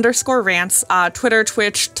Lex_rants, Twitter,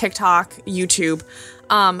 Twitch, TikTok, YouTube.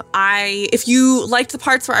 If you liked the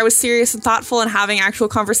parts where I was serious and thoughtful and having actual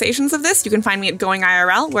conversations of this, you can find me at Going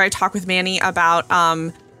IRL, where I talk with Manny about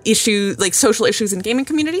social issues in gaming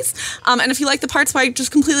communities. And if you like the parts where I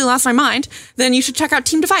just completely lost my mind, then you should check out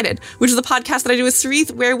Team Divided, which is a podcast that I do with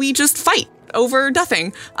Sarith, where we just fight over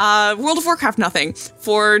nothing, World of Warcraft nothing,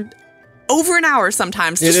 for over an hour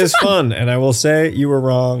sometimes. It is fun. And I will say you were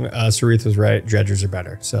wrong. Sarith was right. Dredgers are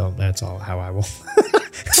better. So that's all how I will.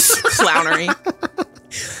 Clownery.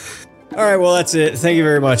 All right, well, that's it. Thank you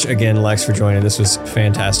very much again, Lex, for joining. This was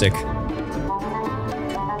fantastic.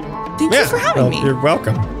 Thank you for having me. You're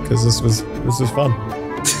welcome, because this was fun.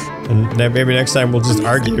 And maybe next time we'll just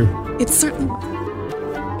argue. It's certainly.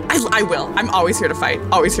 I will. I'm always here to fight.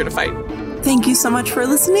 Always here to fight. Thank you so much for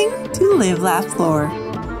listening to Live, Laugh, Lore.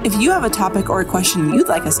 If you have a topic or a question you'd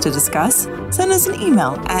like us to discuss, send us an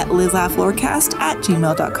email at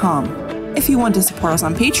livelaughlorecast@gmail.com. If you want to support us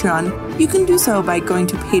on Patreon, you can do so by going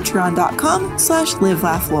to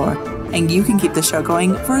patreon.com/livelaughLore, and you can keep the show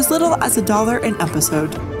going for as little as $1 an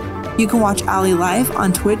episode. You can watch Allie live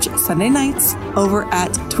on Twitch Sunday nights over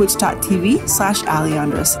at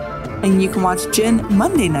twitch.tv/AllieAndress, and you can watch Jin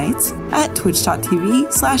Monday nights at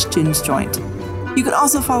twitch.tv/JinsJoint. You can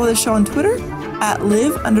also follow the show on Twitter at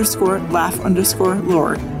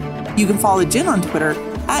live_laugh_lore. You can follow Jin on Twitter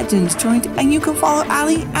at JinsJoint, and you can follow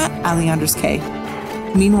Allie at AllieAndressK.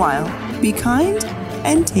 Meanwhile, be kind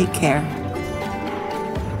and take care.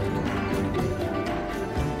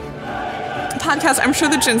 Podcast, I'm sure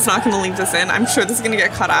that Jin's not going to leave this in. I'm sure this is going to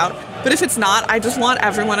get cut out. But if it's not, I just want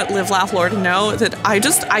everyone at Live, Laugh, Lore to know that I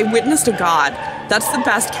witnessed a god. That's the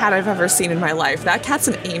best cat I've ever seen in my life. That cat's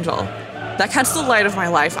an angel. That cat's the light of my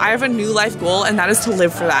life. I have a new life goal, and that is to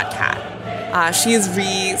live for that cat. She has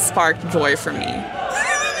re-sparked joy for me.